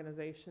other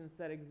organizations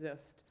that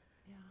exist.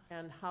 Yeah.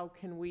 And how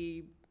can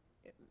we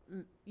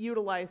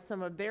utilize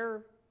some of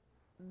their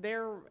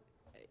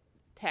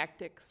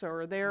tactics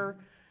or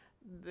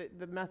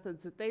the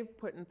methods that they've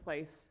put in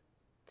place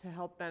to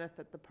help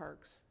benefit the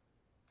parks.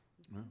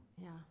 Well,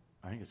 Yeah.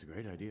 I think it's a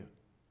great idea.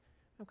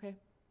 Okay.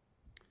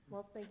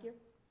 Well, thank you.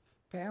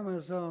 Pam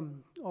has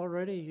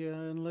already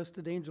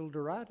enlisted Angel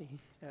Durati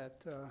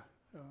at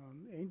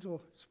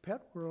Angel's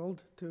Pet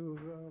World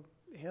to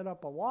head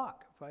up a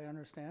walk, if I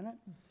understand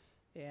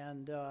it.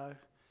 And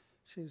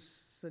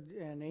she's said,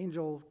 and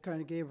Angel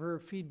kind of gave her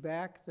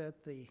feedback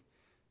that the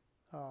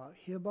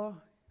HIBA,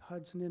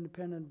 Hudson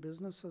Independent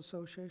Business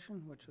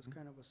Association, which is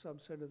kind of a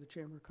subset of the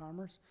Chamber of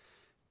Commerce,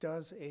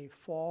 does a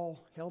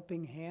fall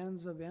Helping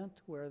Hands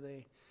event where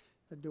they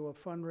do a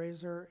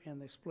fundraiser and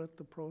they split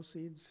the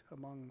proceeds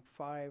among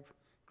 5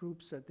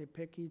 groups that they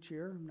pick each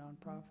year,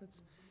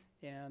 nonprofits.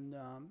 And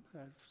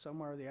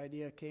somewhere the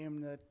idea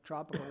came that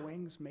Tropical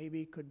Wings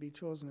maybe could be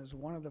chosen as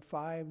one of the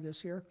 5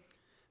 this year.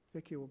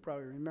 Vicki will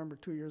probably remember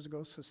 2 years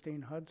ago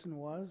Sustain Hudson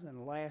was,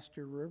 and last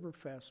year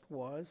Riverfest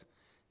was.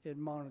 It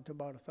amounted to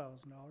about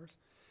 $1,000.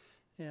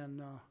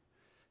 And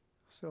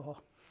so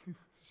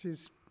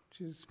she's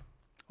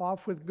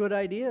off with good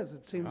ideas,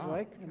 it seems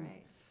like. That's and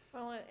great.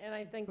 Well, and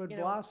I think, Could you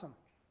know, blossom.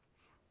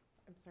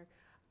 I'm sorry.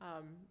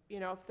 You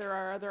know, if there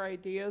are other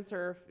ideas,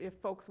 or if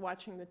folks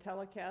watching the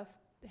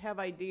telecast have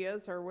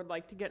ideas or would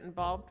like to get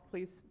involved,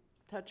 please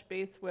touch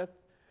base with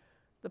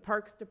the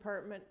Parks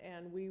Department,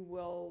 and we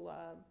will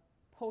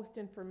post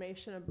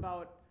information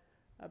about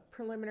a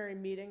preliminary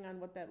meeting on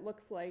what that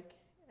looks like.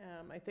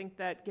 I think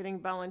that getting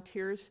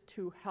volunteers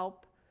to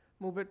help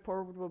move it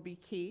forward will be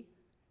key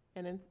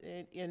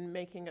in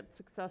making it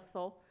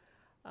successful.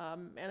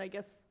 And I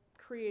guess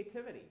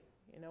creativity,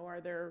 you know,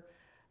 are there,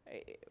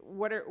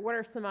 what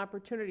are some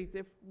opportunities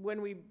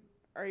when we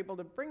are able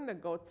to bring the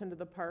goats into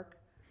the park?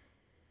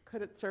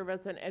 Could it serve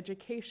as an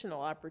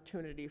educational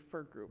opportunity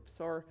for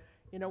groups, or,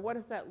 you know, what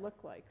does that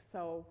look like?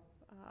 So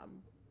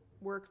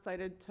we're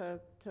excited to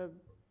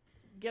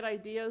get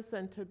ideas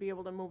and to be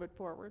able to move it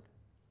forward.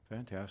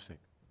 Fantastic.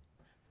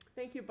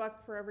 Thank you,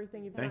 Buck, for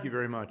everything you've done. Thank you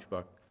very much,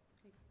 Buck.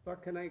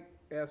 Buck, can I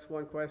ask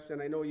one question?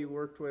 I know you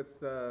worked with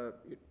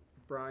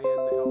Brian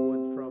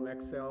Elwood from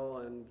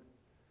Excel and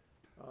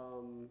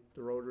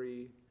the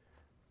Rotary.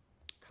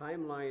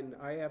 Timeline,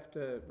 I have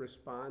to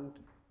respond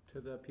to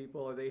the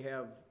people, or they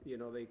have, you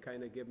know, they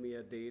kind of give me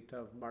a date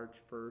of March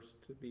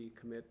 1st to be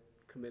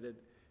committed.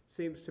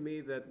 Seems to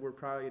me that we're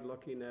probably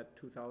looking at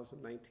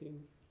 2019.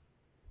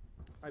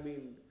 I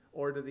mean,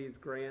 or do these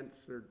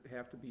grants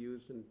have to be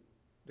used in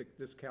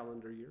this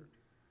calendar year?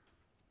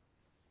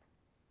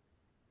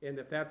 And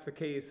if that's the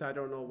case, I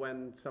don't know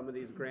when some of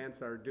these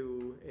grants are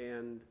due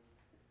and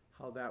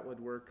how that would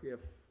work if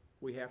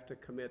we have to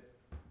commit,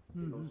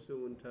 you know,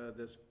 soon to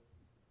this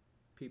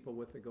people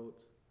with the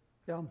goats.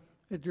 Yeah,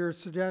 at your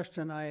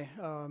suggestion, I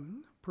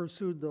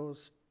pursued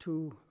those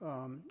two,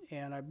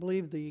 and I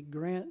believe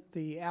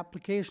the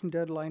application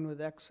deadline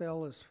with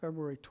Excel is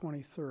February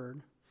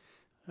 23rd.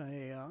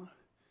 I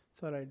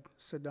thought I'd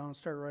sit down and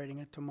start writing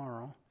it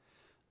tomorrow.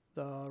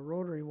 The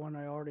Rotary one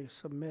I already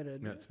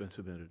submitted. Yeah, it's been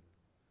submitted.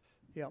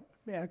 Yep,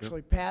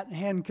 actually Pat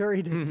hand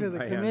carried it to the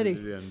committee. I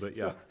handed it in, but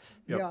yeah. So,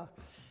 Yep. yeah,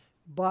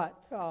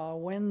 but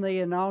when they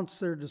announce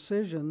their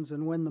decisions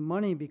and when the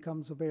money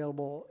becomes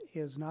available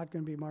is not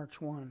going to be March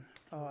 1.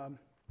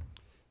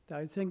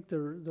 I think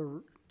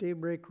the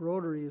Daybreak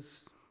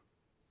Rotary's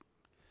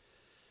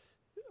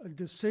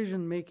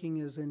decision-making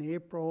is in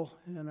April,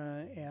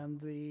 and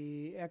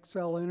the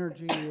XL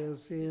Energy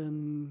is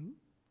in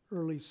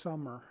early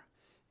summer,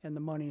 and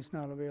the money's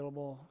not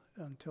available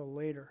until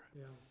later.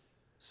 Yeah.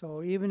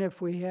 So even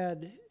if we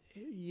had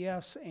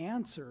yes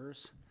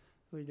answers,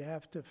 we'd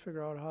have to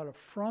figure out how to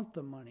front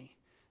the money.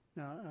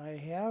 Now, I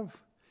have,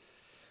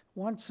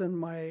 once in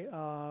my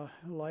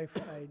life,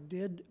 I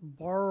did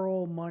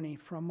borrow money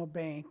from a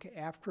bank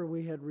after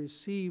we had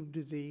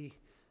received the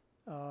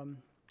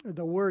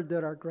word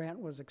that our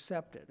grant was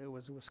accepted. It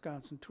was the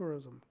Wisconsin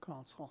Tourism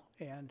Council,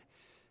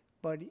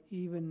 but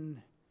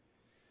even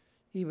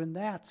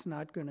that's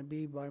not going to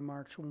be by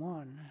March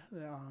 1.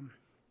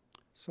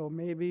 So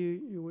maybe,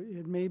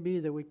 it may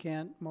be that we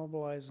can't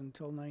mobilize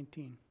until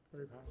 19,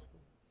 Very possible.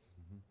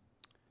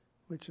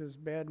 which is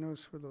bad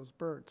news for those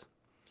birds.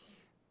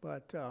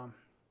 But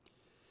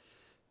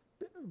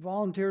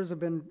volunteers have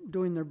been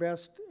doing their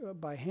best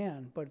by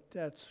hand, but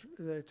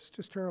it's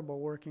just terrible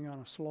working on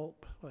a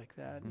slope like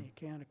that, and you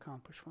can't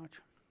accomplish much.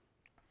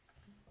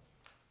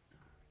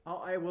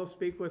 I will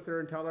speak with her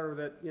and tell her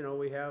that, you know,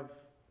 we have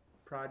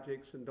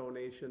projects and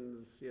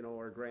donations, you know,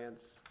 or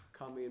grants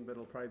coming, but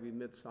it'll probably be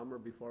midsummer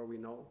before we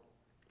know.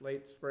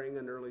 Late spring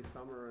and early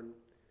summer, and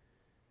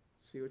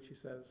see what she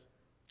says.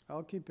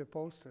 I'll keep you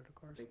posted, of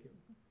course. Thank you.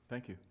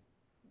 Thank you.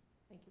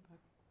 Thank you, Buck.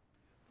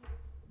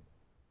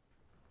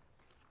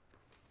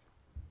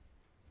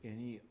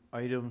 Any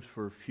items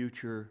for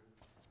future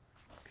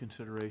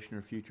consideration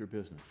or future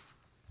business?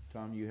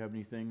 Tom, you have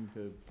anything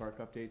to park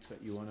updates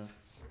that you want to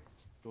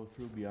go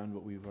through beyond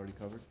what we've already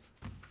covered?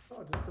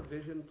 Oh, just the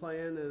vision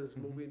plan is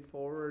moving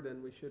forward,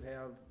 and we should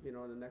have, you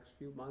know, in the next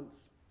few months,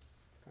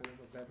 kind of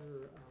a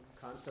better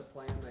concept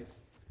plan.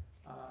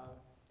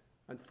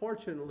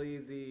 Unfortunately,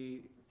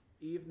 the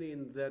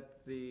evening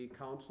that the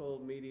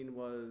council meeting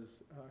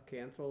was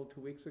canceled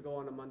 2 weeks ago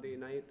on a Monday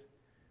night,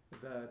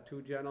 the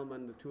two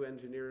gentlemen, the two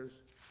engineers,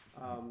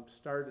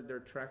 started their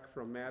trek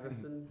from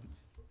Madison.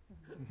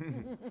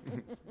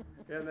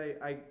 And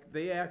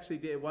they actually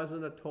did, it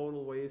wasn't a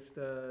total waste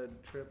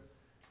trip.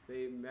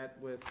 They met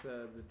with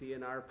the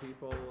DNR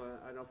people,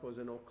 I don't know if it was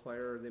in Eau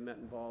Claire, or they met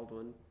in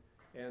Baldwin,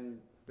 and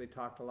they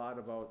talked a lot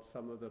about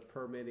some of the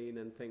permitting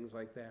and things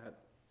like that.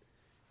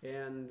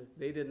 And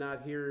they did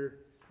not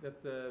hear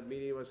that the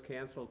meeting was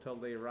canceled till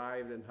they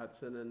arrived in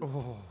Hudson, and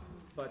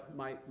but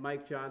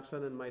Mike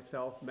Johnson and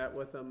myself met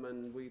with them,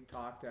 and we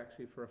talked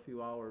actually for a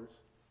few hours.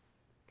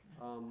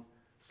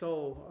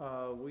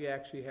 So we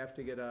actually have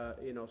to get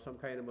some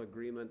kind of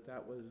agreement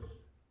that was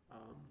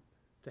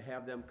to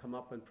have them come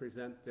up and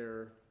present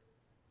their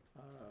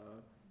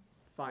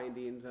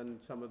findings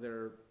and some of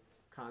their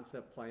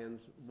concept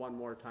plans one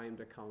more time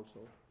to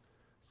council.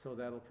 So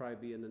that'll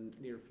probably be in the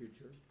near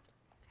future.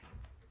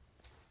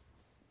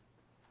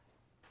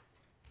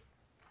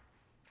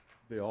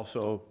 They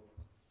also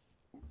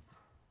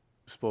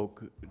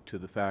spoke to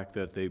the fact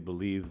that they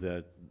believe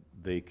that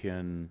they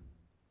can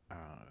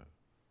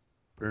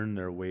earn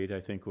their weight, I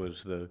think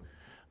was the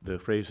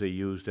phrase they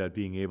used, at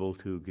being able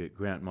to get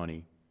grant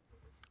money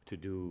to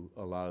do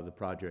a lot of the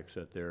projects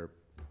that they're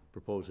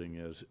proposing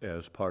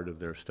as part of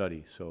their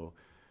study. So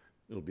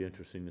it'll be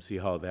interesting to see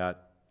how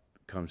that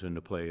comes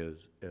into play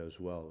as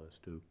well as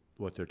to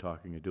what they're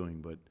talking of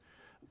doing. But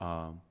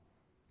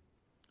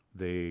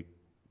they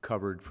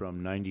covered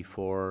from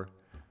 94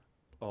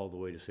 all the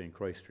way to St.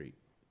 Croix Street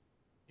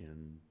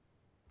in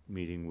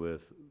meeting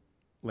with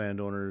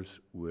landowners,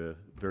 with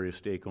various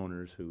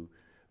stakeholders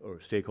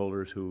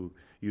who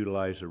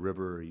utilize the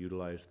river or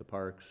utilize the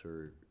parks,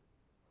 or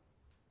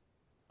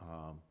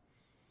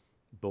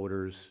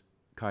boaters,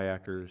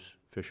 kayakers,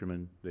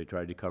 fishermen. They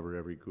tried to cover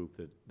every group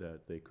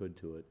that they could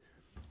to it.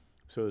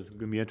 So it's going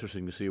to be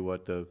interesting to see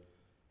what their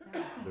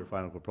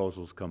final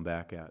proposals come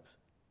back as.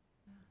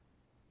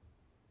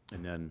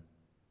 And then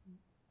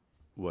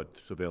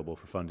what's available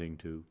for funding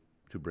to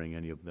bring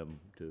any of them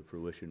to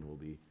fruition will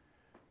be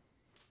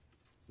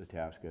the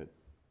task that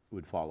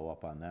would follow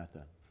up on that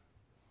then.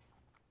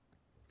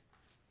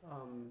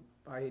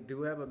 I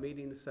do have a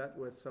meeting set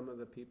with some of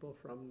the people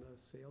from the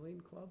sailing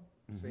club,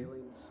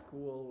 sailing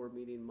school. We're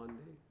meeting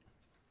Monday.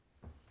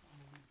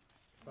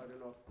 So I don't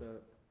know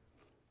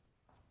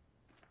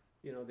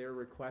if they're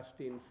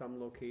requesting some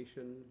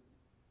location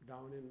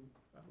down in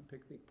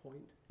Picnic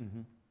Point.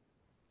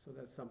 So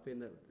that's something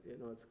that,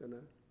 it's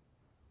gonna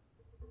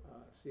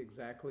see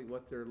exactly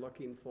what they're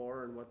looking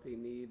for and what they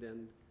need,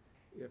 and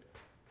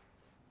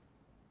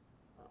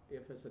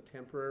if it's a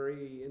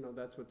temporary, you know,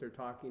 that's what they're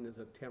talking, is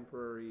a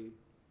temporary,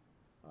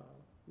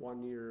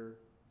 1-year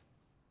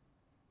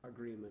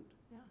agreement.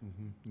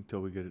 Until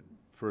we get it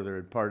further.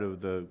 And part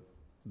of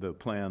the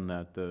plan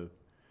that the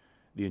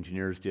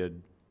engineers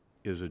did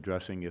is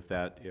addressing if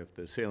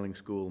the sailing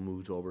school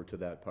moves over to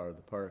that part of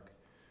the park,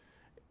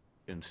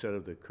 instead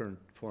of the current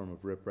form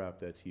of riprap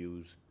that's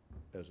used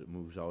as it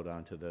moves out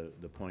onto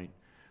the point,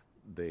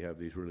 they have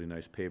these really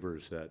nice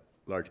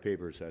large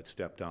pavers that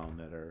step down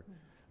that are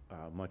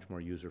much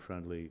more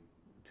user-friendly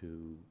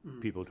to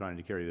people trying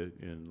to carry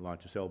and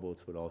launch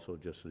sailboats, but also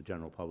just the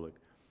general public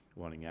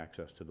wanting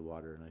access to the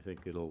water. And I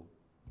think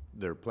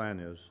their plan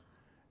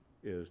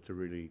is to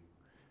really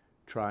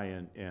try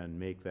and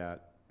make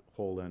that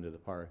whole end of the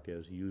park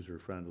as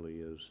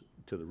user-friendly as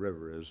to the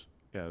river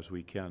as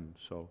we can.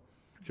 So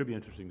it should be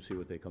interesting to see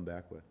what they come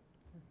back with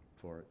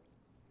for it.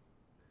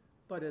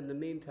 But in the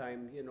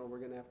meantime, you know, we're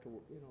gonna have to,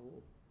 you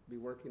know, be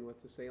working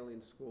with the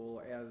sailing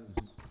school as,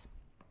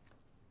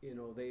 you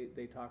know,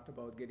 they talked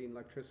about getting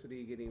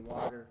electricity, getting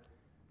water.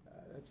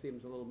 That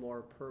seems a little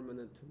more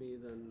permanent to me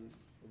than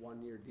a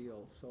 1-year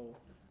deal. So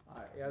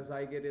as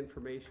I get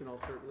information,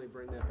 I'll certainly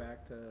bring that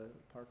back to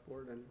Park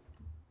Board, and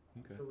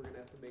so we're gonna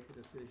have to make a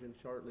decision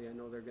shortly. I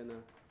know they're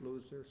gonna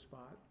lose their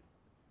spot,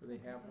 or they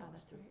have Yeah, lost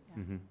that's it.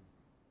 right, yeah.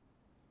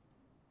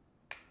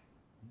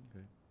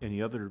 Okay.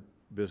 Any other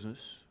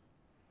business?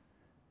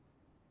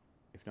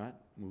 If not,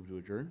 move to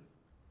adjourn.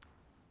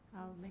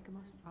 I'll make a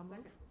motion, I'll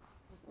move.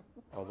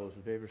 All those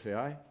in favor say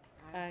aye.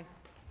 Aye.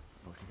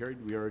 Motion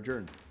carried. We are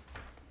adjourned.